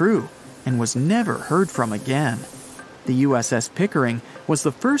 90-man crew and was never heard from again. The USS Pickering was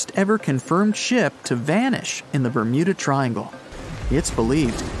the first ever confirmed ship to vanish in the Bermuda Triangle. It's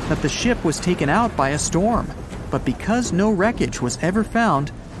believed that the ship was taken out by a storm, but because no wreckage was ever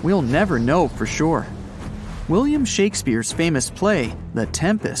found, we'll never know for sure. William Shakespeare's famous play, The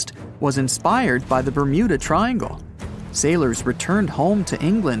Tempest, was inspired by the Bermuda Triangle. Sailors returned home to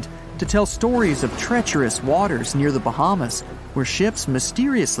England to tell stories of treacherous waters near the Bahamas, where ships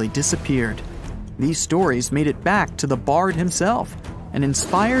mysteriously disappeared. These stories made it back to the Bard himself and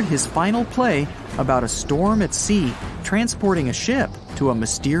inspired his final play about a storm at sea transporting a ship to a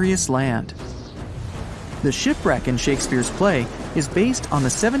mysterious land. The shipwreck in Shakespeare's play is based on the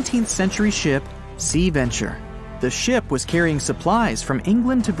 17th century ship Sea Venture. The ship was carrying supplies from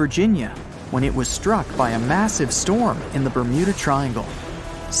England to Virginia when it was struck by a massive storm in the Bermuda Triangle.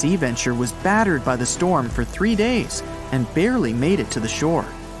 Sea Venture was battered by the storm for 3 days and barely made it to the shore.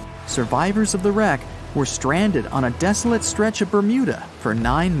 Survivors of the wreck were stranded on a desolate stretch of Bermuda for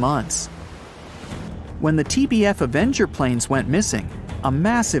 9 months. When the TBF Avenger planes went missing, a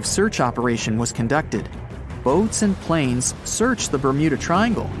massive search operation was conducted. Boats and planes searched the Bermuda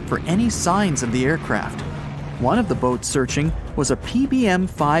Triangle for any signs of the aircraft. One of the boats searching was a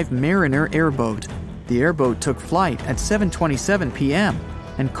PBM-5 Mariner airboat. The airboat took flight at 7:27 p.m.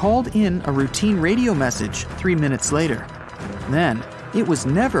 and called in a routine radio message 3 minutes later. Then, it was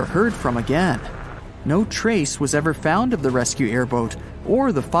never heard from again. No trace was ever found of the rescue airboat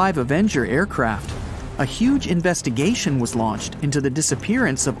or the 5 Avenger aircraft. A huge investigation was launched into the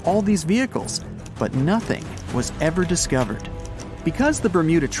disappearance of all these vehicles, but nothing was ever discovered. Because the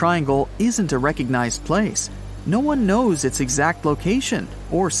Bermuda Triangle isn't a recognized place, no one knows its exact location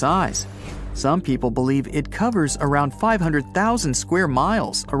or size. Some people believe it covers around 500,000 square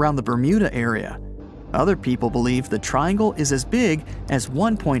miles around the Bermuda area. Other people believe the triangle is as big as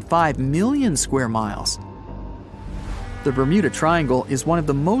 1.5 million square miles. The Bermuda Triangle is one of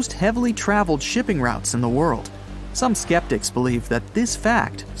the most heavily traveled shipping routes in the world. Some skeptics believe that this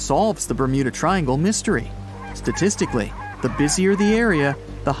fact solves the Bermuda Triangle mystery. Statistically, the busier the area,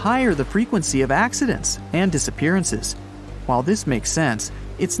 the higher the frequency of accidents and disappearances. While this makes sense,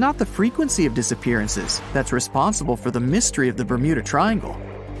 it's not the frequency of disappearances that's responsible for the mystery of the Bermuda Triangle.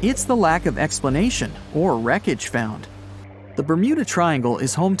 It's the lack of explanation or wreckage found. The Bermuda Triangle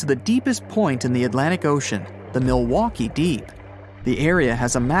is home to the deepest point in the Atlantic Ocean, the Milwaukee Deep. The area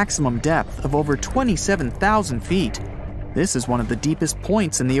has a maximum depth of over 27,000 feet. This is one of the deepest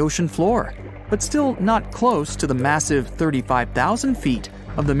points in the ocean floor, but still not close to the massive 35,000 feet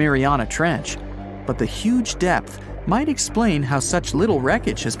of the Mariana Trench. But the huge depth might explain how such little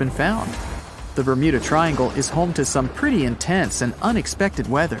wreckage has been found. The Bermuda Triangle is home to some pretty intense and unexpected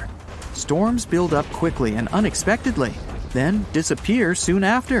weather. Storms build up quickly and unexpectedly, then disappear soon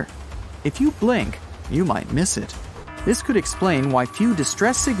after. If you blink, you might miss it. This could explain why few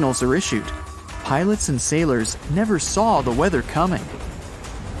distress signals are issued. Pilots and sailors never saw the weather coming.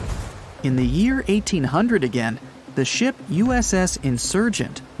 In the year 1800 again, the ship USS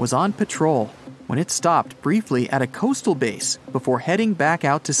Insurgent was on patrol when it stopped briefly at a coastal base before heading back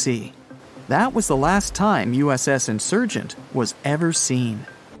out to sea. That was the last time USS Insurgent was ever seen.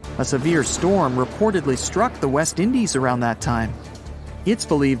 A severe storm reportedly struck the West Indies around that time. It's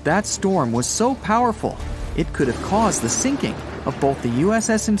believed that storm was so powerful, it could have caused the sinking of both the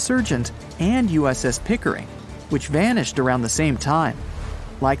USS Insurgent and USS Pickering, which vanished around the same time.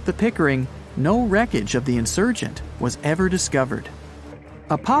 Like the Pickering, no wreckage of the Insurgent was ever discovered.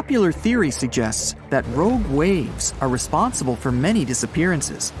 A popular theory suggests that rogue waves are responsible for many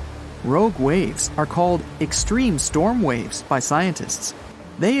disappearances. Rogue waves are called extreme storm waves by scientists.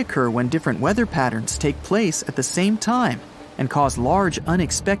 They occur when different weather patterns take place at the same time and cause large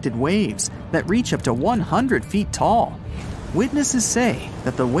unexpected waves that reach up to 100 feet tall. Witnesses say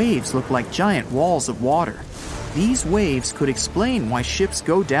that the waves look like giant walls of water. These waves could explain why ships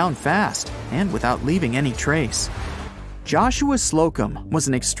go down fast and without leaving any trace. Joshua Slocum was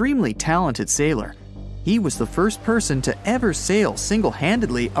an extremely talented sailor. He was the first person to ever sail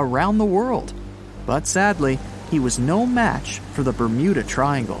single-handedly around the world. But sadly, he was no match for the Bermuda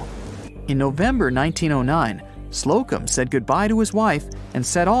Triangle. In November 1909, Slocum said goodbye to his wife and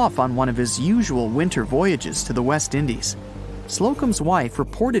set off on one of his usual winter voyages to the West Indies. Slocum's wife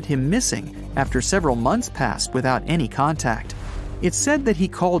reported him missing after several months passed without any contact. It's said that he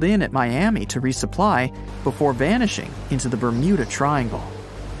called in at Miami to resupply before vanishing into the Bermuda Triangle.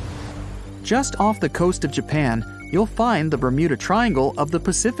 Just off the coast of Japan, you'll find the Bermuda Triangle of the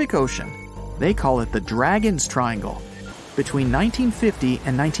Pacific Ocean. They call it the Dragon's Triangle. Between 1950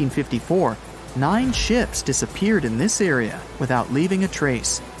 and 1954, 9 ships disappeared in this area without leaving a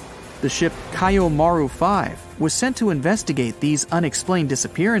trace. The ship Kaiomaru 5 was sent to investigate these unexplained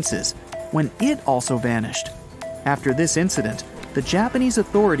disappearances when it also vanished. After this incident, the Japanese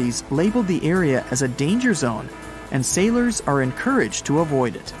authorities labeled the area as a danger zone, and sailors are encouraged to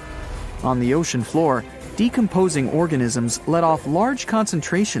avoid it. On the ocean floor, decomposing organisms let off large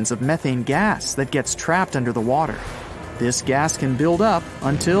concentrations of methane gas that gets trapped under the water. This gas can build up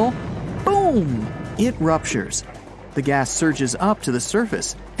until, boom, it ruptures. The gas surges up to the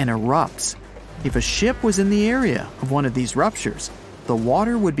surface and erupts. If a ship was in the area of one of these ruptures, the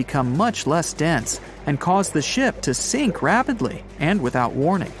water would become much less dense and cause the ship to sink rapidly and without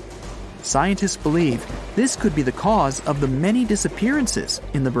warning. Scientists believe this could be the cause of the many disappearances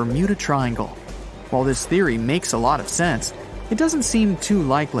in the Bermuda Triangle. While this theory makes a lot of sense, it doesn't seem too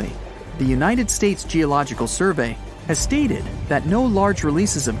likely. The United States Geological Survey has stated that no large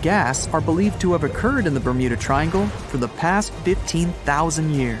releases of gas are believed to have occurred in the Bermuda Triangle for the past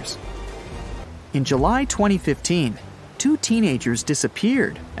 15,000 years. In July 2015, 2 teenagers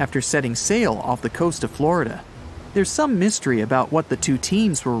disappeared after setting sail off the coast of Florida. There's some mystery about what the 2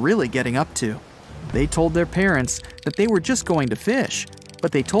 teens were really getting up to. They told their parents that they were just going to fish,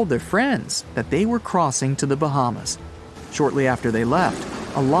 but they told their friends that they were crossing to the Bahamas. Shortly after they left,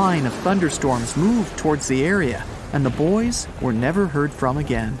 a line of thunderstorms moved towards the area, and the boys were never heard from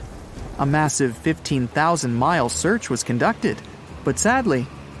again. A massive 15,000-mile search was conducted, but sadly,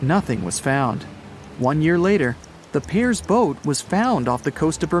 nothing was found. 1 year later, the pair's boat was found off the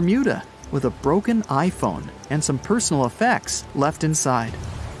coast of Bermuda with a broken iPhone and some personal effects left inside.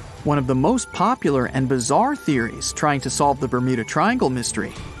 One of the most popular and bizarre theories trying to solve the Bermuda Triangle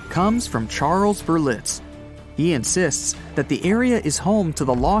mystery comes from Charles Berlitz. He insists that the area is home to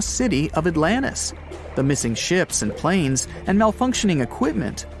the lost city of Atlantis. The missing ships and planes and malfunctioning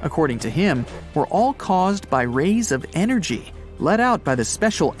equipment, according to him, were all caused by rays of energy let out by the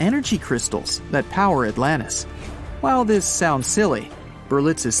special energy crystals that power Atlantis. While this sounds silly,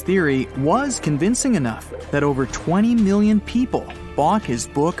 Berlitz's theory was convincing enough that over 20 million people bought his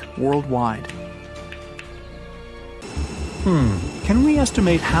book worldwide. Can we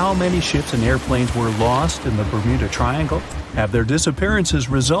estimate how many ships and airplanes were lost in the Bermuda Triangle? Have their disappearances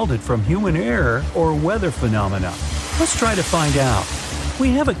resulted from human error or weather phenomena? Let's try to find out. We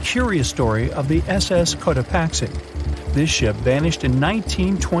have a curious story of the SS Cotopaxi. This ship vanished in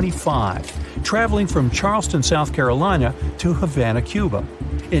 1925, traveling from Charleston, South Carolina to Havana, Cuba.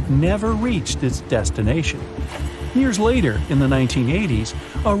 It never reached its destination. Years later, in the 1980s,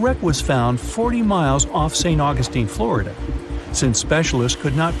 a wreck was found 40 miles off St. Augustine, Florida. Since specialists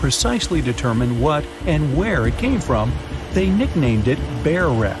could not precisely determine what and where it came from, they nicknamed it Bear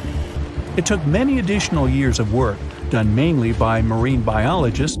Wreck. It took many additional years of work, done mainly by marine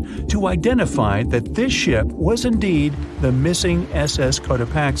biologists, to identify that this ship was indeed the missing SS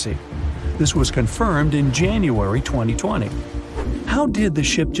Cotopaxi. This was confirmed in January 2020. How did the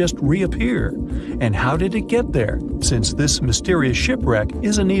ship just reappear? And how did it get there, since this mysterious shipwreck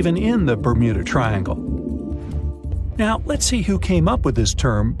isn't even in the Bermuda Triangle? Now, let's see who came up with this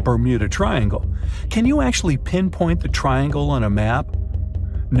term, Bermuda Triangle. Can you actually pinpoint the triangle on a map?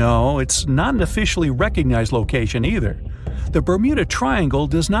 No, it's not an officially recognized location either. The Bermuda Triangle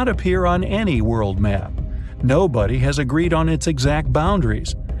does not appear on any world map. Nobody has agreed on its exact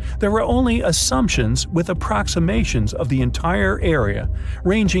boundaries. There are only assumptions with approximations of the entire area,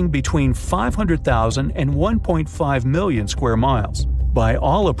 ranging between 500,000 and 1.5 million square miles. By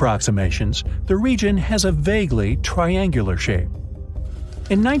all approximations, the region has a vaguely triangular shape.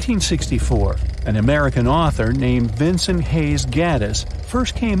 In 1964, an American author named Vincent Hayes Gaddis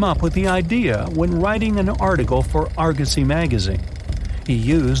first came up with the idea when writing an article for Argosy magazine. He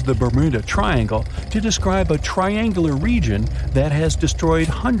used the Bermuda Triangle to describe a triangular region that has destroyed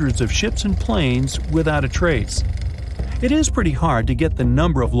hundreds of ships and planes without a trace. It is pretty hard to get the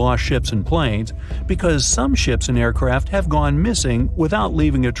number of lost ships and planes because some ships and aircraft have gone missing without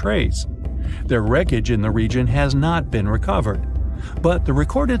leaving a trace. Their wreckage in the region has not been recovered, but the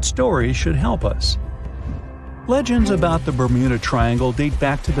recorded stories should help us. Legends about the Bermuda Triangle date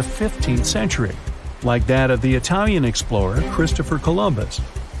back to the 15th century, like that of the Italian explorer Christopher Columbus.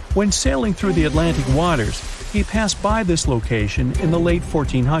 When sailing through the Atlantic waters, he passed by this location in the late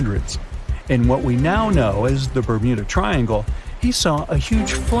 1400s. In what we now know as the Bermuda Triangle, he saw a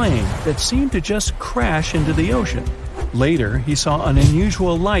huge flame that seemed to just crash into the ocean. Later, he saw an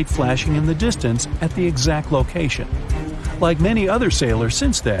unusual light flashing in the distance at the exact location. Like many other sailors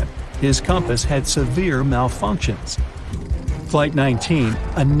since then, his compass had severe malfunctions. Flight 19,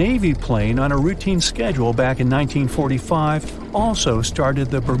 a Navy plane on a routine schedule back in 1945, also started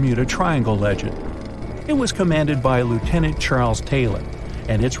the Bermuda Triangle legend. It was commanded by Lieutenant Charles Taylor,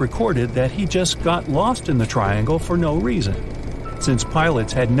 and it's recorded that he just got lost in the triangle for no reason. Since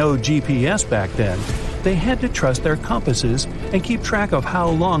pilots had no GPS back then, they had to trust their compasses and keep track of how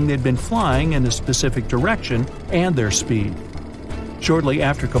long they'd been flying in a specific direction and their speed. Shortly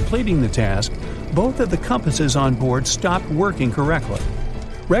after completing the task, both of the compasses on board stopped working correctly.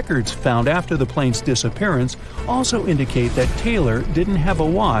 Records found after the plane's disappearance also indicate that Taylor didn't have a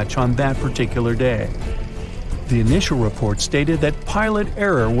watch on that particular day. The initial report stated that pilot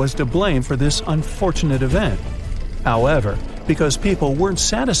error was to blame for this unfortunate event. However, because people weren't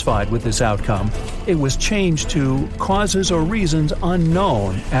satisfied with this outcome, it was changed to causes or reasons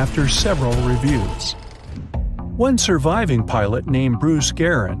unknown after several reviews. One surviving pilot named Bruce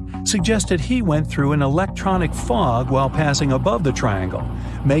Guerin suggested he went through an electronic fog while passing above the triangle,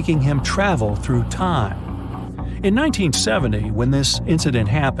 making him travel through time. In 1970, when this incident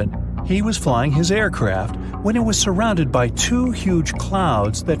happened, he was flying his aircraft when it was surrounded by two huge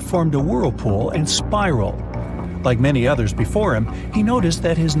clouds that formed a whirlpool and spiraled. Like many others before him, he noticed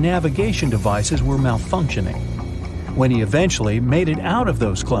that his navigation devices were malfunctioning. When he eventually made it out of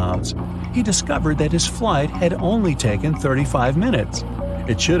those clouds, he discovered that his flight had only taken 35 minutes.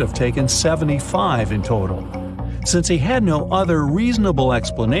 It should have taken 75 in total. Since he had no other reasonable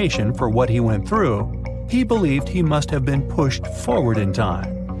explanation for what he went through, he believed he must have been pushed forward in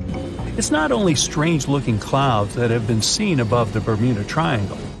time. It's not only strange-looking clouds that have been seen above the Bermuda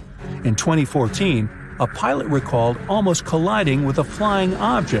Triangle. In 2014, a pilot recalled almost colliding with a flying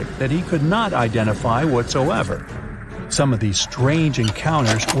object that he could not identify whatsoever. Some of these strange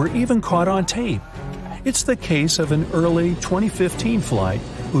encounters were even caught on tape. It's the case of an early 2015 flight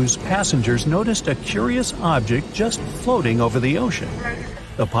whose passengers noticed a curious object just floating over the ocean.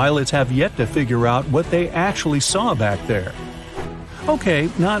 The pilots have yet to figure out what they actually saw back there. Okay,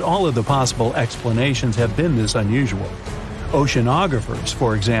 not all of the possible explanations have been this unusual. Oceanographers,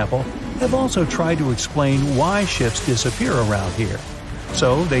 for example, have also tried to explain why ships disappear around here.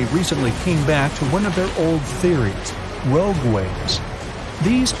 So they recently came back to one of their old theories: rogue waves.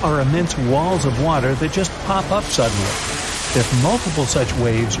 These are immense walls of water that just pop up suddenly. If multiple such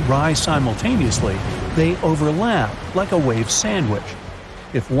waves rise simultaneously, they overlap like a wave sandwich.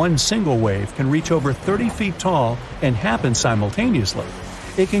 If one single wave can reach over 30 feet tall and happen simultaneously,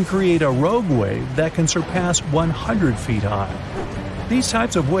 it can create a rogue wave that can surpass 100 feet high. These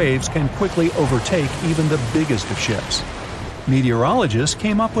types of waves can quickly overtake even the biggest of ships. Meteorologists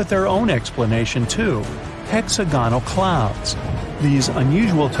came up with their own explanation too: hexagonal clouds. These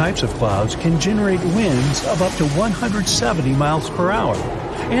unusual types of clouds can generate winds of up to 170 miles per hour,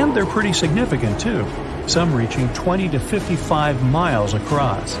 and they're pretty significant too, some reaching 20 to 55 miles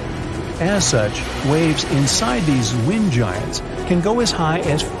across. As such, waves inside these wind giants can go as high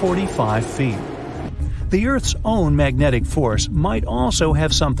as 45 feet. The Earth's own magnetic force might also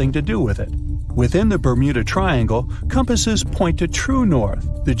have something to do with it. Within the Bermuda Triangle, compasses point to true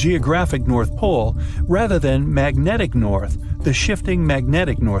north, the geographic North Pole, rather than magnetic north, the shifting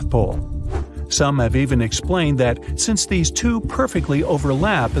magnetic North Pole. Some have even explained that since these two perfectly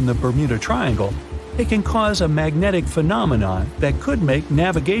overlap in the Bermuda Triangle, it can cause a magnetic phenomenon that could make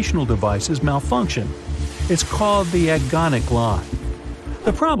navigational devices malfunction. It's called the agonic line.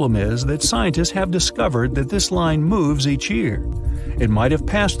 The problem is that scientists have discovered that this line moves each year. It might have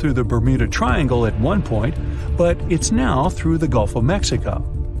passed through the Bermuda Triangle at one point, but it's now through the Gulf of Mexico.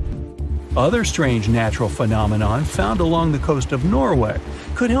 Other strange natural phenomenon found along the coast of Norway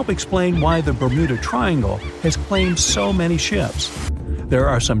could help explain why the Bermuda Triangle has claimed so many ships. There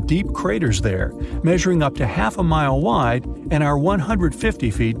are some deep craters there, measuring up to half a mile wide and are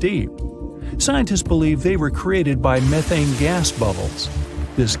 150 feet deep. Scientists believe they were created by methane gas bubbles.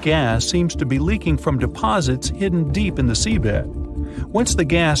 This gas seems to be leaking from deposits hidden deep in the seabed. Once the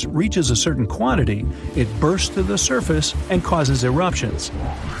gas reaches a certain quantity, it bursts to the surface and causes eruptions.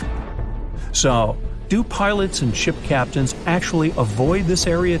 So, do pilots and ship captains actually avoid this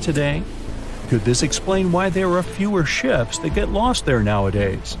area today? Could this explain why there are fewer ships that get lost there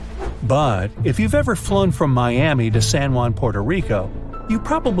nowadays? But if you've ever flown from Miami to San Juan, Puerto Rico, you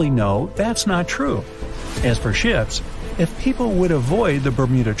probably know that's not true. As for ships, if people would avoid the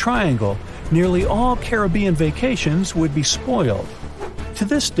Bermuda Triangle, nearly all Caribbean vacations would be spoiled. To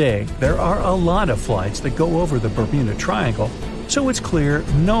this day, there are a lot of flights that go over the Bermuda Triangle, so it's clear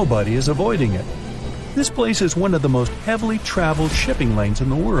nobody is avoiding it. This place is one of the most heavily traveled shipping lanes in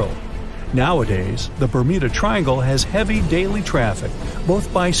the world. Nowadays, the Bermuda Triangle has heavy daily traffic,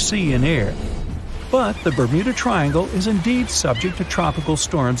 both by sea and air. But the Bermuda Triangle is indeed subject to tropical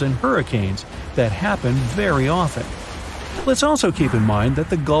storms and hurricanes that happen very often. Let's also keep in mind that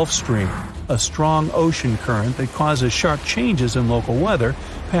the Gulf Stream, a strong ocean current that causes sharp changes in local weather,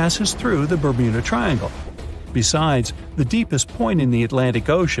 passes through the Bermuda Triangle. Besides, the deepest point in the Atlantic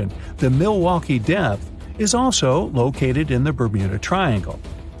Ocean, the Milwaukee Depth, is also located in the Bermuda Triangle.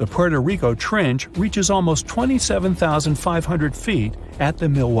 The Puerto Rico Trench reaches almost 27,500 feet at the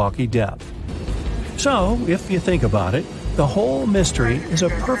Milwaukee Depth. So, if you think about it, the whole mystery is a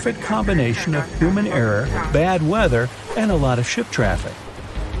perfect combination of human error, bad weather, and a lot of ship traffic.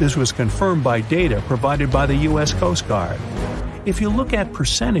 This was confirmed by data provided by the U.S. Coast Guard. If you look at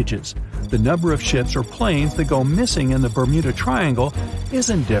percentages, the number of ships or planes that go missing in the Bermuda Triangle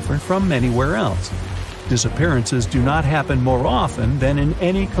isn't different from anywhere else. Disappearances do not happen more often than in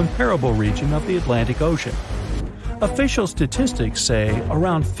any comparable region of the Atlantic Ocean. Official statistics say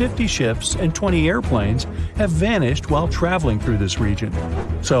around 50 ships and 20 airplanes have vanished while traveling through this region.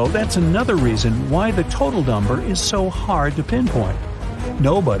 So that's another reason why the total number is so hard to pinpoint.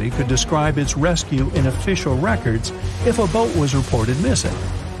 Nobody could describe its rescue in official records if a boat was reported missing.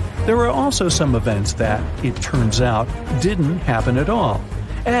 There are also some events that, it turns out, didn't happen at all,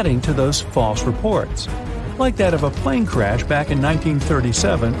 adding to those false reports, like that of a plane crash back in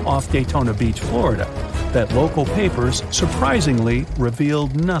 1937 off Daytona Beach, Florida, that local papers surprisingly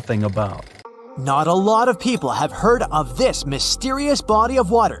revealed nothing about. Not a lot of people have heard of this mysterious body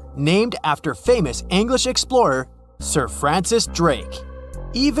of water named after famous English explorer Sir Francis Drake.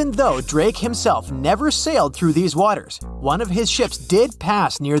 Even though Drake himself never sailed through these waters, one of his ships did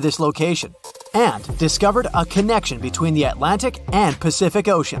pass near this location and discovered a connection between the Atlantic and Pacific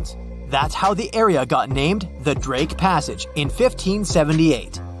Oceans. That's how the area got named the Drake Passage in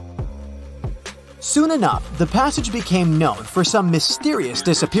 1578. Soon enough, the passage became known for some mysterious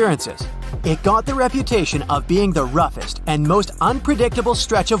disappearances. It got the reputation of being the roughest and most unpredictable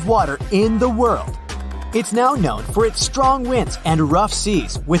stretch of water in the world. It's now known for its strong winds and rough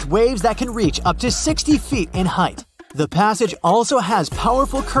seas, with waves that can reach up to 60 feet in height. The passage also has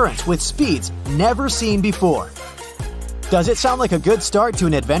powerful currents with speeds never seen before. Does it sound like a good start to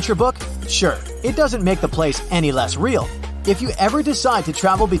an adventure book? Sure, it doesn't make the place any less real. If you ever decide to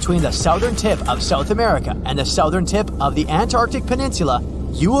travel between the southern tip of South America and the southern tip of the Antarctic Peninsula,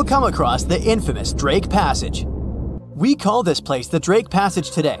 you will come across the infamous Drake Passage. We call this place the Drake Passage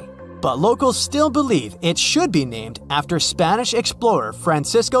today, but locals still believe it should be named after Spanish explorer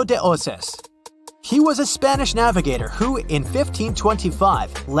Francisco de Oces. He was a Spanish navigator who, in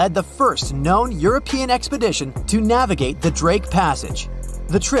 1525, led the first known European expedition to navigate the Drake Passage.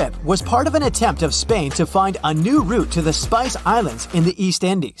 The trip was part of an attempt of Spain to find a new route to the Spice Islands in the East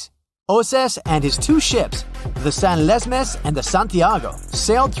Indies. Oces and his two ships, the San Lesmes and the Santiago,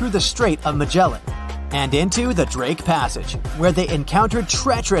 sailed through the Strait of Magellan and into the Drake Passage, where they encountered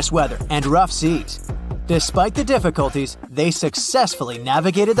treacherous weather and rough seas. Despite the difficulties, they successfully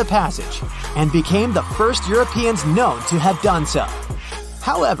navigated the passage and became the first Europeans known to have done so.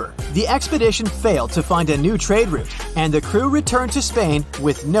 However, the expedition failed to find a new trade route, and the crew returned to Spain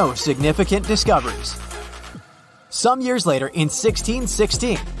with no significant discoveries. Some years later, in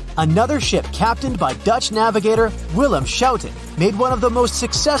 1616, another ship captained by Dutch navigator Willem Schouten made one of the most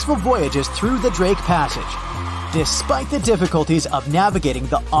successful voyages through the Drake Passage. Despite the difficulties of navigating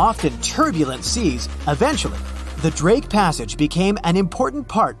the often turbulent seas, eventually, the Drake Passage became an important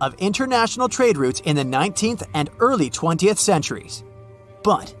part of international trade routes in the 19th and early 20th centuries.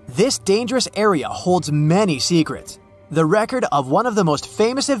 But this dangerous area holds many secrets. The record of one of the most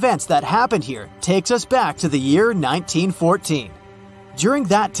famous events that happened here takes us back to the year 1914. During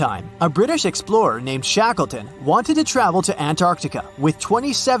that time, a British explorer named Shackleton wanted to travel to Antarctica with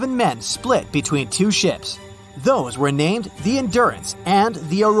 27 men split between two ships. Those were named the Endurance and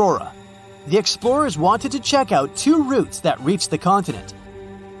the Aurora. The explorers wanted to check out two routes that reached the continent.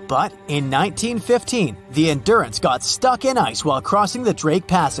 But in 1915, the Endurance got stuck in ice while crossing the Drake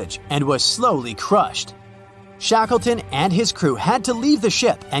Passage and was slowly crushed. Shackleton and his crew had to leave the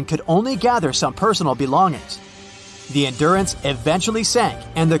ship and could only gather some personal belongings. The Endurance eventually sank,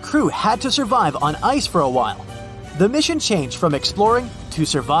 and the crew had to survive on ice for a while. The mission changed from exploring to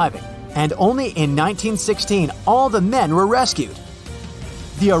surviving, and only in 1916 all the men were rescued.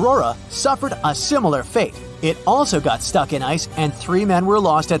 The Aurora suffered a similar fate. It also got stuck in ice, and 3 men were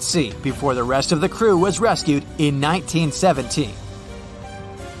lost at sea before the rest of the crew was rescued in 1917.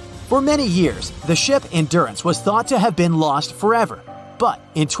 For many years, the ship Endurance was thought to have been lost forever. But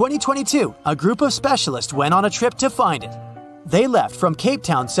in 2022, a group of specialists went on a trip to find it. They left from Cape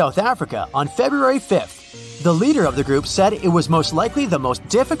Town, South Africa on February 5th. The leader of the group said it was most likely the most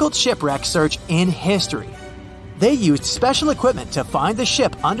difficult shipwreck search in history. They used special equipment to find the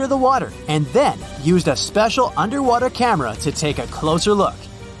ship under the water and then used a special underwater camera to take a closer look.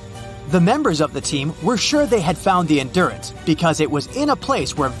 The members of the team were sure they had found the Endurance because it was in a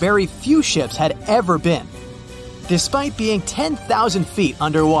place where very few ships had ever been. Despite being 10,000 feet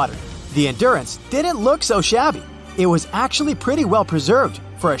underwater, the Endurance didn't look so shabby. It was actually pretty well preserved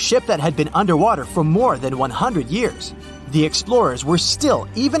for a ship that had been underwater for more than 100 years. The explorers were still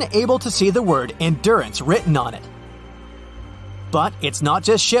even able to see the word Endurance written on it. But it's not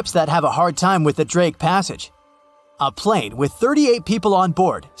just ships that have a hard time with the Drake Passage. A plane with 38 people on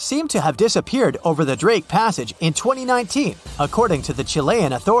board seemed to have disappeared over the Drake Passage in 2019, according to the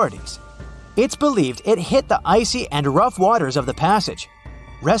Chilean authorities. It's believed it hit the icy and rough waters of the passage.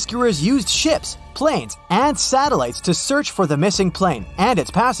 Rescuers used ships, planes, and satellites to search for the missing plane and its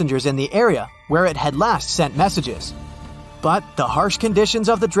passengers in the area, where it had last sent messages. But the harsh conditions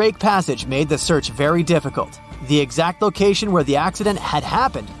of the Drake Passage made the search very difficult. The exact location where the accident had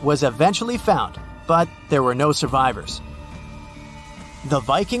happened was eventually found, but there were no survivors. The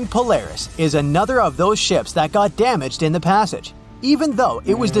Viking Polaris is another of those ships that got damaged in the passage, even though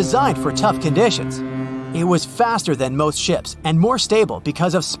it was designed for tough conditions. It was faster than most ships and more stable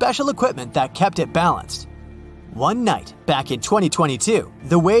because of special equipment that kept it balanced. One night, back in 2022,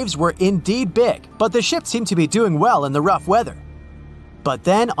 the waves were indeed big, but the ship seemed to be doing well in the rough weather. But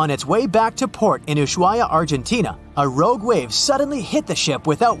then, on its way back to port in Ushuaia, Argentina, a rogue wave suddenly hit the ship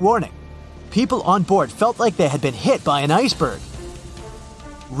without warning. People on board felt like they had been hit by an iceberg.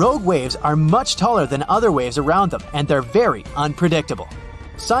 Rogue waves are much taller than other waves around them, and they're very unpredictable.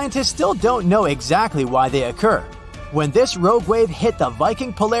 Scientists still don't know exactly why they occur. When this rogue wave hit the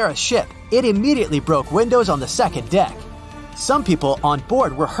Viking Polaris ship, it immediately broke windows on the second deck. Some people on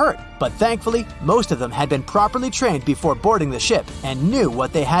board were hurt, but thankfully, most of them had been properly trained before boarding the ship and knew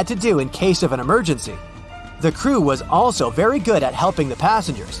what they had to do in case of an emergency. The crew was also very good at helping the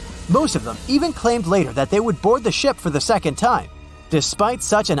passengers. Most of them even claimed later that they would board the ship for the second time, despite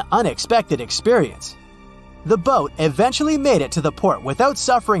such an unexpected experience. The boat eventually made it to the port without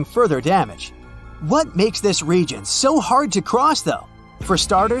suffering further damage. What makes this region so hard to cross, though? For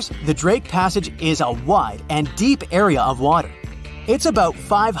starters, the Drake Passage is a wide and deep area of water. It's about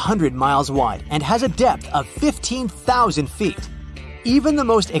 500 miles wide and has a depth of 15,000 feet. Even the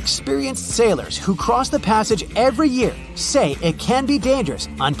most experienced sailors who cross the passage every year say it can be dangerous,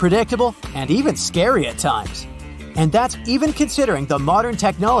 unpredictable, and even scary at times. And that's even considering the modern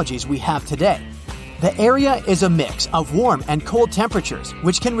technologies we have today. The area is a mix of warm and cold temperatures,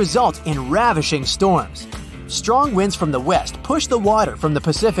 which can result in ravishing storms. Strong winds from the west push the water from the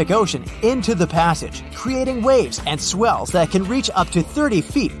Pacific Ocean into the passage, creating waves and swells that can reach up to 30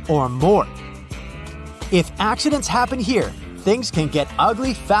 feet or more. If accidents happen here, things can get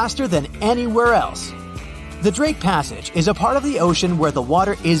ugly faster than anywhere else. The Drake Passage is a part of the ocean where the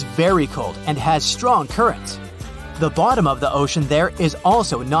water is very cold and has strong currents. The bottom of the ocean there is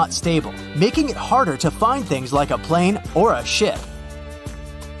also not stable, making it harder to find things like a plane or a ship.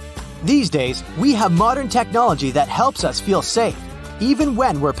 These days, we have modern technology that helps us feel safe, even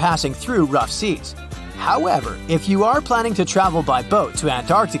when we're passing through rough seas. However, if you are planning to travel by boat to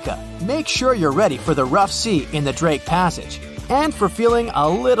Antarctica, make sure you're ready for the rough sea in the Drake Passage, and for feeling a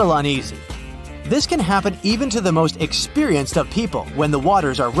little uneasy. This can happen even to the most experienced of people when the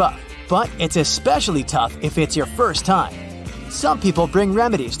waters are rough, but it's especially tough if it's your first time. Some people bring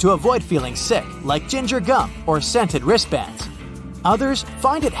remedies to avoid feeling sick, like ginger gum or scented wristbands. Others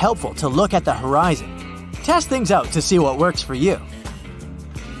find it helpful to look at the horizon. Test things out to see what works for you.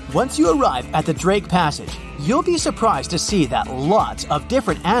 Once you arrive at the Drake Passage, you'll be surprised to see that lots of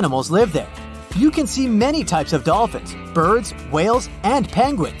different animals live there. You can see many types of dolphins, birds, whales, and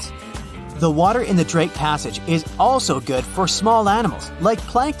penguins. The water in the Drake Passage is also good for small animals like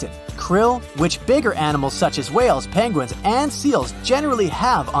plankton, krill, which bigger animals such as whales, penguins, and seals generally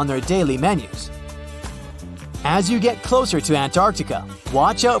have on their daily menus. As you get closer to Antarctica,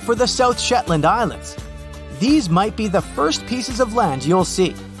 watch out for the South Shetland Islands. These might be the first pieces of land you'll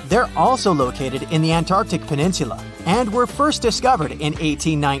see. They're also located in the Antarctic Peninsula and were first discovered in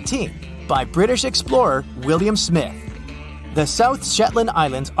 1819 by British explorer William Smith. The South Shetland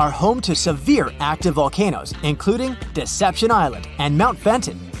Islands are home to severe active volcanoes, including Deception Island and Mount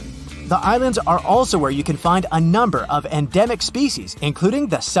Fenton. The islands are also where you can find a number of endemic species, including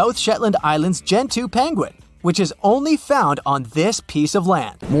the South Shetland Islands Gentoo penguin, which is only found on this piece of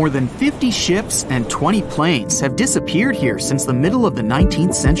land. More than 50 ships and 20 planes have disappeared here since the middle of the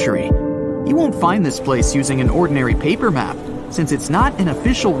 19th century. You won't find this place using an ordinary paper map, since it's not an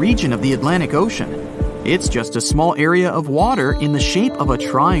official region of the Atlantic Ocean. It's just a small area of water in the shape of a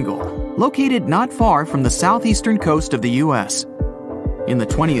triangle, located not far from the southeastern coast of the US. In the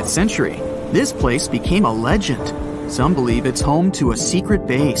 20th century, this place became a legend. Some believe it's home to a secret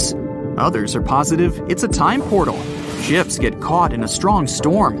base. Others are positive it's a time portal. Ships get caught in a strong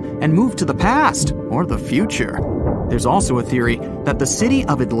storm and move to the past or the future. There's also a theory that the city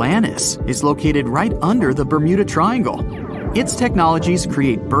of Atlantis is located right under the Bermuda Triangle. Its technologies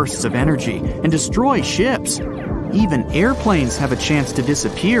create bursts of energy and destroy ships. Even airplanes have a chance to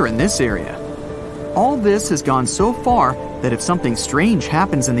disappear in this area. All this has gone so far that if something strange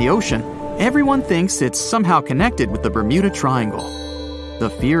happens in the ocean, everyone thinks it's somehow connected with the Bermuda Triangle. The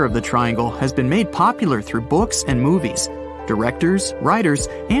fear of the triangle has been made popular through books and movies. Directors, writers,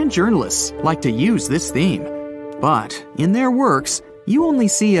 and journalists like to use this theme. But in their works, you only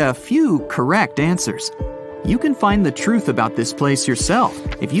see a few correct answers. You can find the truth about this place yourself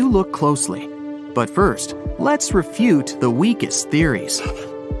if you look closely. But first, let's refute the weakest theories.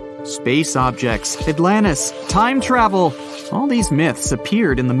 Space objects, Atlantis, time travel, all these myths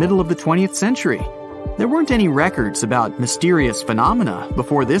appeared in the middle of the 20th century. There weren't any records about mysterious phenomena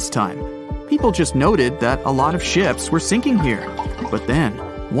before this time. People just noted that a lot of ships were sinking here. But then,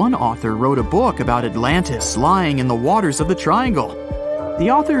 one author wrote a book about Atlantis lying in the waters of the Triangle.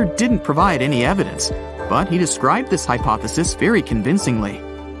 The author didn't provide any evidence, but he described this hypothesis very convincingly.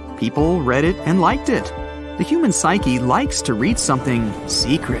 People read it and liked it. The human psyche likes to read something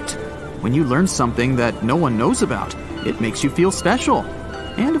secret. When you learn something that no one knows about, it makes you feel special.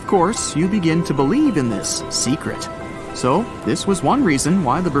 And of course, you begin to believe in this secret. So, this was one reason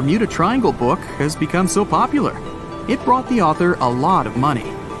why the Bermuda Triangle book has become so popular. It brought the author a lot of money,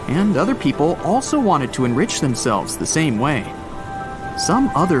 and other people also wanted to enrich themselves the same way. Some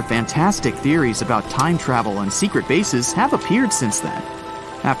other fantastic theories about time travel and secret bases have appeared since then.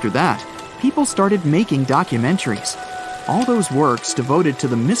 After that, people started making documentaries. All those works devoted to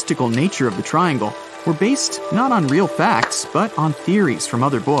the mystical nature of the triangle were based not on real facts, but on theories from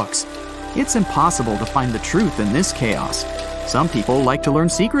other books. It's impossible to find the truth in this chaos. Some people like to learn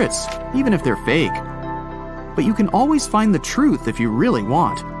secrets, even if they're fake. But you can always find the truth if you really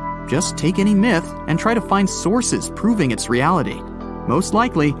want. Just take any myth and try to find sources proving its reality. Most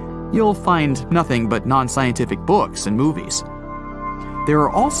likely, you'll find nothing but non-scientific books and movies. There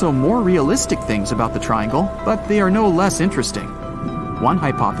are also more realistic things about the triangle, but they are no less interesting. One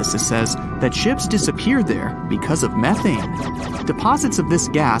hypothesis says that ships disappeared there because of methane. Deposits of this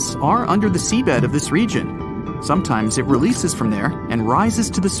gas are under the seabed of this region. Sometimes it releases from there and rises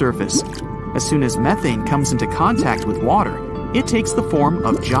to the surface. As soon as methane comes into contact with water, it takes the form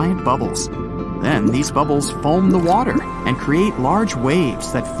of giant bubbles. Then these bubbles foam the water and create large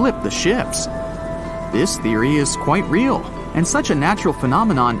waves that flip the ships. This theory is quite real, and such a natural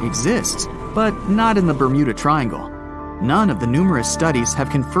phenomenon exists, but not in the Bermuda Triangle. None of the numerous studies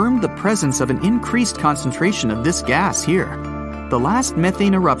have confirmed the presence of an increased concentration of this gas here. The last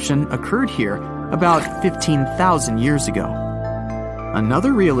methane eruption occurred here about 15,000 years ago.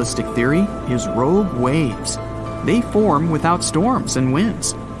 Another realistic theory is rogue waves. They form without storms and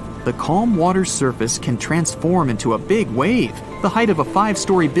winds. The calm water's surface can transform into a big wave, the height of a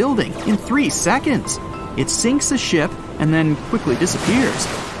 5-story building, in 3 seconds. It sinks a ship and then quickly disappears.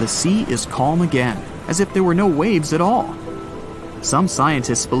 The sea is calm again, as if there were no waves at all. Some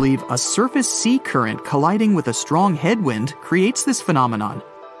scientists believe a surface sea current colliding with a strong headwind creates this phenomenon.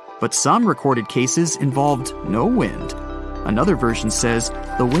 But some recorded cases involved no wind. Another version says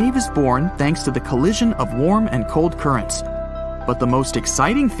the wave is born thanks to the collision of warm and cold currents. But the most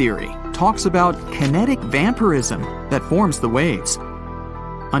exciting theory talks about kinetic vampirism that forms the waves.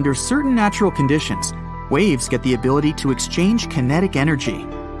 Under certain natural conditions, waves get the ability to exchange kinetic energy.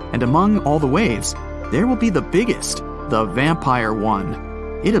 And among all the waves, there will be the biggest, the vampire one.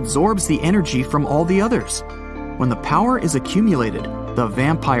 It absorbs the energy from all the others. When the power is accumulated, the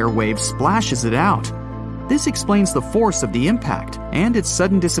vampire wave splashes it out. This explains the force of the impact and its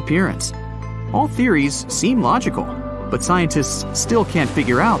sudden disappearance. All theories seem logical, but scientists still can't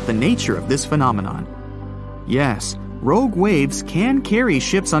figure out the nature of this phenomenon. Yes, rogue waves can carry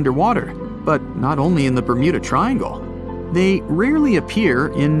ships underwater, but not only in the Bermuda Triangle. They rarely appear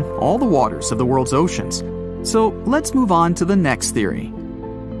in all the waters of the world's oceans. So let's move on to the next theory.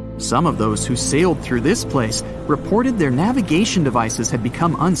 Some of those who sailed through this place reported their navigation devices had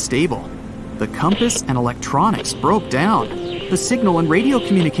become unstable. The compass and electronics broke down. The signal and radio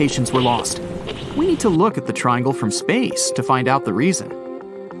communications were lost. We need to look at the triangle from space to find out the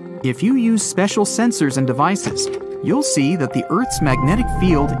reason. If you use special sensors and devices, you'll see that the Earth's magnetic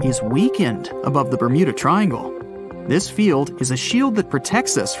field is weakened above the Bermuda Triangle. This field is a shield that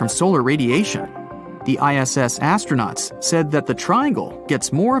protects us from solar radiation. The ISS astronauts said that the triangle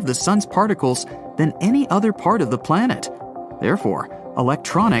gets more of the sun's particles than any other part of the planet. Therefore,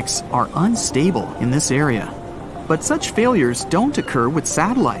 electronics are unstable in this area. But such failures don't occur with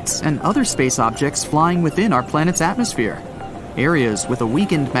satellites and other space objects flying within our planet's atmosphere. Areas with a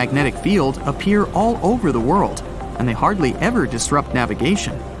weakened magnetic field appear all over the world, and they hardly ever disrupt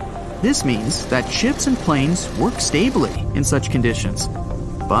navigation. This means that ships and planes work stably in such conditions.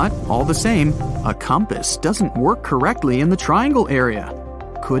 But all the same, a compass doesn't work correctly in the triangle area.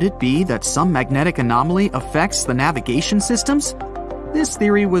 Could it be that some magnetic anomaly affects the navigation systems? This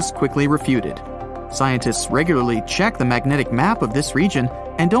theory was quickly refuted. Scientists regularly check the magnetic map of this region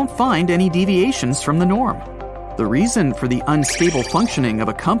and don't find any deviations from the norm. The reason for the unstable functioning of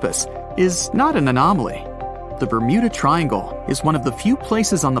a compass is not an anomaly. The Bermuda Triangle is one of the few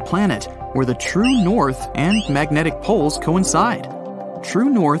places on the planet where the true north and magnetic poles coincide. True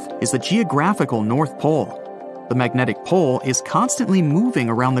north is the geographical North Pole. The magnetic pole is constantly moving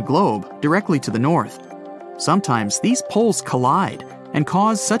around the globe directly to the north. Sometimes these poles collide and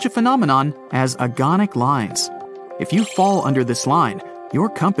cause such a phenomenon as agonic lines. If you fall under this line, your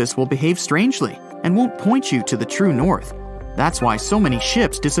compass will behave strangely and won't point you to the true north. That's why so many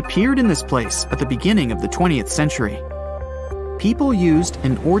ships disappeared in this place at the beginning of the 20th century. People used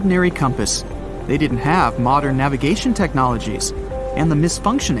an ordinary compass. They didn't have modern navigation technologies, and the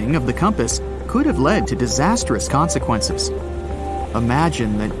misfunctioning of the compass could have led to disastrous consequences.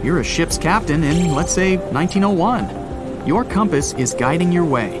 Imagine that you're a ship's captain in, let's say, 1901. Your compass is guiding your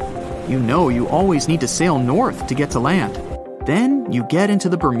way. You know you always need to sail north to get to land. Then you get into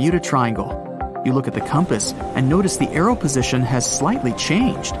the Bermuda Triangle. You look at the compass and notice the arrow position has slightly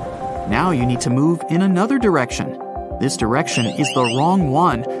changed. Now you need to move in another direction. This direction is the wrong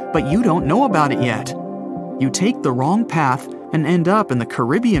one, but you don't know about it yet. You take the wrong path and end up in the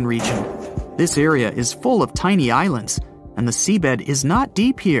Caribbean region. This area is full of tiny islands, and the seabed is not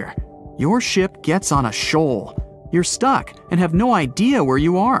deep here. Your ship gets on a shoal. You're stuck and have no idea where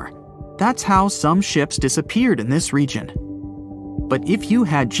you are. That's how some ships disappeared in this region. But if you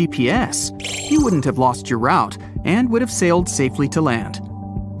had GPS, you wouldn't have lost your route and would have sailed safely to land.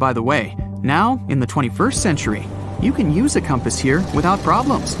 By the way, now, in the 21st century, you can use a compass here without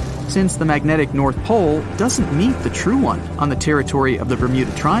problems, since the magnetic North Pole doesn't meet the true one on the territory of the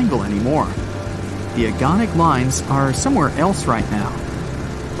Bermuda Triangle anymore. The agonic lines are somewhere else right now.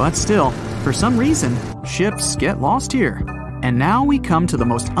 But still, for some reason, ships get lost here. And now we come to the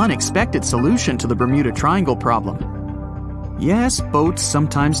most unexpected solution to the Bermuda Triangle problem. Yes, boats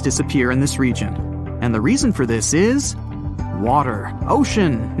sometimes disappear in this region. And the reason for this is water,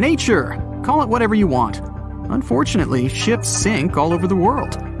 ocean, nature, call it whatever you want. Unfortunately, ships sink all over the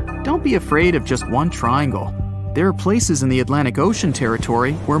world. Don't be afraid of just one triangle. There are places in the Atlantic Ocean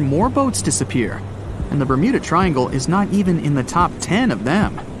territory where more boats disappear, and the Bermuda Triangle is not even in the top 10 of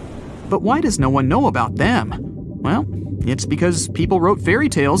them. But why does no one know about them? Well, it's because people wrote fairy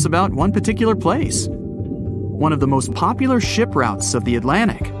tales about one particular place. One of the most popular ship routes of the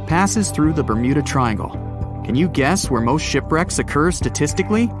Atlantic passes through the Bermuda Triangle. Can you guess where most shipwrecks occur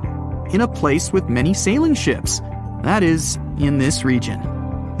statistically? In a place with many sailing ships. That is, in this region.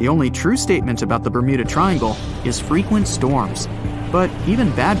 The only true statement about the Bermuda Triangle is frequent storms. But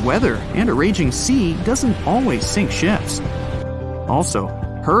even bad weather and a raging sea doesn't always sink ships. Also,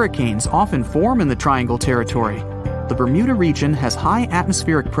 hurricanes often form in the Triangle territory. The Bermuda region has high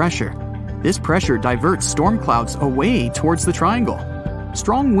atmospheric pressure. This pressure diverts storm clouds away towards the Triangle.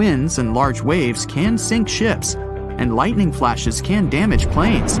 Strong winds and large waves can sink ships, and lightning flashes can damage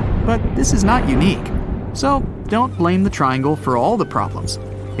planes, but this is not unique. So don't blame the Triangle for all the problems.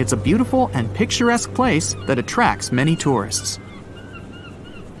 It's a beautiful and picturesque place that attracts many tourists.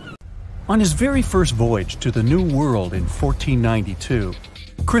 On his very first voyage to the New World in 1492,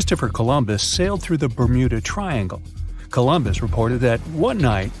 Christopher Columbus sailed through the Bermuda Triangle. Columbus reported that one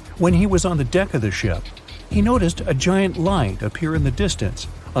night, when he was on the deck of the ship, he noticed a giant light appear in the distance,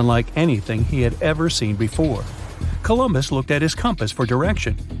 unlike anything he had ever seen before. Columbus looked at his compass for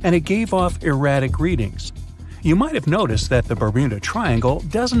direction, and it gave off erratic readings. You might have noticed that the Bermuda Triangle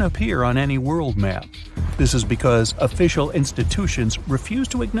doesn't appear on any world map. This is because official institutions refuse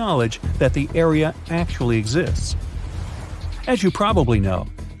to acknowledge that the area actually exists. As you probably know,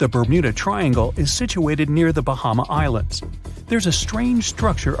 the Bermuda Triangle is situated near the Bahama Islands. There's a strange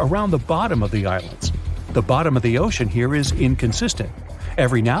structure around the bottom of the islands. The bottom of the ocean here is inconsistent.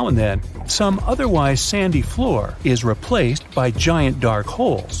 Every now and then, some otherwise sandy floor is replaced by giant dark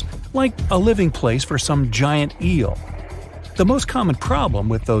holes, like a living place for some giant eel. The most common problem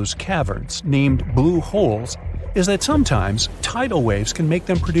with those caverns, named blue holes, is that sometimes tidal waves can make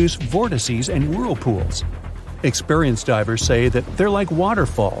them produce vortices and whirlpools. Experienced divers say that they're like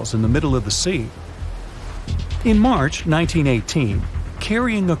waterfalls in the middle of the sea. In March 1918,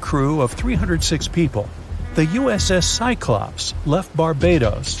 carrying a crew of 306 people, the USS Cyclops left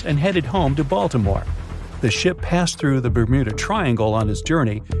Barbados and headed home to Baltimore. The ship passed through the Bermuda Triangle on its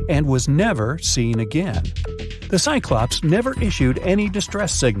journey and was never seen again. The Cyclops never issued any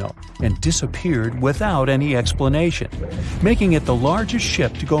distress signal and disappeared without any explanation, making it the largest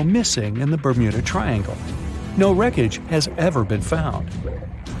ship to go missing in the Bermuda Triangle. No wreckage has ever been found.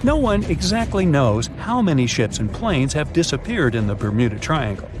 No one exactly knows how many ships and planes have disappeared in the Bermuda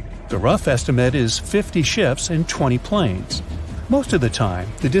Triangle. The rough estimate is 50 ships and 20 planes. Most of the time,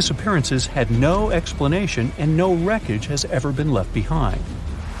 the disappearances had no explanation and no wreckage has ever been left behind.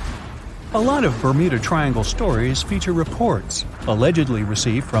 A lot of Bermuda Triangle stories feature reports allegedly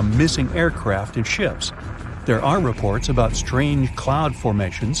received from missing aircraft and ships. There are reports about strange cloud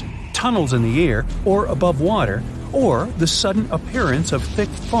formations, tunnels in the air or above water, or the sudden appearance of thick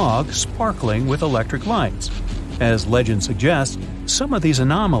fog sparkling with electric lights. As legend suggests, some of these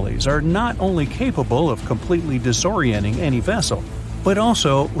anomalies are not only capable of completely disorienting any vessel, but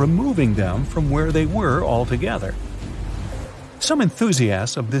also removing them from where they were altogether. Some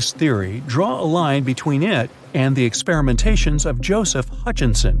enthusiasts of this theory draw a line between it and the experimentations of Joseph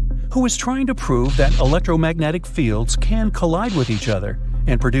Hutchinson, who is trying to prove that electromagnetic fields can collide with each other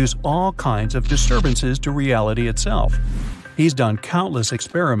and produce all kinds of disturbances to reality itself. He's done countless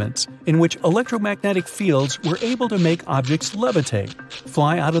experiments in which electromagnetic fields were able to make objects levitate,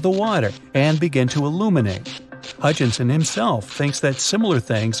 fly out of the water, and begin to illuminate. Hutchinson himself thinks that similar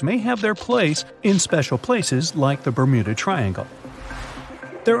things may have their place in special places like the Bermuda Triangle.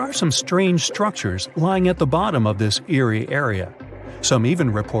 There are some strange structures lying at the bottom of this eerie area. Some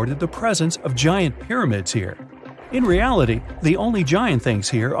even reported the presence of giant pyramids here. In reality, the only giant things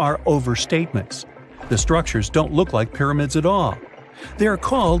here are overstatements. The structures don't look like pyramids at all. They are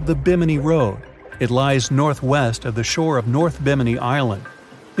called the Bimini Road. It lies northwest of the shore of North Bimini Island.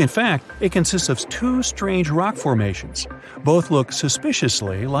 In fact, it consists of two strange rock formations. Both look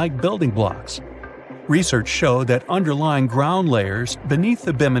suspiciously like building blocks. Research showed that underlying ground layers beneath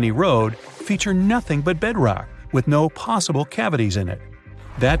the Bimini Road feature nothing but bedrock, with no possible cavities in it.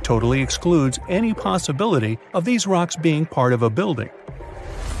 That totally excludes any possibility of these rocks being part of a building.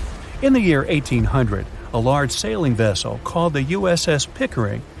 In the year 1800, a large sailing vessel called the USS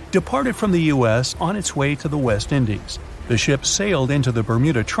Pickering departed from the U.S. on its way to the West Indies. The ship sailed into the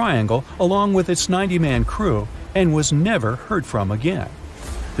Bermuda Triangle along with its 90-man crew and was never heard from again.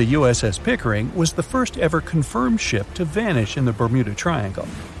 The USS Pickering was the first ever confirmed ship to vanish in the Bermuda Triangle.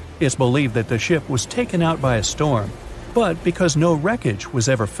 It's believed that the ship was taken out by a storm, but because no wreckage was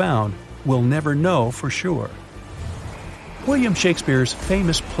ever found, we'll never know for sure. William Shakespeare's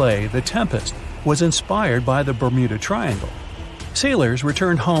famous play The Tempest was inspired by the Bermuda Triangle. Sailors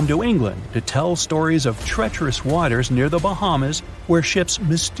returned home to England to tell stories of treacherous waters near the Bahamas where ships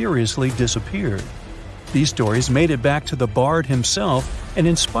mysteriously disappeared. These stories made it back to the bard himself and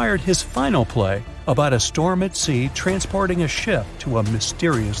inspired his final play about a storm at sea transporting a ship to a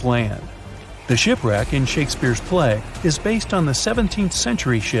mysterious land. The shipwreck in Shakespeare's play is based on the 17th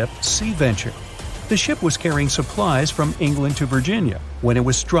century ship Sea Venture. The ship was carrying supplies from England to Virginia when it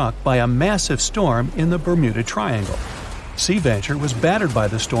was struck by a massive storm in the Bermuda Triangle. Sea Venture was battered by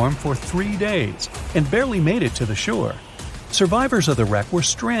the storm for 3 days and barely made it to the shore. Survivors of the wreck were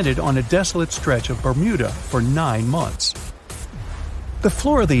stranded on a desolate stretch of Bermuda for 9 months. The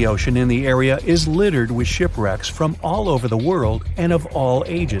floor of the ocean in the area is littered with shipwrecks from all over the world and of all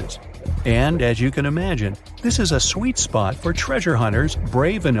ages. And as you can imagine, this is a sweet spot for treasure hunters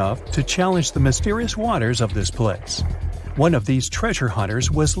brave enough to challenge the mysterious waters of this place. One of these treasure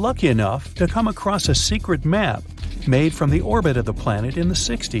hunters was lucky enough to come across a secret map made from the orbit of the planet in the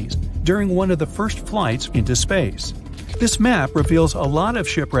 60s during one of the first flights into space. This map reveals a lot of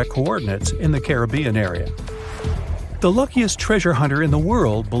shipwreck coordinates in the Caribbean area. The luckiest treasure hunter in the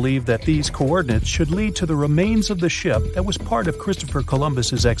world believed that these coordinates should lead to the remains of the ship that was part of Christopher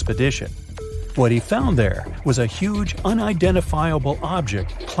Columbus's expedition. What he found there was a huge, unidentifiable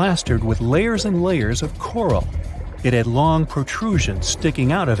object plastered with layers and layers of coral. It had long protrusions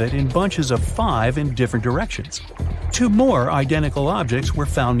sticking out of it in bunches of 5 in different directions. 2 more identical objects were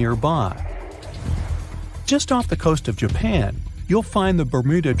found nearby. Just off the coast of Japan, you'll find the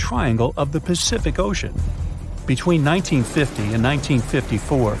Bermuda Triangle of the Pacific Ocean. Between 1950 and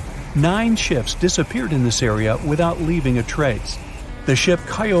 1954, 9 ships disappeared in this area without leaving a trace. The ship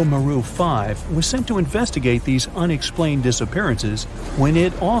Kaiomaru 5 was sent to investigate these unexplained disappearances when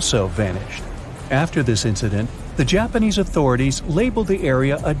it also vanished. After this incident, the Japanese authorities labeled the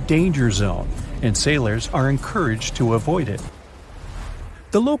area a danger zone, and sailors are encouraged to avoid it.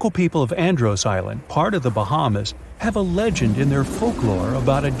 The local people of Andros Island, part of the Bahamas, have a legend in their folklore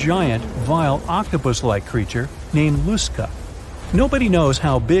about a giant, vile octopus-like creature named Luska. Nobody knows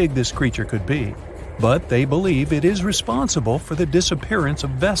how big this creature could be, but they believe it is responsible for the disappearance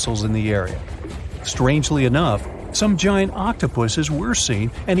of vessels in the area. Strangely enough, some giant octopuses were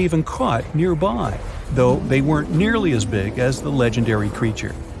seen and even caught nearby, though they weren't nearly as big as the legendary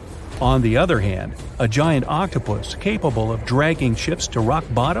creature. On the other hand, a giant octopus capable of dragging ships to rock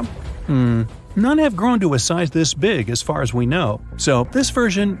bottom? None have grown to a size this big as far as we know, so this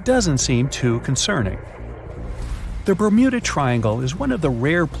version doesn't seem too concerning. The Bermuda Triangle is one of the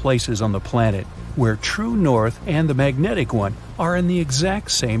rare places on the planet where true north and the magnetic one are in the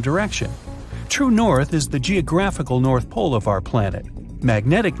exact same direction. True north is the geographical North Pole of our planet.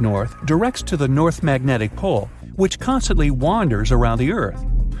 Magnetic north directs to the North Magnetic Pole, which constantly wanders around the Earth.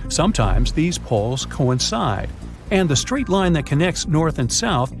 Sometimes these poles coincide, and the straight line that connects north and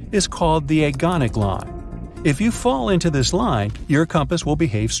south is called the agonic line. If you fall into this line, your compass will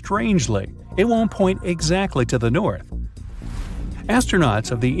behave strangely. It won't point exactly to the north.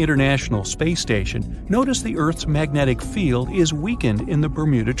 Astronauts of the International Space Station notice the Earth's magnetic field is weakened in the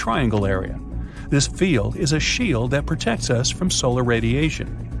Bermuda Triangle area. This field is a shield that protects us from solar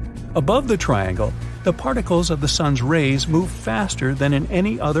radiation. Above the triangle, the particles of the sun's rays move faster than in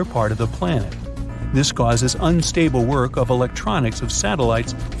any other part of the planet. This causes unstable work of electronics of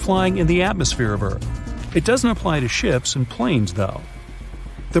satellites flying in the atmosphere of Earth. It doesn't apply to ships and planes, though.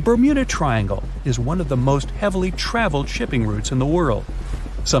 The Bermuda Triangle is one of the most heavily traveled shipping routes in the world.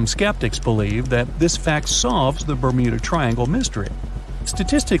 Some skeptics believe that this fact solves the Bermuda Triangle mystery.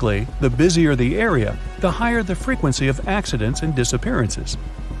 Statistically, the busier the area, the higher the frequency of accidents and disappearances.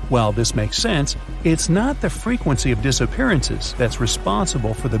 While this makes sense, it's not the frequency of disappearances that's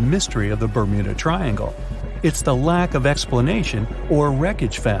responsible for the mystery of the Bermuda Triangle. It's the lack of explanation or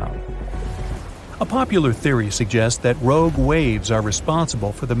wreckage found. A popular theory suggests that rogue waves are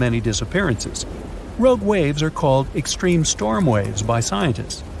responsible for the many disappearances. Rogue waves are called extreme storm waves by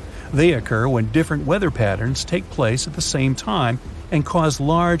scientists. They occur when different weather patterns take place at the same time and cause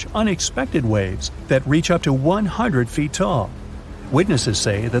large, unexpected waves that reach up to 100 feet tall. Witnesses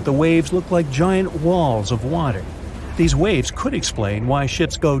say that the waves look like giant walls of water. These waves could explain why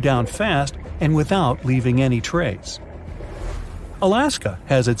ships go down fast and without leaving any trace. Alaska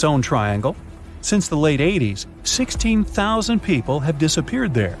has its own triangle. Since the late 80s, 16,000 people have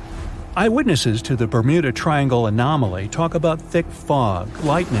disappeared there. Eyewitnesses to the Bermuda Triangle anomaly talk about thick fog,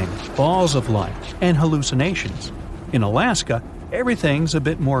 lightning, balls of light, and hallucinations. In Alaska, everything's a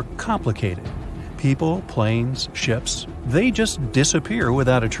bit more complicated. People, planes, ships, they just disappear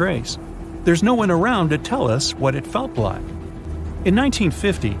without a trace. There's no one around to tell us what it felt like. In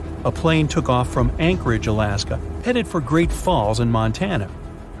 1950, a plane took off from Anchorage, Alaska, headed for Great Falls in Montana.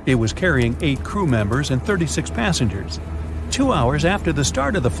 It was carrying 8 crew members and 36 passengers. 2 hours after the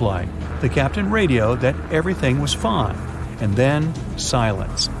start of the flight, the captain radioed that everything was fine, and then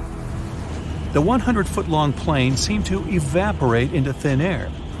silence. The 100-foot-long plane seemed to evaporate into thin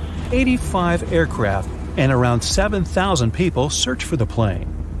air. 85 aircraft and around 7,000 people searched for the plane.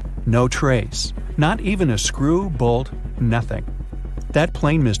 No trace, not even a screw, bolt, nothing. That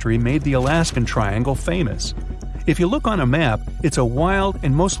plane mystery made the Alaskan Triangle famous. If you look on a map, it's a wild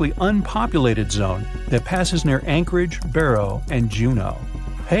and mostly unpopulated zone that passes near Anchorage, Barrow, and Juneau.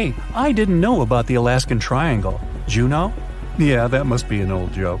 Hey, I didn't know about the Alaskan Triangle. Juneau? Yeah, that must be an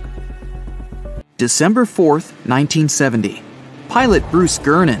old joke. December 4th, 1970. Pilot Bruce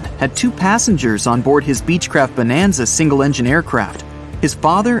Gernon had 2 passengers on board his Beechcraft Bonanza single-engine aircraft, his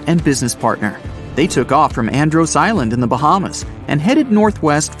father and business partner. They took off from Andros Island in the Bahamas and headed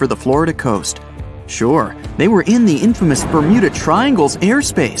northwest for the Florida coast. Sure, they were in the infamous Bermuda Triangle's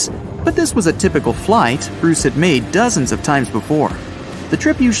airspace, but this was a typical flight Bruce had made dozens of times before. The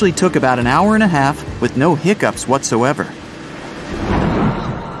trip usually took about an hour and a half with no hiccups whatsoever.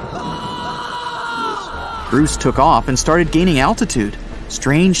 Bruce took off and started gaining altitude.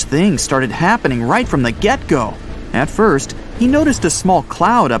 Strange things started happening right from the get-go. At first, he noticed a small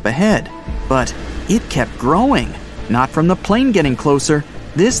cloud up ahead, but it kept growing. Not from the plane getting closer.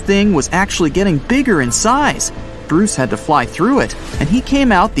 This thing was actually getting bigger in size. Bruce had to fly through it, and he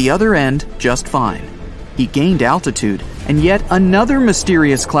came out the other end just fine. He gained altitude, and yet another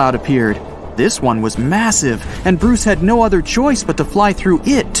mysterious cloud appeared. This one was massive, and Bruce had no other choice but to fly through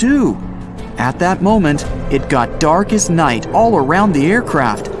it too. At that moment, it got dark as night all around the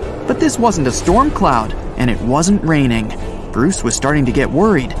aircraft. But this wasn't a storm cloud, and it wasn't raining. Bruce was starting to get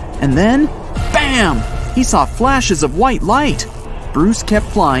worried, and then, bam! He saw flashes of white light. Bruce kept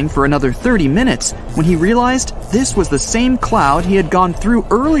flying for another 30 minutes when he realized this was the same cloud he had gone through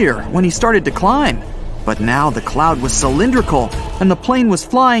earlier when he started to climb. But now the cloud was cylindrical, and the plane was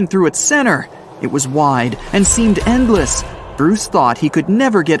flying through its center. It was wide and seemed endless. Bruce thought he could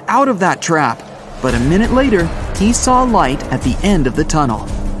never get out of that trap. But a minute later, he saw light at the end of the tunnel.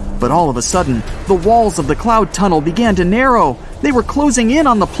 But all of a sudden, the walls of the cloud tunnel began to narrow. They were closing in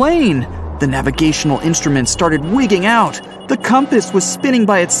on the plane. The navigational instruments started wigging out. The compass was spinning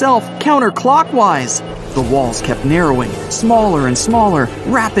by itself counterclockwise. The walls kept narrowing, smaller and smaller,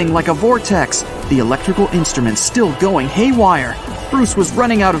 wrapping like a vortex. The electrical instruments still going haywire. Bruce was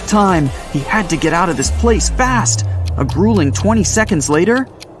running out of time. He had to get out of this place fast. A grueling 20 seconds later,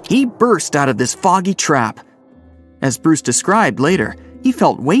 he burst out of this foggy trap. As Bruce described later, he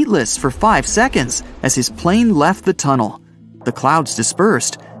felt weightless for 5 seconds as his plane left the tunnel. The clouds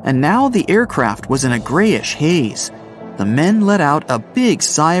dispersed, and now the aircraft was in a grayish haze. The men let out a big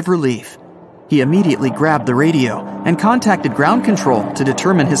sigh of relief. He immediately grabbed the radio and contacted ground control to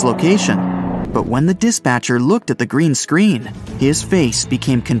determine his location. But when the dispatcher looked at the green screen, his face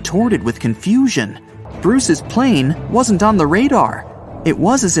became contorted with confusion. Bruce's plane wasn't on the radar. It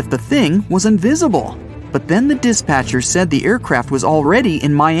was as if the thing was invisible. But then the dispatcher said the aircraft was already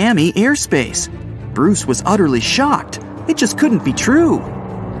in Miami airspace. Bruce was utterly shocked. It just couldn't be true.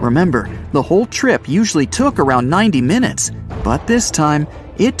 Remember, the whole trip usually took around 90 minutes, but this time,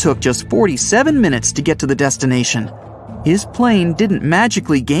 it took just 47 minutes to get to the destination. His plane didn't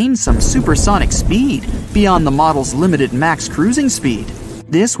magically gain some supersonic speed beyond the model's limited max cruising speed.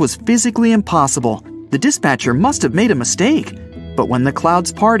 This was physically impossible. The dispatcher must have made a mistake. But when the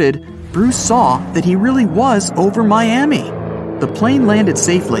clouds parted, Bruce saw that he really was over Miami. The plane landed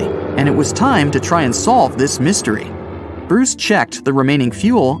safely, and it was time to try and solve this mystery. Bruce checked the remaining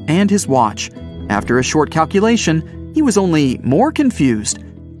fuel and his watch. After a short calculation, he was only more confused.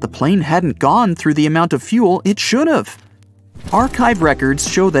 The plane hadn't gone through the amount of fuel it should have. Archive records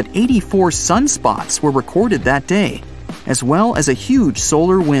show that 84 sunspots were recorded that day, as well as a huge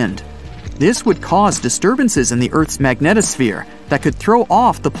solar wind. This would cause disturbances in the Earth's magnetosphere that could throw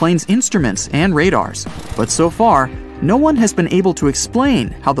off the plane's instruments and radars. But so far, no one has been able to explain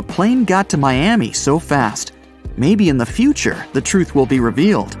how the plane got to Miami so fast. Maybe in the future, the truth will be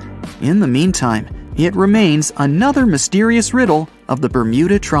revealed. In the meantime, it remains another mysterious riddle of the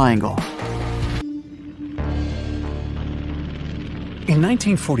Bermuda Triangle. In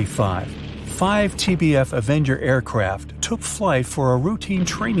 1945, 5 TBF Avenger aircraft took flight for a routine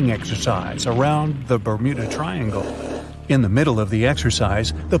training exercise around the Bermuda Triangle. In the middle of the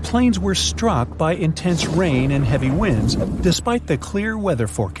exercise, the planes were struck by intense rain and heavy winds despite the clear weather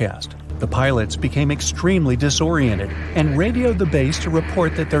forecast. The pilots became extremely disoriented and radioed the base to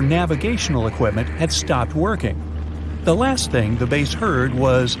report that their navigational equipment had stopped working. The last thing the base heard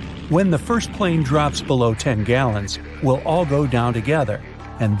was, "When the first plane drops below 10 gallons, we'll all go down together,"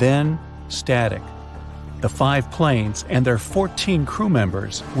 and then static. The 5 planes and their 14 crew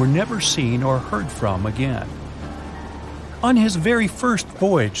members were never seen or heard from again. On his very first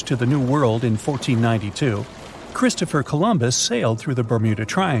voyage to the New World in 1492, Christopher Columbus sailed through the Bermuda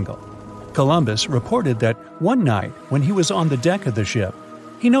Triangle. Columbus reported that one night when he was on the deck of the ship,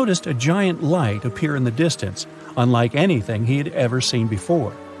 he noticed a giant light appear in the distance, unlike anything he had ever seen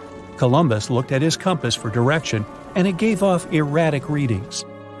before. Columbus looked at his compass for direction, and it gave off erratic readings.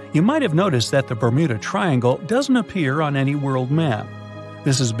 You might have noticed that the Bermuda Triangle doesn't appear on any world map.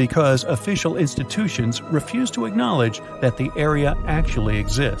 This is because official institutions refuse to acknowledge that the area actually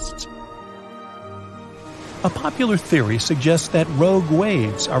exists. A popular theory suggests that rogue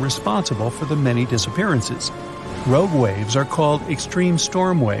waves are responsible for the many disappearances. Rogue waves are called extreme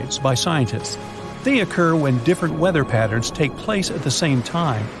storm waves by scientists. They occur when different weather patterns take place at the same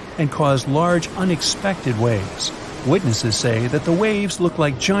time and cause large, unexpected waves. Witnesses say that the waves look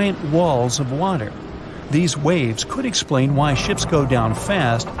like giant walls of water. These waves could explain why ships go down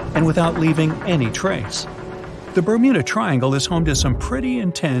fast and without leaving any trace. The Bermuda Triangle is home to some pretty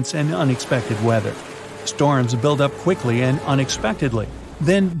intense and unexpected weather. Storms build up quickly and unexpectedly,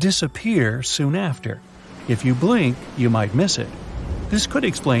 then disappear soon after. If you blink, you might miss it. This could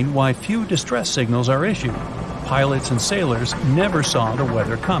explain why few distress signals are issued. Pilots and sailors never saw the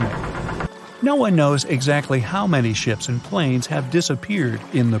weather coming. No one knows exactly how many ships and planes have disappeared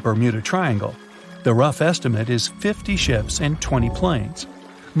in the Bermuda Triangle. The rough estimate is 50 ships and 20 planes.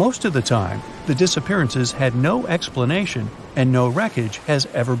 Most of the time, the disappearances had no explanation and no wreckage has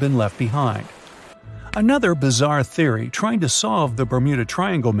ever been left behind. Another bizarre theory trying to solve the Bermuda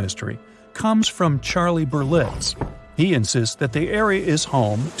Triangle mystery comes from Charlie Berlitz. He insists that the area is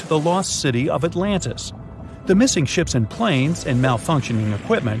home to the lost city of Atlantis. The missing ships and planes and malfunctioning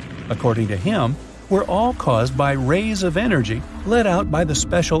equipment, according to him, were all caused by rays of energy let out by the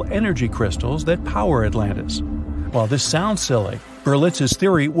special energy crystals that power Atlantis. While this sounds silly, Berlitz's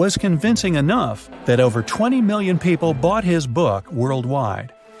theory was convincing enough that over 20 million people bought his book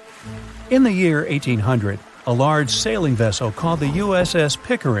worldwide. In the year 1800, a large sailing vessel called the USS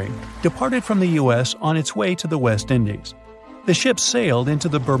Pickering departed from the U.S. on its way to the West Indies. The ship sailed into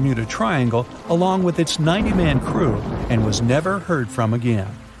the Bermuda Triangle along with its 90-man crew and was never heard from again.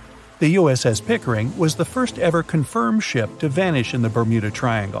 The USS Pickering was the first ever confirmed ship to vanish in the Bermuda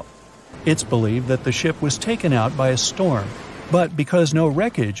Triangle. It's believed that the ship was taken out by a storm, but because no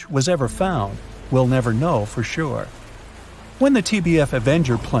wreckage was ever found, we'll never know for sure. When the TBF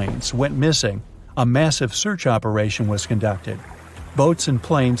Avenger planes went missing, a massive search operation was conducted. Boats and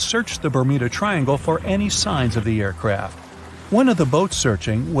planes searched the Bermuda Triangle for any signs of the aircraft. One of the boats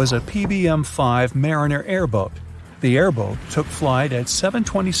searching was a PBM-5 Mariner airboat. The airboat took flight at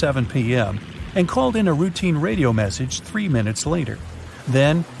 7:27 p.m. and called in a routine radio message 3 minutes later.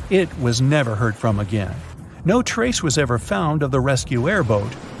 Then, it was never heard from again. No trace was ever found of the rescue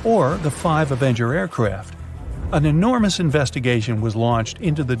airboat or the 5 Avenger aircraft. An enormous investigation was launched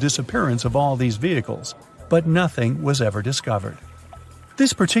into the disappearance of all these vehicles, but nothing was ever discovered.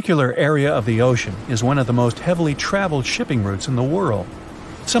 This particular area of the ocean is one of the most heavily traveled shipping routes in the world.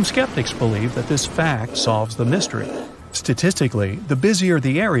 Some skeptics believe that this fact solves the mystery. Statistically, the busier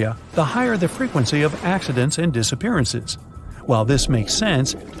the area, the higher the frequency of accidents and disappearances. While this makes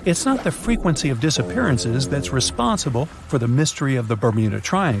sense, it's not the frequency of disappearances that's responsible for the mystery of the Bermuda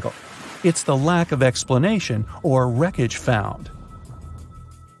Triangle. It's the lack of explanation or wreckage found.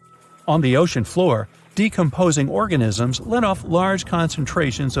 On the ocean floor, decomposing organisms let off large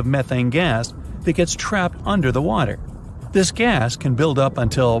concentrations of methane gas that gets trapped under the water. This gas can build up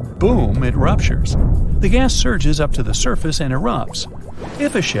until, boom, it ruptures. The gas surges up to the surface and erupts.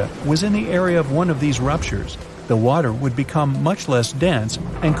 If a ship was in the area of one of these ruptures, the water would become much less dense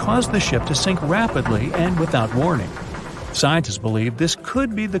and cause the ship to sink rapidly and without warning. Scientists believe this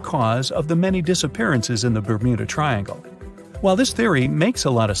could be the cause of the many disappearances in the Bermuda Triangle. While this theory makes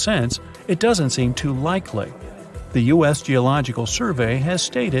a lot of sense, it doesn't seem too likely. The U.S. Geological Survey has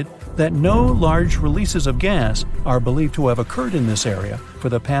stated that no large releases of gas are believed to have occurred in this area for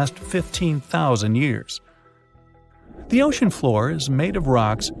the past 15,000 years. The ocean floor is made of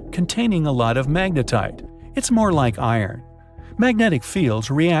rocks containing a lot of magnetite. It's more like iron. Magnetic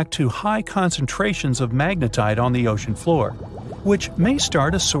fields react to high concentrations of magnetite on the ocean floor, which may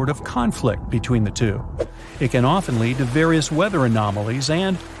start a sort of conflict between the two. It can often lead to various weather anomalies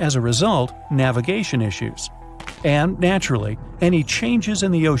and, as a result, navigation issues. And, naturally, any changes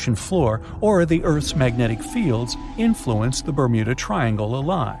in the ocean floor or the Earth's magnetic fields influence the Bermuda Triangle a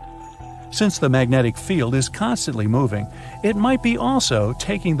lot. Since the magnetic field is constantly moving, it might be also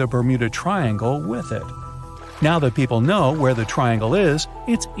taking the Bermuda Triangle with it. Now that people know where the triangle is,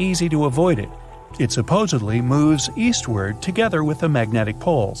 it's easy to avoid it. It supposedly moves eastward together with the magnetic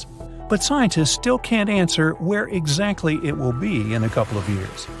poles, but scientists still can't answer where exactly it will be in a couple of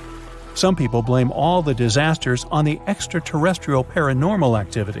years. Some people blame all the disasters on the extraterrestrial paranormal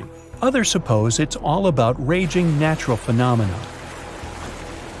activity. Others suppose it's all about raging natural phenomena.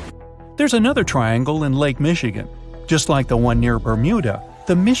 There's another triangle in Lake Michigan. Just like the one near Bermuda,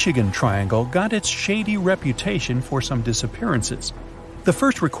 the Michigan Triangle got its shady reputation for some disappearances. The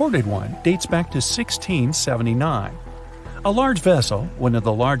first recorded one dates back to 1679. A large vessel, one of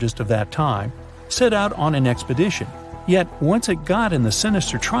the largest of that time, set out on an expedition. Yet, once it got in the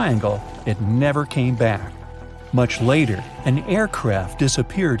sinister triangle, it never came back. Much later, an aircraft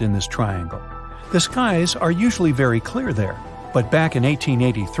disappeared in this triangle. The skies are usually very clear there, but back in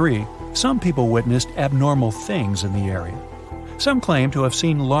 1883, some people witnessed abnormal things in the area. Some claim to have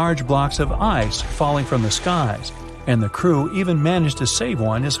seen large blocks of ice falling from the skies, and the crew even managed to save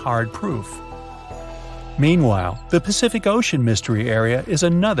one as hard proof. Meanwhile, the Pacific Ocean mystery area is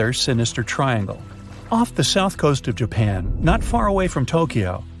another sinister triangle. Off the south coast of Japan, not far away from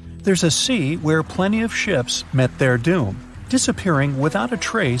Tokyo, there's a sea where plenty of ships met their doom, disappearing without a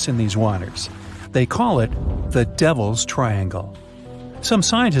trace in these waters. They call it the Devil's Triangle. Some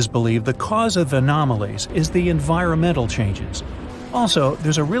scientists believe the cause of anomalies is the environmental changes. Also,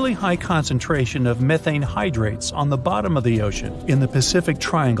 there's a really high concentration of methane hydrates on the bottom of the ocean in the Pacific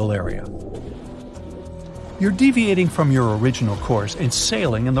Triangle area. You're deviating from your original course and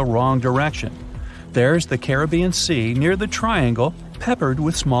sailing in the wrong direction. There's the Caribbean Sea near the triangle, peppered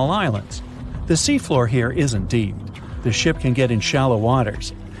with small islands. The seafloor here isn't deep. The ship can get in shallow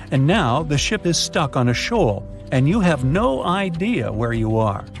waters. And now the ship is stuck on a shoal, and you have no idea where you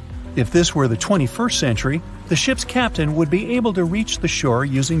are. If this were the 21st century, the ship's captain would be able to reach the shore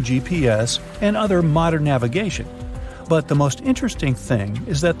using GPS and other modern navigation. But the most interesting thing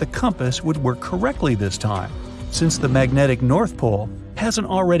is that the compass would work correctly this time, since the magnetic North Pole hasn't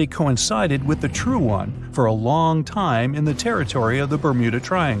already coincided with the true one for a long time in the territory of the Bermuda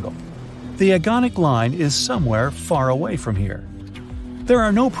Triangle. The agonic line is somewhere far away from here. There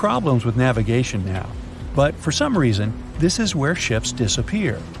are no problems with navigation now, but for some reason, this is where ships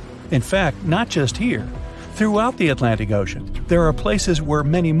disappear. In fact, not just here. Throughout the Atlantic Ocean, there are places where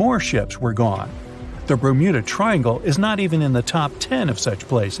many more ships were gone. The Bermuda Triangle is not even in the top 10 of such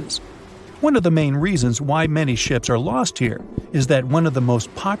places. One of the main reasons why many ships are lost here is that one of the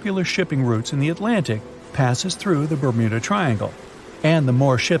most popular shipping routes in the Atlantic passes through the Bermuda Triangle. And the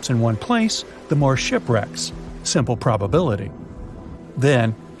more ships in one place, the more shipwrecks. Simple probability.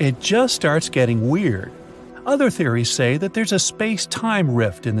 Then, it just starts getting weird. Other theories say that there's a space-time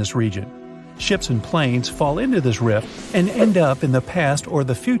rift in this region. Ships and planes fall into this rift and end up in the past or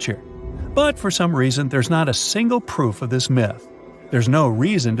the future. But for some reason, there's not a single proof of this myth. There's no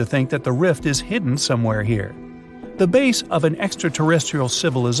reason to think that the rift is hidden somewhere here. The base of an extraterrestrial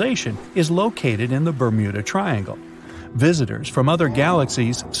civilization is located in the Bermuda Triangle. Visitors from other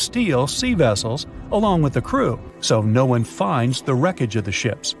galaxies steal sea vessels along with the crew, so no one finds the wreckage of the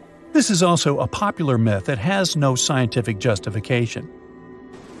ships. This is also a popular myth that has no scientific justification.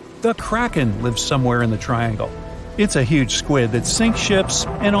 The Kraken lives somewhere in the triangle. It's a huge squid that sinks ships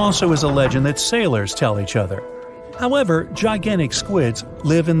and also is a legend that sailors tell each other. However, gigantic squids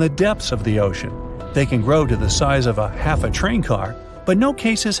live in the depths of the ocean. They can grow to the size of half a train car, but no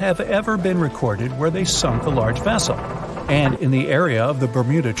cases have ever been recorded where they sunk a large vessel. And in the area of the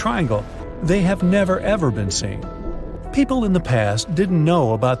Bermuda Triangle, they have never ever been seen. People in the past didn't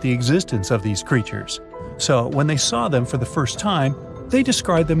know about the existence of these creatures, so when they saw them for the first time, they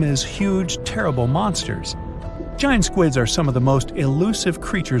described them as huge, terrible monsters. Giant squids are some of the most elusive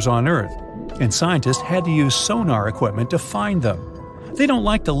creatures on Earth, and scientists had to use sonar equipment to find them. They don't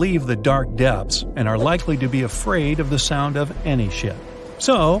like to leave the dark depths and are likely to be afraid of the sound of any ship.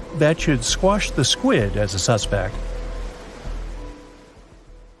 So, that should squash the squid as a suspect.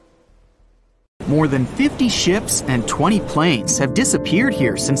 More than 50 ships and 20 planes have disappeared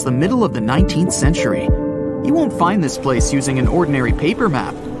here since the middle of the 19th century. You won't find this place using an ordinary paper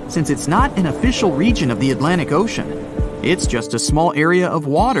map, since it's not an official region of the Atlantic Ocean. It's just a small area of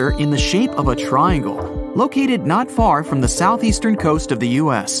water in the shape of a triangle, located not far from the southeastern coast of the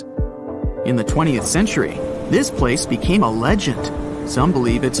US. In the 20th century, this place became a legend. Some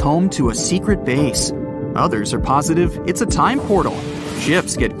believe it's home to a secret base. Others are positive it's a time portal.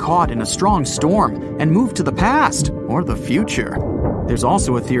 Ships get caught in a strong storm and move to the past or the future. There's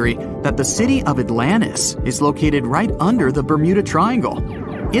also a theory that the city of Atlantis is located right under the Bermuda Triangle.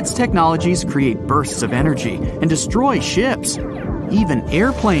 Its technologies create bursts of energy and destroy ships. Even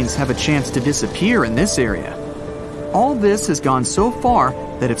airplanes have a chance to disappear in this area. All this has gone so far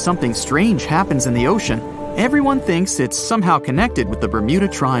that if something strange happens in the ocean, everyone thinks it's somehow connected with the Bermuda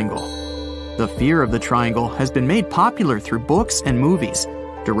Triangle. The fear of the triangle has been made popular through books and movies.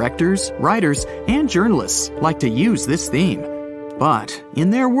 Directors, writers, and journalists like to use this theme. But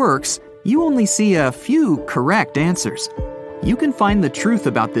in their works, you only see a few correct answers. You can find the truth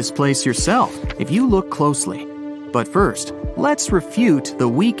about this place yourself if you look closely. But first, let's refute the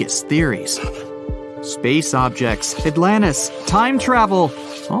weakest theories. Space objects, Atlantis, time travel.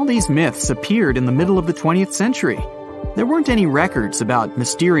 All these myths appeared in the middle of the 20th century. There weren't any records about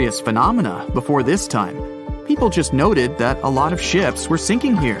mysterious phenomena before this time. People just noted that a lot of ships were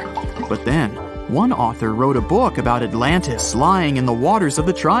sinking here. But then, one author wrote a book about Atlantis lying in the waters of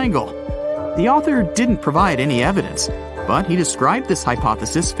the Triangle. The author didn't provide any evidence, but he described this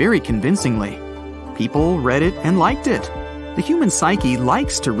hypothesis very convincingly. People read it and liked it. The human psyche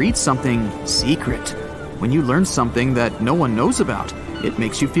likes to read something secret. When you learn something that no one knows about, it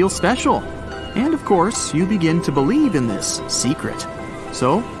makes you feel special. And of course, you begin to believe in this secret.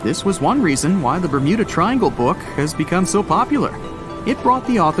 So, this was one reason why the Bermuda Triangle book has become so popular. It brought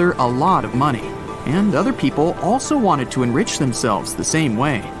the author a lot of money, and other people also wanted to enrich themselves the same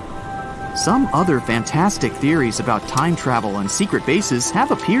way. Some other fantastic theories about time travel and secret bases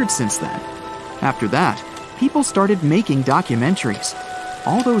have appeared since then. After that, people started making documentaries.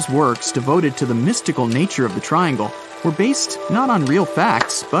 All those works devoted to the mystical nature of the triangle were based not on real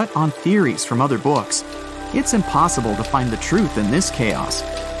facts, but on theories from other books. It's impossible to find the truth in this chaos.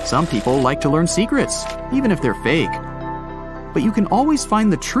 Some people like to learn secrets, even if they're fake. But you can always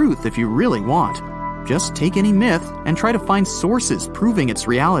find the truth if you really want. Just take any myth and try to find sources proving its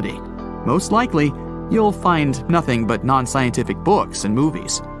reality. Most likely, you'll find nothing but non-scientific books and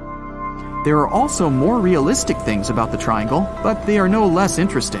movies. There are also more realistic things about the triangle, but they are no less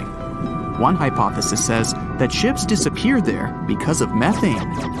interesting. One hypothesis says that ships disappeared there because of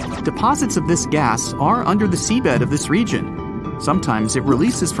methane. Deposits of this gas are under the seabed of this region. Sometimes it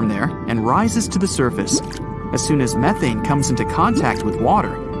releases from there and rises to the surface. As soon as methane comes into contact with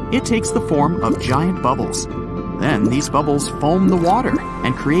water, it takes the form of giant bubbles. Then these bubbles foam the water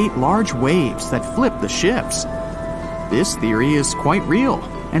and create large waves that flip the ships. This theory is quite real,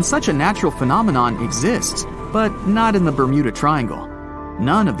 and such a natural phenomenon exists, but not in the Bermuda Triangle.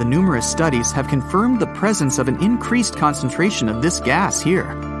 None of the numerous studies have confirmed the presence of an increased concentration of this gas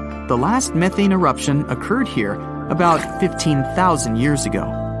here. The last methane eruption occurred here about 15,000 years ago.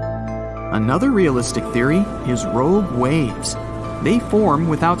 Another realistic theory is rogue waves. They form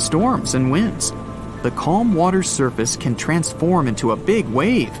without storms and winds. The calm water's surface can transform into a big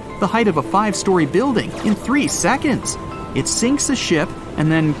wave, the height of a 5-story building, in 3 seconds. It sinks a ship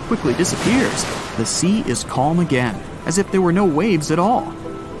and then quickly disappears. The sea is calm again, as if there were no waves at all.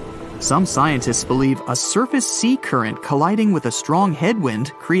 Some scientists believe a surface sea current colliding with a strong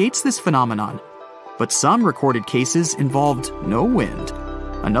headwind creates this phenomenon. But some recorded cases involved no wind.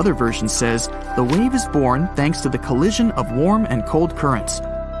 Another version says the wave is born thanks to the collision of warm and cold currents.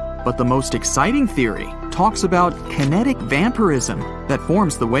 But the most exciting theory talks about kinetic vampirism that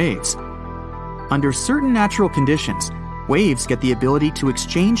forms the waves. Under certain natural conditions, waves get the ability to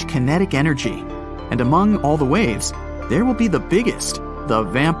exchange kinetic energy. And among all the waves, there will be the biggest, the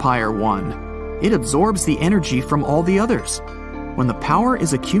vampire one. It absorbs the energy from all the others. When the power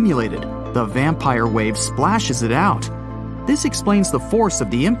is accumulated, the vampire wave splashes it out. This explains the force of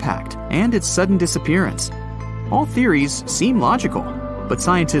the impact and its sudden disappearance. All theories seem logical, but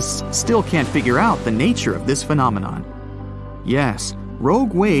scientists still can't figure out the nature of this phenomenon. Yes,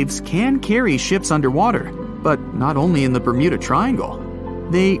 rogue waves can carry ships underwater, but not only in the Bermuda Triangle.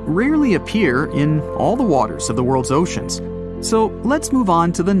 They rarely appear in all the waters of the world's oceans. So let's move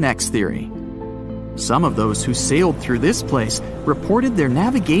on to the next theory. Some of those who sailed through this place reported their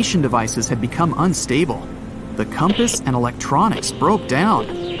navigation devices had become unstable. The compass and electronics broke down.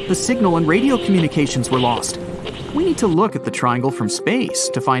 The signal and radio communications were lost. We need to look at the triangle from space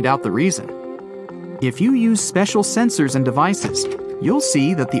to find out the reason. If you use special sensors and devices, you'll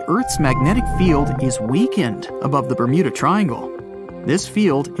see that the Earth's magnetic field is weakened above the Bermuda Triangle. This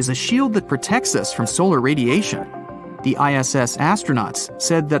field is a shield that protects us from solar radiation. The ISS astronauts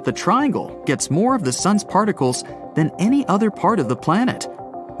said that the triangle gets more of the sun's particles than any other part of the planet.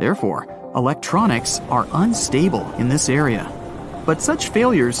 Therefore, electronics are unstable in this area. But such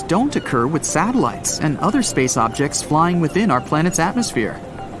failures don't occur with satellites and other space objects flying within our planet's atmosphere.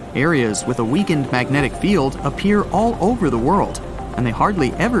 Areas with a weakened magnetic field appear all over the world, and they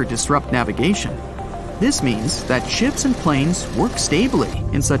hardly ever disrupt navigation. This means that ships and planes work stably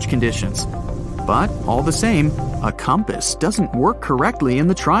in such conditions. But all the same, a compass doesn't work correctly in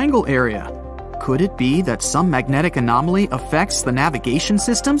the triangle area. Could it be that some magnetic anomaly affects the navigation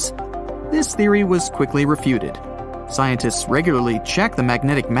systems? This theory was quickly refuted. Scientists regularly check the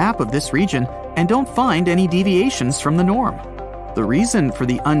magnetic map of this region and don't find any deviations from the norm. The reason for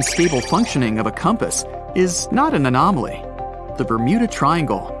the unstable functioning of a compass is not an anomaly. The Bermuda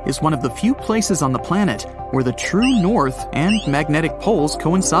Triangle is one of the few places on the planet where the true north and magnetic poles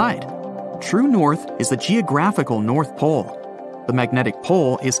coincide. True north is the geographical North Pole. The magnetic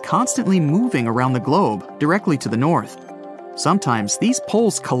pole is constantly moving around the globe directly to the north. Sometimes these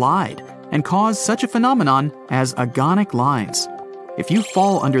poles collide and cause such a phenomenon as agonic lines. If you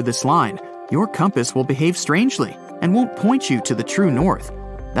fall under this line, your compass will behave strangely and won't point you to the true north.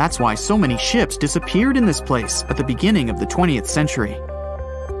 That's why so many ships disappeared in this place at the beginning of the 20th century.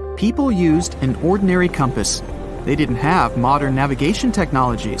 People used an ordinary compass. They didn't have modern navigation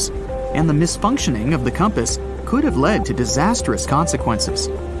technologies, and the misfunctioning of the compass could have led to disastrous consequences.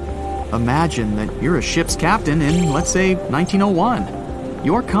 Imagine that you're a ship's captain in, let's say, 1901.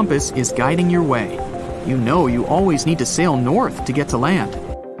 Your compass is guiding your way. You know you always need to sail north to get to land.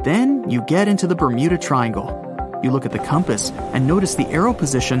 Then you get into the Bermuda Triangle. You look at the compass and notice the arrow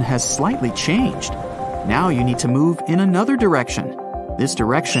position has slightly changed. Now you need to move in another direction. This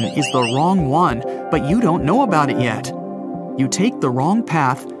direction is the wrong one, but you don't know about it yet. You take the wrong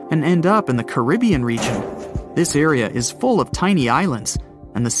path and end up in the Caribbean region. This area is full of tiny islands,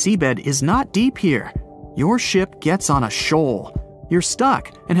 and the seabed is not deep here. Your ship gets on a shoal. You're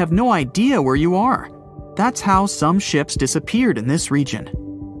stuck and have no idea where you are. That's how some ships disappeared in this region.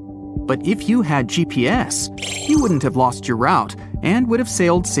 But if you had GPS, you wouldn't have lost your route and would have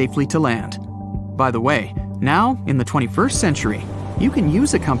sailed safely to land. By the way, now, in the 21st century, you can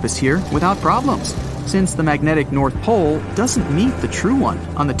use a compass here without problems, since the magnetic North Pole doesn't meet the true one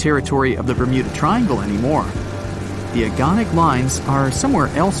on the territory of the Bermuda Triangle anymore. The agonic lines are somewhere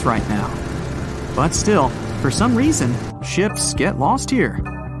else right now. But still, for some reason, ships get lost here.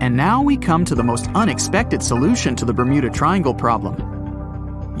 And now we come to the most unexpected solution to the Bermuda Triangle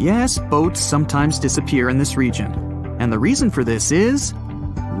problem. Yes, boats sometimes disappear in this region. And the reason for this is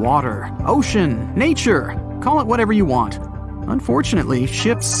water, ocean, nature, call it whatever you want. Unfortunately,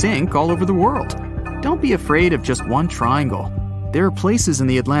 ships sink all over the world. Don't be afraid of just one triangle. There are places in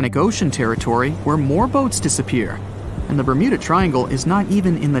the Atlantic Ocean territory where more boats disappear, and the Bermuda Triangle is not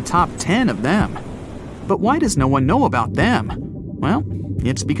even in the top 10 of them. But why does no one know about them? Well,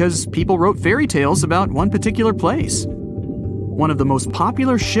 it's because people wrote fairy tales about one particular place. One of the most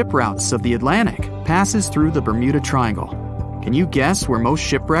popular ship routes of the Atlantic passes through the Bermuda Triangle. Can you guess where most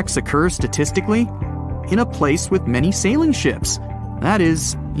shipwrecks occur statistically? In a place with many sailing ships. That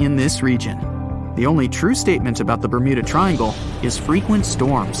is, in this region. The only true statement about the Bermuda Triangle is frequent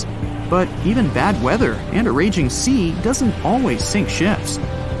storms. But even bad weather and a raging sea doesn't always sink ships.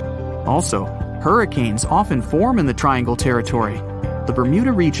 Also, hurricanes often form in the Triangle territory. The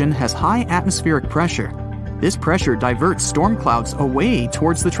Bermuda region has high atmospheric pressure. This pressure diverts storm clouds away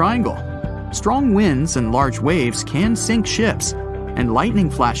towards the Triangle. Strong winds and large waves can sink ships, and lightning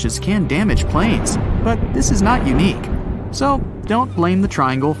flashes can damage planes, but this is not unique. So, don't blame the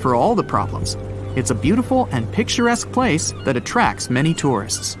Triangle for all the problems. It's a beautiful and picturesque place that attracts many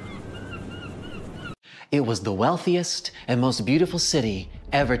tourists. It was the wealthiest and most beautiful city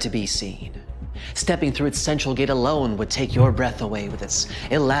ever to be seen. Stepping through its central gate alone would take your breath away with its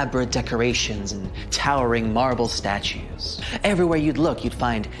elaborate decorations and towering marble statues. Everywhere you'd look, you'd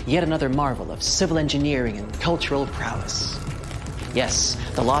find yet another marvel of civil engineering and cultural prowess. Yes,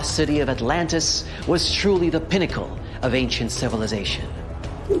 the lost city of Atlantis was truly the pinnacle of ancient civilization.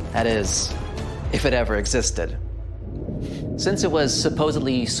 That is, if it ever existed. Since it was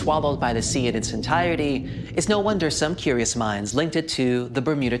supposedly swallowed by the sea in its entirety, it's no wonder some curious minds linked it to the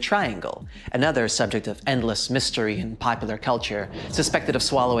Bermuda Triangle, another subject of endless mystery in popular culture, suspected of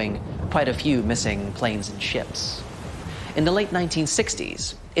swallowing quite a few missing planes and ships. In the late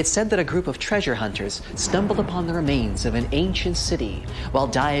 1960s, it's said that a group of treasure hunters stumbled upon the remains of an ancient city while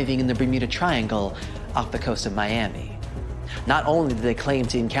diving in the Bermuda Triangle off the coast of Miami. Not only did they claim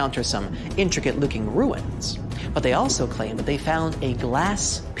to encounter some intricate-looking ruins, but they also claimed that they found a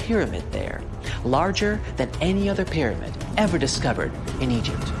glass pyramid there, larger than any other pyramid ever discovered in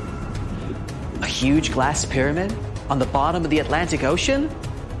Egypt. A huge glass pyramid on the bottom of the Atlantic Ocean?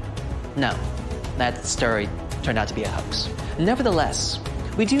 No, that story turned out to be a hoax. Nevertheless,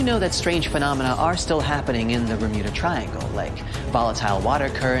 we do know that strange phenomena are still happening in the Bermuda Triangle, like volatile water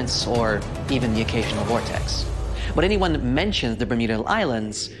currents or even the occasional vortex. When anyone mentions the Bermuda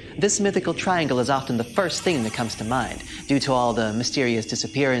Islands, this mythical triangle is often the first thing that comes to mind, due to all the mysterious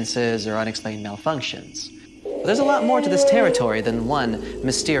disappearances or unexplained malfunctions. But there's a lot more to this territory than one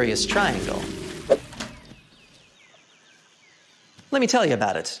mysterious triangle. Let me tell you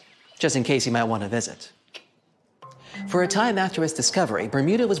about it, just in case you might want to visit. For a time after its discovery,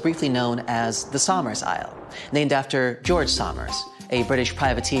 Bermuda was briefly known as the Somers Isle, named after George Somers, a British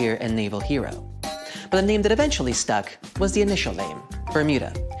privateer and naval hero. But the name that eventually stuck was the initial name,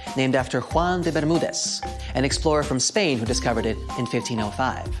 Bermuda, named after Juan de Bermudez, an explorer from Spain who discovered it in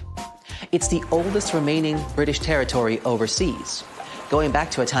 1505. It's the oldest remaining British territory overseas, going back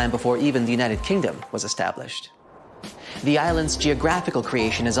to a time before even the United Kingdom was established. The island's geographical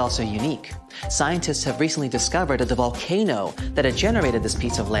creation is also unique. Scientists have recently discovered that the volcano that had generated this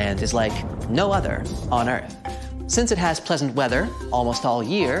piece of land is like no other on Earth. Since it has pleasant weather almost all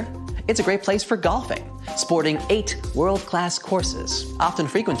year, it's a great place for golfing, sporting 8 world-class courses, often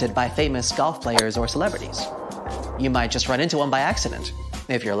frequented by famous golf players or celebrities. You might just run into one by accident,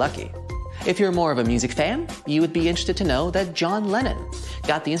 if you're lucky. If you're more of a music fan, you would be interested to know that John Lennon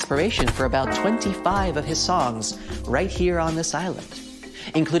got the inspiration for about 25 of his songs right here on this island,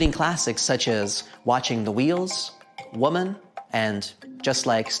 including classics such as Watching the Wheels, Woman, and Just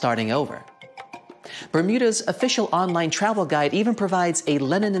Like Starting Over. Bermuda's official online travel guide even provides a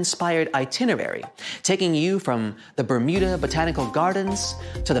Lennon-inspired itinerary, taking you from the Bermuda Botanical Gardens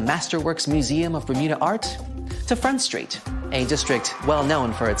to the Masterworks Museum of Bermuda Art to Front Street, a district well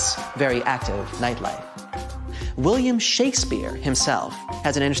known for its very active nightlife. William Shakespeare himself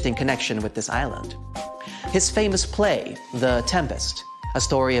has an interesting connection with this island. His famous play, The Tempest, a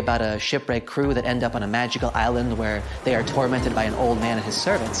story about a shipwrecked crew that end up on a magical island where they are tormented by an old man and his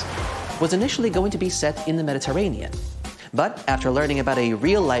servants, was initially going to be set in the Mediterranean. But after learning about a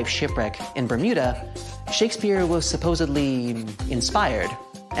real-life shipwreck in Bermuda, Shakespeare was supposedly inspired,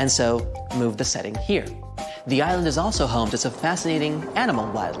 and so moved the setting here. The island is also home to some fascinating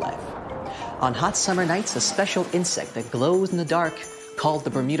animal wildlife. On hot summer nights, a special insect that glows in the dark, called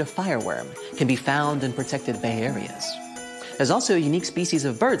the Bermuda fireworm, can be found in protected bay areas. There's also a unique species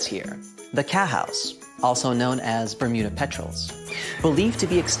of birds here, the cowhouse, also known as Bermuda petrels. Believed to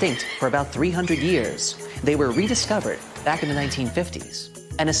be extinct for about 300 years, they were rediscovered back in the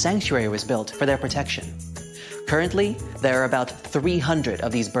 1950s, and a sanctuary was built for their protection. Currently, there are about 300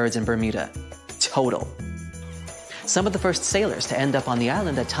 of these birds in Bermuda, total. Some of the first sailors to end up on the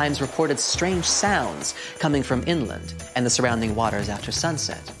island at times reported strange sounds coming from inland and the surrounding waters after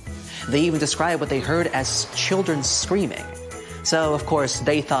sunset. They even described what they heard as children screaming. So, of course,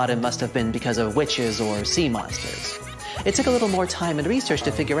 they thought it must have been because of witches or sea monsters. It took a little more time and research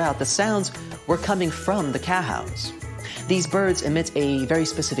to figure out the sounds were coming from the cowhouse. These birds emit a very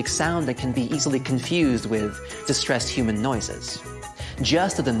specific sound that can be easily confused with distressed human noises.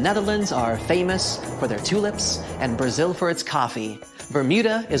 Just as the Netherlands are famous for their tulips and Brazil for its coffee,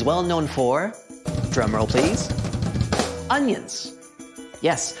 Bermuda is well known for, drumroll please, onions.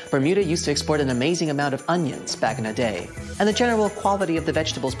 Yes, Bermuda used to export an amazing amount of onions back in the day, and the general quality of the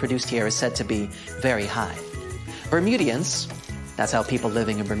vegetables produced here is said to be very high. Bermudians, that's how people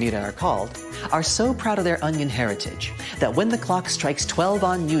living in Bermuda are called, are so proud of their onion heritage that when the clock strikes 12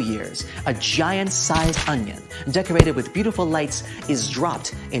 on New Year's, a giant-sized onion decorated with beautiful lights is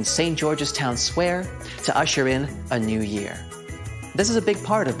dropped in St. George's Town Square to usher in a new year. This is a big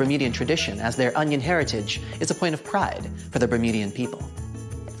part of Bermudian tradition, as their onion heritage is a point of pride for the Bermudian people.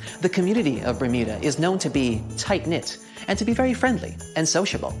 The community of Bermuda is known to be tight-knit and to be very friendly and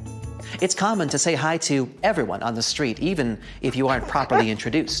sociable. It's common to say hi to everyone on the street, even if you aren't properly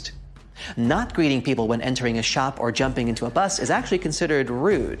introduced. Not greeting people when entering a shop or jumping into a bus is actually considered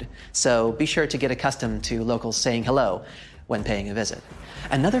rude, so be sure to get accustomed to locals saying hello when paying a visit.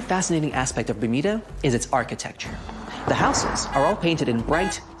 Another fascinating aspect of Bermuda is its architecture. The houses are all painted in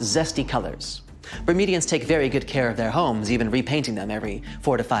bright, zesty colors. Bermudians take very good care of their homes, even repainting them every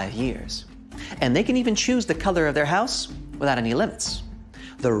 4 to 5 years. And they can even choose the color of their house without any limits.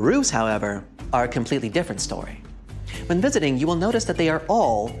 The roofs, however, are a completely different story. When visiting, you will notice that they are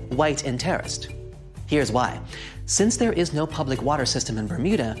all white and terraced. Here's why. Since there is no public water system in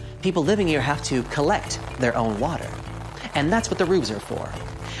Bermuda, people living here have to collect their own water. And that's what the roofs are for.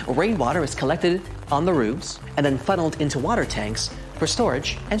 Rainwater is collected on the roofs and then funneled into water tanks for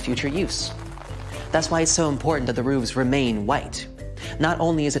storage and future use. That's why it's so important that the roofs remain white. Not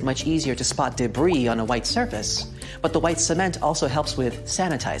only is it much easier to spot debris on a white surface, but the white cement also helps with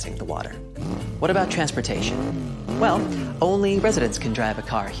sanitizing the water. What about transportation? Well, only residents can drive a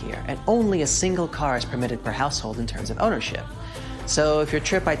car here, and only a single car is permitted per household in terms of ownership. So if your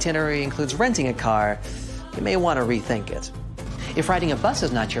trip itinerary includes renting a car, you may want to rethink it. If riding a bus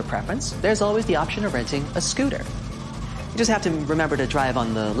is not your preference, there's always the option of renting a scooter. You just have to remember to drive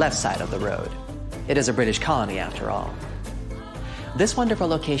on the left side of the road. It is a British colony after all. This wonderful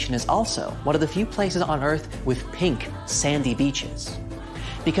location is also one of the few places on Earth with pink, sandy beaches.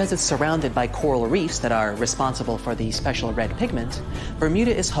 Because it's surrounded by coral reefs that are responsible for the special red pigment,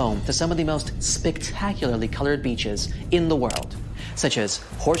 Bermuda is home to some of the most spectacularly colored beaches in the world, such as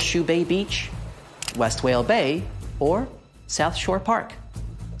Horseshoe Bay Beach, West Whale Bay, or South Shore Park.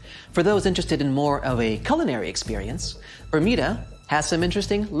 For those interested in more of a culinary experience, Bermuda has some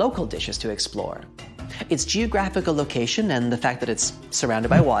interesting local dishes to explore. Its geographical location and the fact that it's surrounded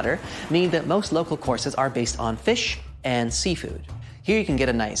by water mean that most local courses are based on fish and seafood. Here you can get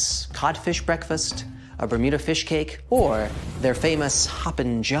a nice codfish breakfast, a Bermuda fish cake, or their famous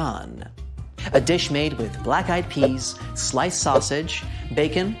Hoppin' John, a dish made with black-eyed peas, sliced sausage,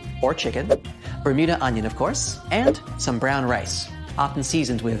 bacon or chicken, Bermuda onion of course, and some brown rice, often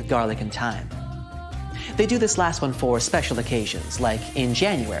seasoned with garlic and thyme. They do this last one for special occasions, like in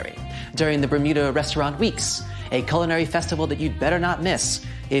January, during the Bermuda Restaurant Weeks, a culinary festival that you'd better not miss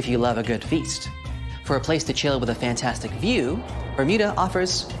if you love a good feast. For a place to chill with a fantastic view, Bermuda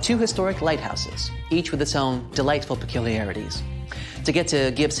offers 2 historic lighthouses, each with its own delightful peculiarities. To get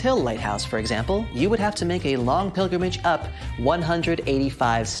to Gibbs Hill Lighthouse, for example, you would have to make a long pilgrimage up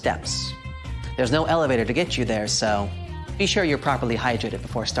 185 steps. There's no elevator to get you there, so be sure you're properly hydrated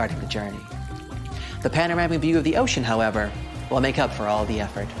before starting the journey. The panoramic view of the ocean, however, will make up for all the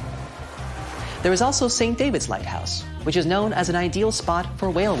effort. There is also St. David's Lighthouse, which is known as an ideal spot for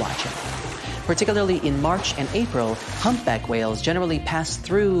whale watching. Particularly in March and April, humpback whales generally pass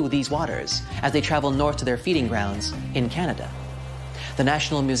through these waters as they travel north to their feeding grounds in Canada. The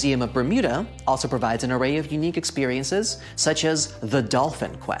National Museum of Bermuda also provides an array of unique experiences, such as the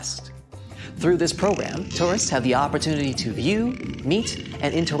Dolphin Quest. Through this program, tourists have the opportunity to view, meet,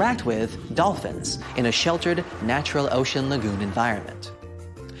 and interact with dolphins in a sheltered, natural ocean lagoon environment.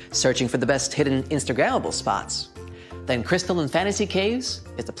 Searching for the best hidden Instagrammable spots? Then Crystal and Fantasy Caves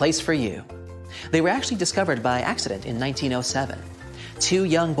is the place for you. They were actually discovered by accident in 1907. 2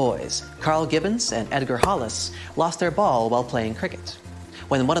 young boys, Carl Gibbons and Edgar Hollis, lost their ball while playing cricket.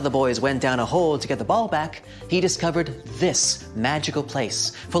 When one of the boys went down a hole to get the ball back, he discovered this magical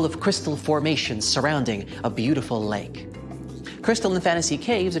place full of crystal formations surrounding a beautiful lake. Crystal and Fantasy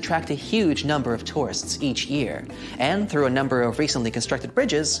Caves attract a huge number of tourists each year, and through a number of recently constructed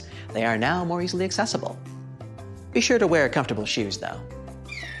bridges, they are now more easily accessible. Be sure to wear comfortable shoes, though.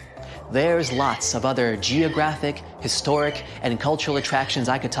 There's lots of other geographic, historic, and cultural attractions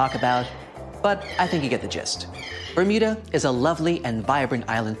I could talk about, but I think you get the gist. Bermuda is a lovely and vibrant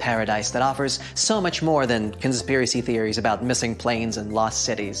island paradise that offers so much more than conspiracy theories about missing planes and lost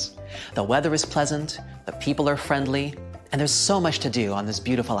cities. The weather is pleasant, the people are friendly, And there's so much to do on this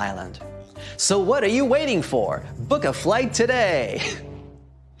beautiful island. So what are you waiting for? Book a flight today!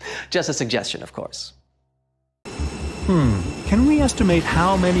 Just a suggestion, of course. Can we estimate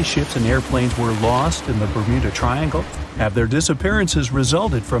how many ships and airplanes were lost in the Bermuda Triangle? Have their disappearances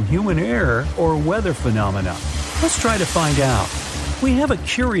resulted from human error or weather phenomena? Let's try to find out. We have a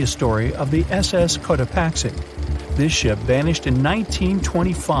curious story of the SS Cotopaxi. This ship vanished in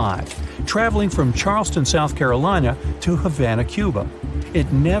 1925, traveling from Charleston, South Carolina to Havana, Cuba.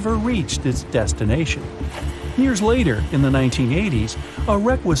 It never reached its destination. Years later, in the 1980s, a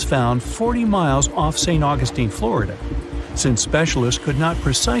wreck was found 40 miles off St. Augustine, Florida. Since specialists could not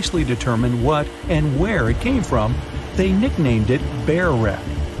precisely determine what and where it came from, they nicknamed it Bear Wreck.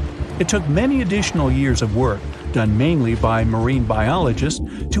 It took many additional years of work, done mainly by marine biologists,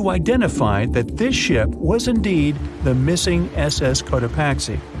 to identify that this ship was indeed the missing SS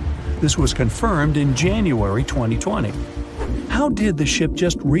Cotopaxi. This was confirmed in January 2020. How did the ship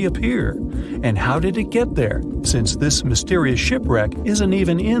just reappear? And how did it get there, since this mysterious shipwreck isn't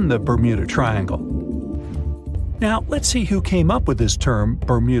even in the Bermuda Triangle? Now, let's see who came up with this term,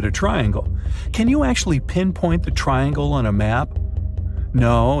 Bermuda Triangle. Can you actually pinpoint the triangle on a map?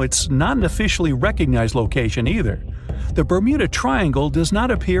 No, it's not an officially recognized location either. The Bermuda Triangle does not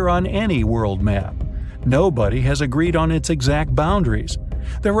appear on any world map. Nobody has agreed on its exact boundaries.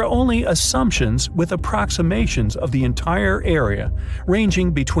 There are only assumptions with approximations of the entire area,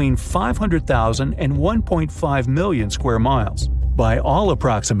 ranging between 500,000 and 1.5 million square miles. By all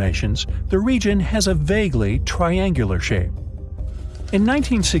approximations, the region has a vaguely triangular shape. In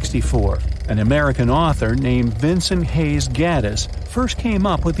 1964, an American author named Vincent Hayes Gaddis first came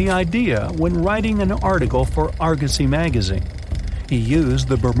up with the idea when writing an article for Argosy magazine. He used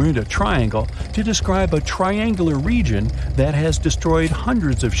the Bermuda Triangle to describe a triangular region that has destroyed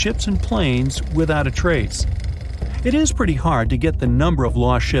hundreds of ships and planes without a trace. It is pretty hard to get the number of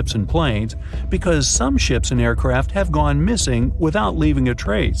lost ships and planes because some ships and aircraft have gone missing without leaving a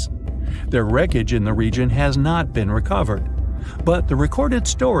trace. Their wreckage in the region has not been recovered, but the recorded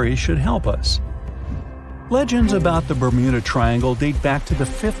stories should help us. Legends about the Bermuda Triangle date back to the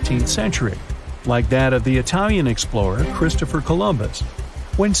 15th century, like that of the Italian explorer Christopher Columbus.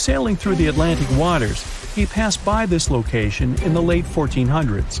 When sailing through the Atlantic waters, he passed by this location in the late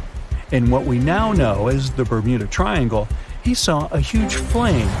 1400s. In what we now know as the Bermuda Triangle, he saw a huge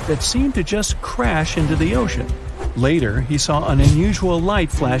flame that seemed to just crash into the ocean. Later, he saw an unusual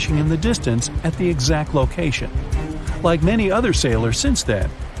light flashing in the distance at the exact location. Like many other sailors since then,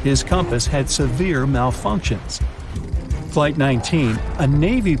 his compass had severe malfunctions. Flight 19, a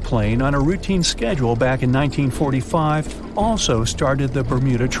Navy plane on a routine schedule back in 1945, also started the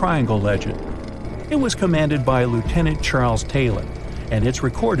Bermuda Triangle legend. It was commanded by Lieutenant Charles Taylor, and it's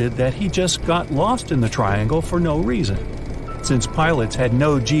recorded that he just got lost in the triangle for no reason. Since pilots had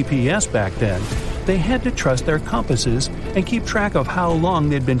no GPS back then, they had to trust their compasses and keep track of how long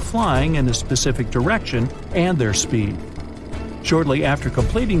they'd been flying in a specific direction and their speed. Shortly after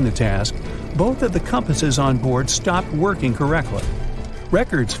completing the task, both of the compasses on board stopped working correctly.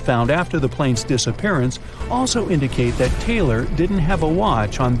 Records found after the plane's disappearance also indicate that Taylor didn't have a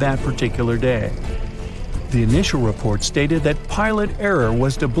watch on that particular day. The initial report stated that pilot error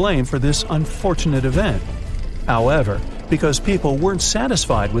was to blame for this unfortunate event. However, because people weren't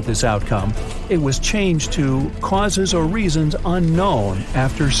satisfied with this outcome, it was changed to causes or reasons unknown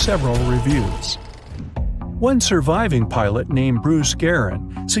after several reviews. One surviving pilot named Bruce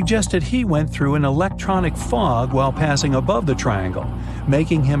Guerin suggested he went through an electronic fog while passing above the triangle,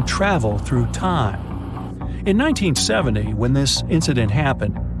 making him travel through time. In 1970, when this incident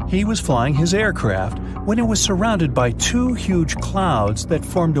happened, he was flying his aircraft when it was surrounded by two huge clouds that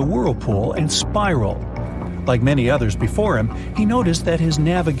formed a whirlpool and spiraled. Like many others before him, he noticed that his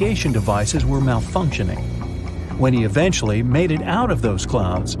navigation devices were malfunctioning. When he eventually made it out of those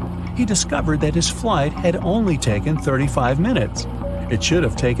clouds, he discovered that his flight had only taken 35 minutes. It should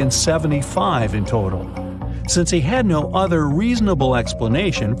have taken 75 in total. Since he had no other reasonable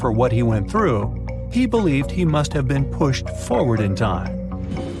explanation for what he went through, he believed he must have been pushed forward in time.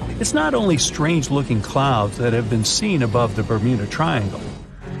 It's not only strange-looking clouds that have been seen above the Bermuda Triangle.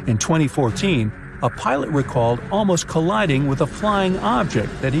 In 2014, a pilot recalled almost colliding with a flying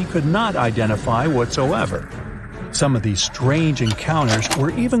object that he could not identify whatsoever. Some of these strange encounters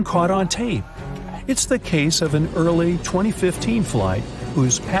were even caught on tape. It's the case of an early 2015 flight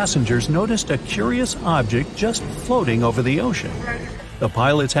whose passengers noticed a curious object just floating over the ocean. The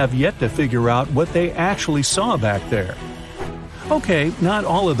pilots have yet to figure out what they actually saw back there. Okay, not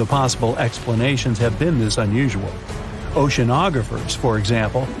all of the possible explanations have been this unusual. Oceanographers, for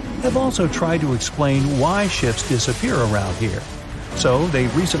example, have also tried to explain why ships disappear around here. So they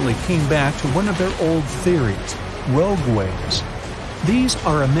recently came back to one of their old theories: rogue waves. These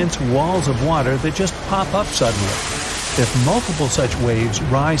are immense walls of water that just pop up suddenly. If multiple such waves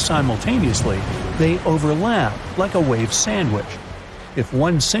rise simultaneously, they overlap like a wave sandwich. If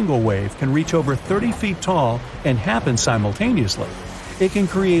one single wave can reach over 30 feet tall and happen simultaneously, it can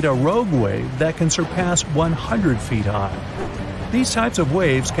create a rogue wave that can surpass 100 feet high. These types of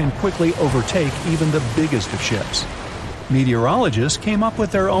waves can quickly overtake even the biggest of ships. Meteorologists came up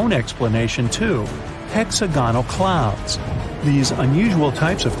with their own explanation too: hexagonal clouds. These unusual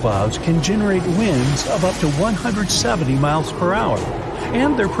types of clouds can generate winds of up to 170 miles per hour,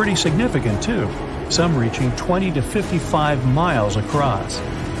 and they're pretty significant too, some reaching 20 to 55 miles across.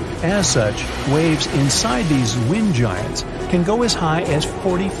 As such, waves inside these wind giants can go as high as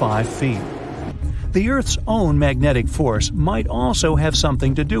 45 feet. The Earth's own magnetic force might also have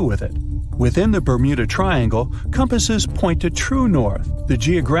something to do with it. Within the Bermuda Triangle, compasses point to true north, the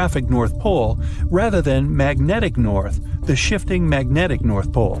geographic North Pole, rather than magnetic north, the shifting magnetic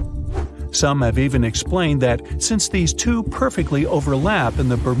North Pole. Some have even explained that since these two perfectly overlap in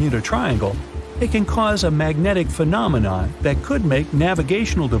the Bermuda Triangle, it can cause a magnetic phenomenon that could make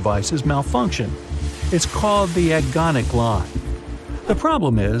navigational devices malfunction. It's called the agonic line. The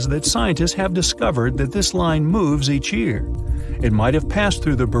problem is that scientists have discovered that this line moves each year. It might have passed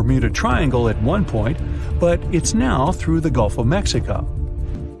through the Bermuda Triangle at one point, but it's now through the Gulf of Mexico.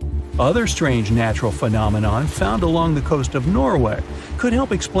 Other strange natural phenomenon found along the coast of Norway could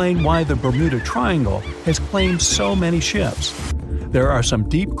help explain why the Bermuda Triangle has claimed so many ships. There are some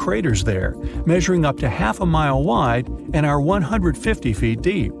deep craters there, measuring up to half a mile wide and are 150 feet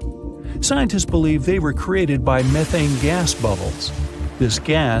deep. Scientists believe they were created by methane gas bubbles. This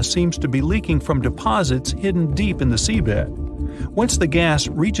gas seems to be leaking from deposits hidden deep in the seabed. Once the gas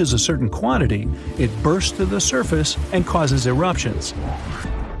reaches a certain quantity, it bursts to the surface and causes eruptions.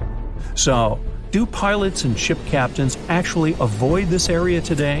 So, do pilots and ship captains actually avoid this area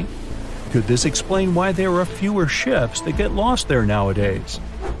today? Could this explain why there are fewer ships that get lost there nowadays?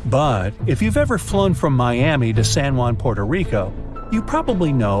 But if you've ever flown from Miami to San Juan, Puerto Rico, you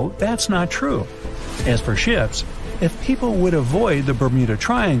probably know that's not true. As for ships, if people would avoid the Bermuda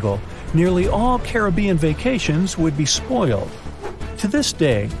Triangle, nearly all Caribbean vacations would be spoiled. To this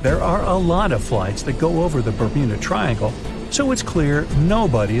day, there are a lot of flights that go over the Bermuda Triangle, so it's clear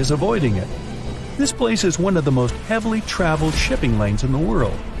nobody is avoiding it. This place is one of the most heavily traveled shipping lanes in the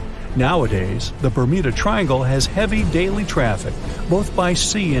world. Nowadays, the Bermuda Triangle has heavy daily traffic, both by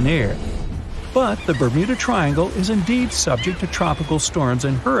sea and air. But the Bermuda Triangle is indeed subject to tropical storms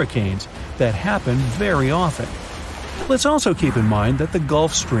and hurricanes that happen very often. Let's also keep in mind that the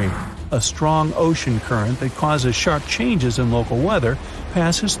Gulf Stream, a strong ocean current that causes sharp changes in local weather,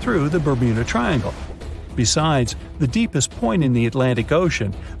 passes through the Bermuda Triangle. Besides, the deepest point in the Atlantic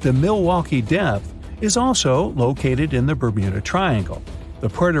Ocean, the Milwaukee Depth, is also located in the Bermuda Triangle. The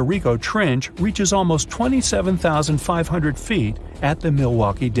Puerto Rico Trench reaches almost 27,500 feet at the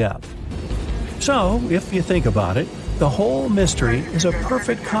Milwaukee Depth. So, if you think about it, the whole mystery is a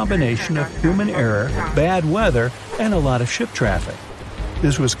perfect combination of human error, bad weather, and a lot of ship traffic.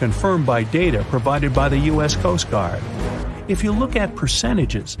 This was confirmed by data provided by the U.S. Coast Guard. If you look at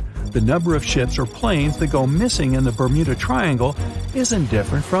percentages, the number of ships or planes that go missing in the Bermuda Triangle isn't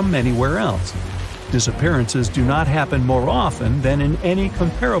different from anywhere else. Disappearances do not happen more often than in any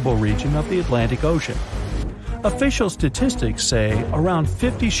comparable region of the Atlantic Ocean. Official statistics say around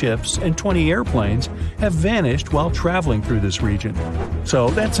 50 ships and 20 airplanes have vanished while traveling through this region. So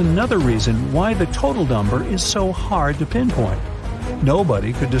that's another reason why the total number is so hard to pinpoint.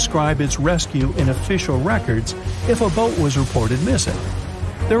 Nobody could describe its rescue in official records if a boat was reported missing.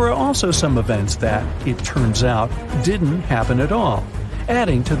 There are also some events that, it turns out, didn't happen at all,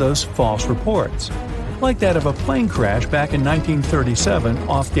 adding to those false reports, like that of a plane crash back in 1937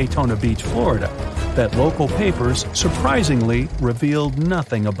 off Daytona Beach, Florida, that local papers surprisingly revealed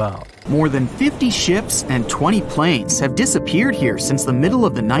nothing about. More than 50 ships and 20 planes have disappeared here since the middle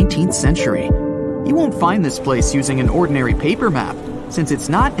of the 19th century. You won't find this place using an ordinary paper map, since it's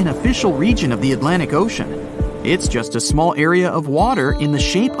not an official region of the Atlantic Ocean. It's just a small area of water in the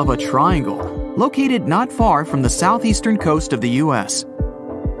shape of a triangle, located not far from the southeastern coast of the U.S.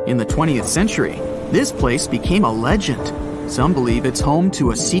 In the 20th century, this place became a legend. Some believe it's home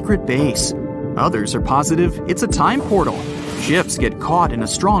to a secret base. Others are positive it's a time portal. Ships get caught in a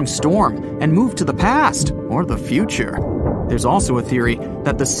strong storm and move to the past or the future. There's also a theory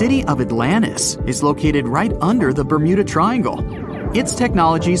that the city of Atlantis is located right under the Bermuda Triangle. Its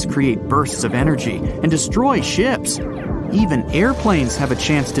technologies create bursts of energy and destroy ships. Even airplanes have a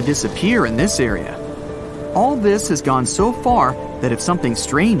chance to disappear in this area. All this has gone so far that if something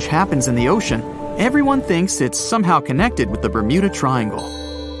strange happens in the ocean, everyone thinks it's somehow connected with the Bermuda Triangle.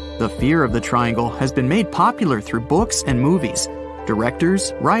 The fear of the triangle has been made popular through books and movies.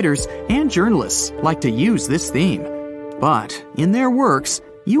 Directors, writers, and journalists like to use this theme. But in their works,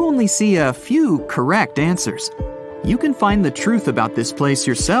 you only see a few correct answers. You can find the truth about this place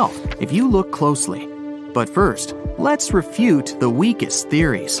yourself if you look closely. But first, let's refute the weakest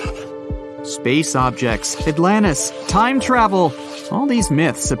theories. Space objects, Atlantis, time travel. All these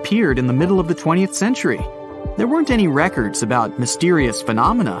myths appeared in the middle of the 20th century. There weren't any records about mysterious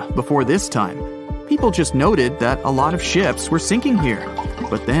phenomena before this time. People just noted that a lot of ships were sinking here.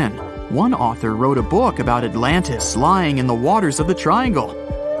 But then, one author wrote a book about Atlantis lying in the waters of the Triangle.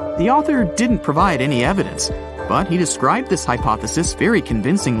 The author didn't provide any evidence, but he described this hypothesis very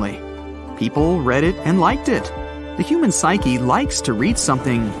convincingly. People read it and liked it. The human psyche likes to read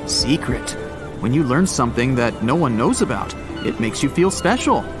something secret. When you learn something that no one knows about, it makes you feel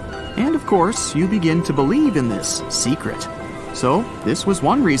special. And of course, you begin to believe in this secret. So, this was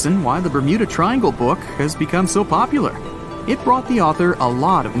one reason why the Bermuda Triangle book has become so popular. It brought the author a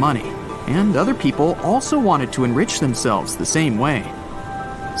lot of money, and other people also wanted to enrich themselves the same way.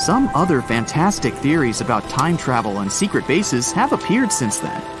 Some other fantastic theories about time travel and secret bases have appeared since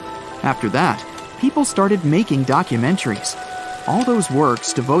then. After that, people started making documentaries. All those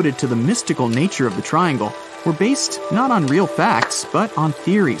works devoted to the mystical nature of the triangle were based not on real facts, but on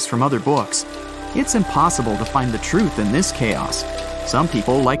theories from other books. It's impossible to find the truth in this chaos. Some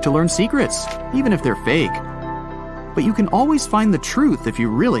people like to learn secrets, even if they're fake. But you can always find the truth if you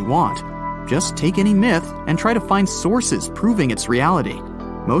really want. Just take any myth and try to find sources proving its reality.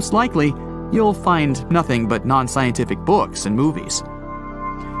 Most likely, you'll find nothing but non-scientific books and movies.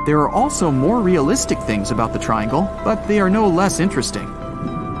 There are also more realistic things about the triangle, but they are no less interesting.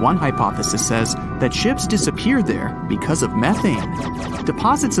 One hypothesis says that ships disappeared there because of methane.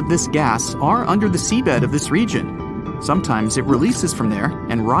 Deposits of this gas are under the seabed of this region. Sometimes it releases from there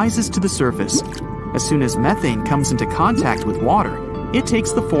and rises to the surface. As soon as methane comes into contact with water, it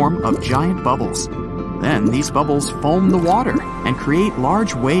takes the form of giant bubbles. Then these bubbles foam the water and create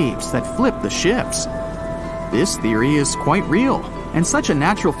large waves that flip the ships. This theory is quite real, and such a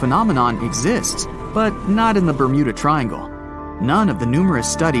natural phenomenon exists, but not in the Bermuda Triangle. None of the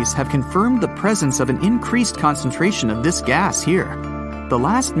numerous studies have confirmed the presence of an increased concentration of this gas here. The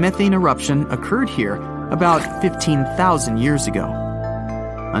last methane eruption occurred here about 15,000 years ago.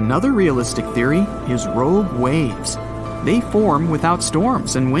 Another realistic theory is rogue waves. They form without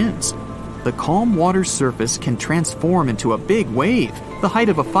storms and winds. The calm water surface can transform into a big wave, the height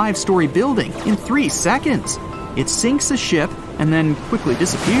of a 5-story building, in 3 seconds. It sinks a ship and then quickly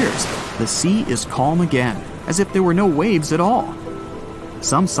disappears. The sea is calm again, as if there were no waves at all.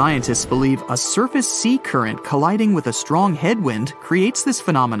 Some scientists believe a surface sea current colliding with a strong headwind creates this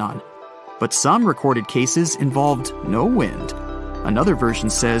phenomenon. But some recorded cases involved no wind. Another version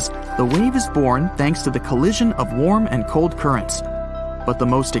says the wave is born thanks to the collision of warm and cold currents. But the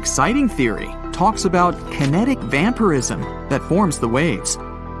most exciting theory talks about kinetic vampirism that forms the waves.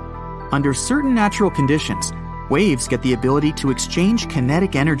 Under certain natural conditions, waves get the ability to exchange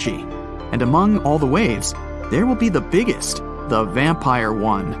kinetic energy. And among all the waves, there will be the biggest, the vampire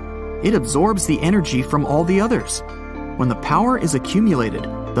one. It absorbs the energy from all the others. When the power is accumulated,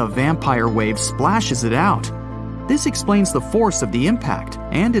 the vampire wave splashes it out. This explains the force of the impact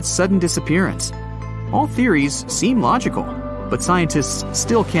and its sudden disappearance. All theories seem logical, but scientists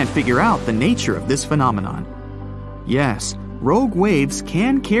still can't figure out the nature of this phenomenon. Yes, rogue waves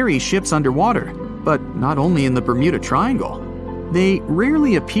can carry ships underwater, but not only in the Bermuda Triangle. They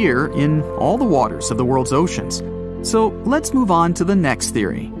rarely appear in all the waters of the world's oceans. So let's move on to the next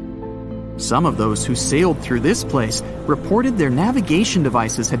theory. Some of those who sailed through this place reported their navigation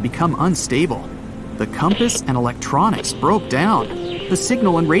devices had become unstable. The compass and electronics broke down. The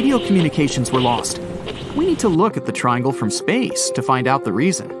signal and radio communications were lost. We need to look at the triangle from space to find out the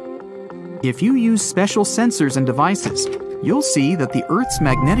reason. If you use special sensors and devices, you'll see that the Earth's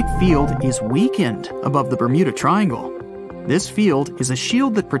magnetic field is weakened above the Bermuda Triangle. This field is a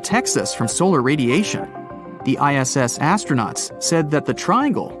shield that protects us from solar radiation. The ISS astronauts said that the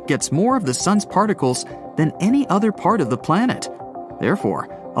triangle gets more of the sun's particles than any other part of the planet. Therefore,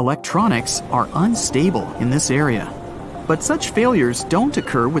 electronics are unstable in this area. But such failures don't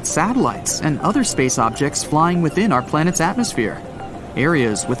occur with satellites and other space objects flying within our planet's atmosphere.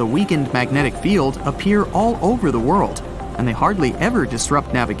 Areas with a weakened magnetic field appear all over the world, and they hardly ever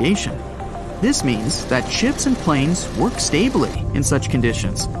disrupt navigation. This means that ships and planes work stably in such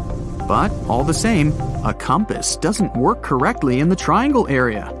conditions. But all the same, a compass doesn't work correctly in the triangle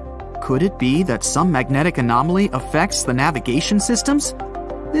area. Could it be that some magnetic anomaly affects the navigation systems?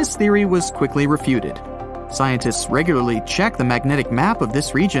 This theory was quickly refuted. Scientists regularly check the magnetic map of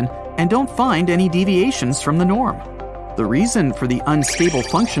this region and don't find any deviations from the norm. The reason for the unstable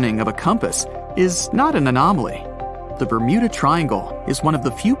functioning of a compass is not an anomaly. The Bermuda Triangle is one of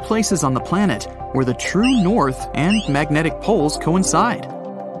the few places on the planet where the true north and magnetic poles coincide.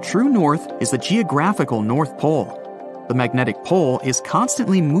 True north is the geographical North Pole. The magnetic pole is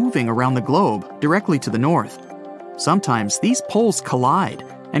constantly moving around the globe directly to the north. Sometimes these poles collide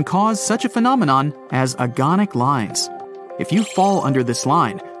and cause such a phenomenon as agonic lines. If you fall under this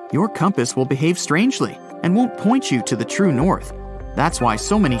line, your compass will behave strangely and won't point you to the true north. That's why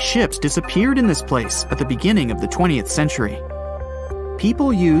so many ships disappeared in this place at the beginning of the 20th century.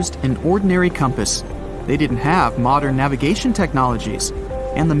 People used an ordinary compass. They didn't have modern navigation technologies,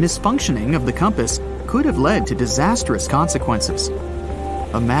 and the misfunctioning of the compass could have led to disastrous consequences.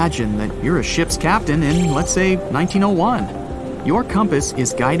 Imagine that you're a ship's captain in, let's say, 1901. Your compass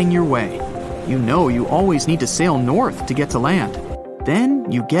is guiding your way. You know you always need to sail north to get to land. Then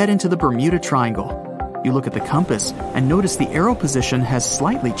you get into the Bermuda Triangle. You look at the compass and notice the arrow position has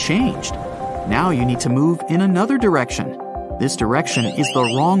slightly changed. Now you need to move in another direction. This direction is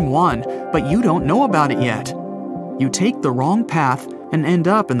the wrong one, but you don't know about it yet. You take the wrong path and end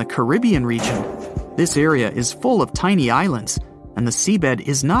up in the Caribbean region. This area is full of tiny islands, and the seabed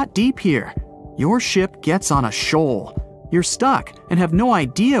is not deep here. Your ship gets on a shoal. You're stuck and have no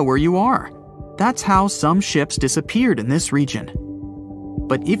idea where you are. That's how some ships disappeared in this region.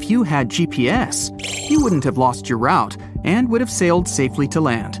 But if you had GPS, you wouldn't have lost your route and would have sailed safely to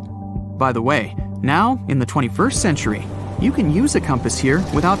land. By the way, now, in the 21st century, you can use a compass here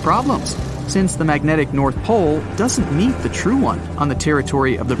without problems, since the magnetic North Pole doesn't meet the true one on the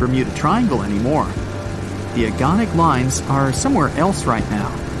territory of the Bermuda Triangle anymore. The agonic lines are somewhere else right now.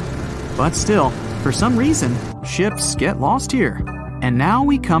 But still, for some reason, ships get lost here. And now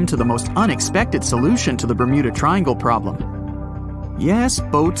we come to the most unexpected solution to the Bermuda Triangle problem. Yes,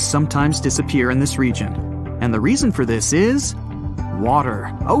 boats sometimes disappear in this region. And the reason for this is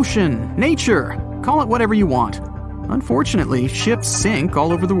water, ocean, nature, call it whatever you want. Unfortunately, ships sink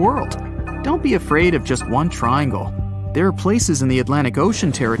all over the world. Don't be afraid of just one triangle. There are places in the Atlantic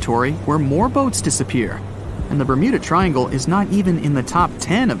Ocean territory where more boats disappear, and the Bermuda Triangle is not even in the top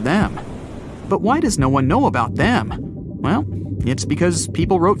 10 of them. But why does no one know about them? Well, it's because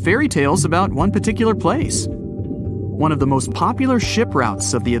people wrote fairy tales about one particular place. One of the most popular ship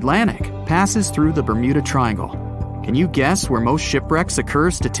routes of the Atlantic passes through the Bermuda Triangle. Can you guess where most shipwrecks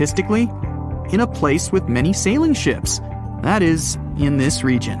occur statistically? In a place with many sailing ships. That is, in this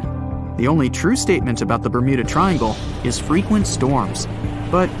region. The only true statement about the Bermuda Triangle is frequent storms.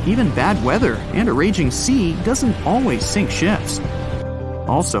 But even bad weather and a raging sea doesn't always sink ships.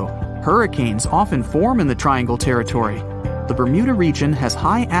 Also, hurricanes often form in the Triangle territory. The Bermuda region has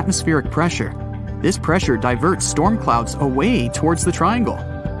high atmospheric pressure. This pressure diverts storm clouds away towards the triangle.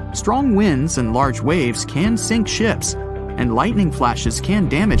 Strong winds and large waves can sink ships, and lightning flashes can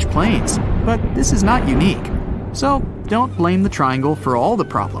damage planes, but this is not unique. So don't blame the triangle for all the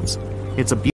problems. It's a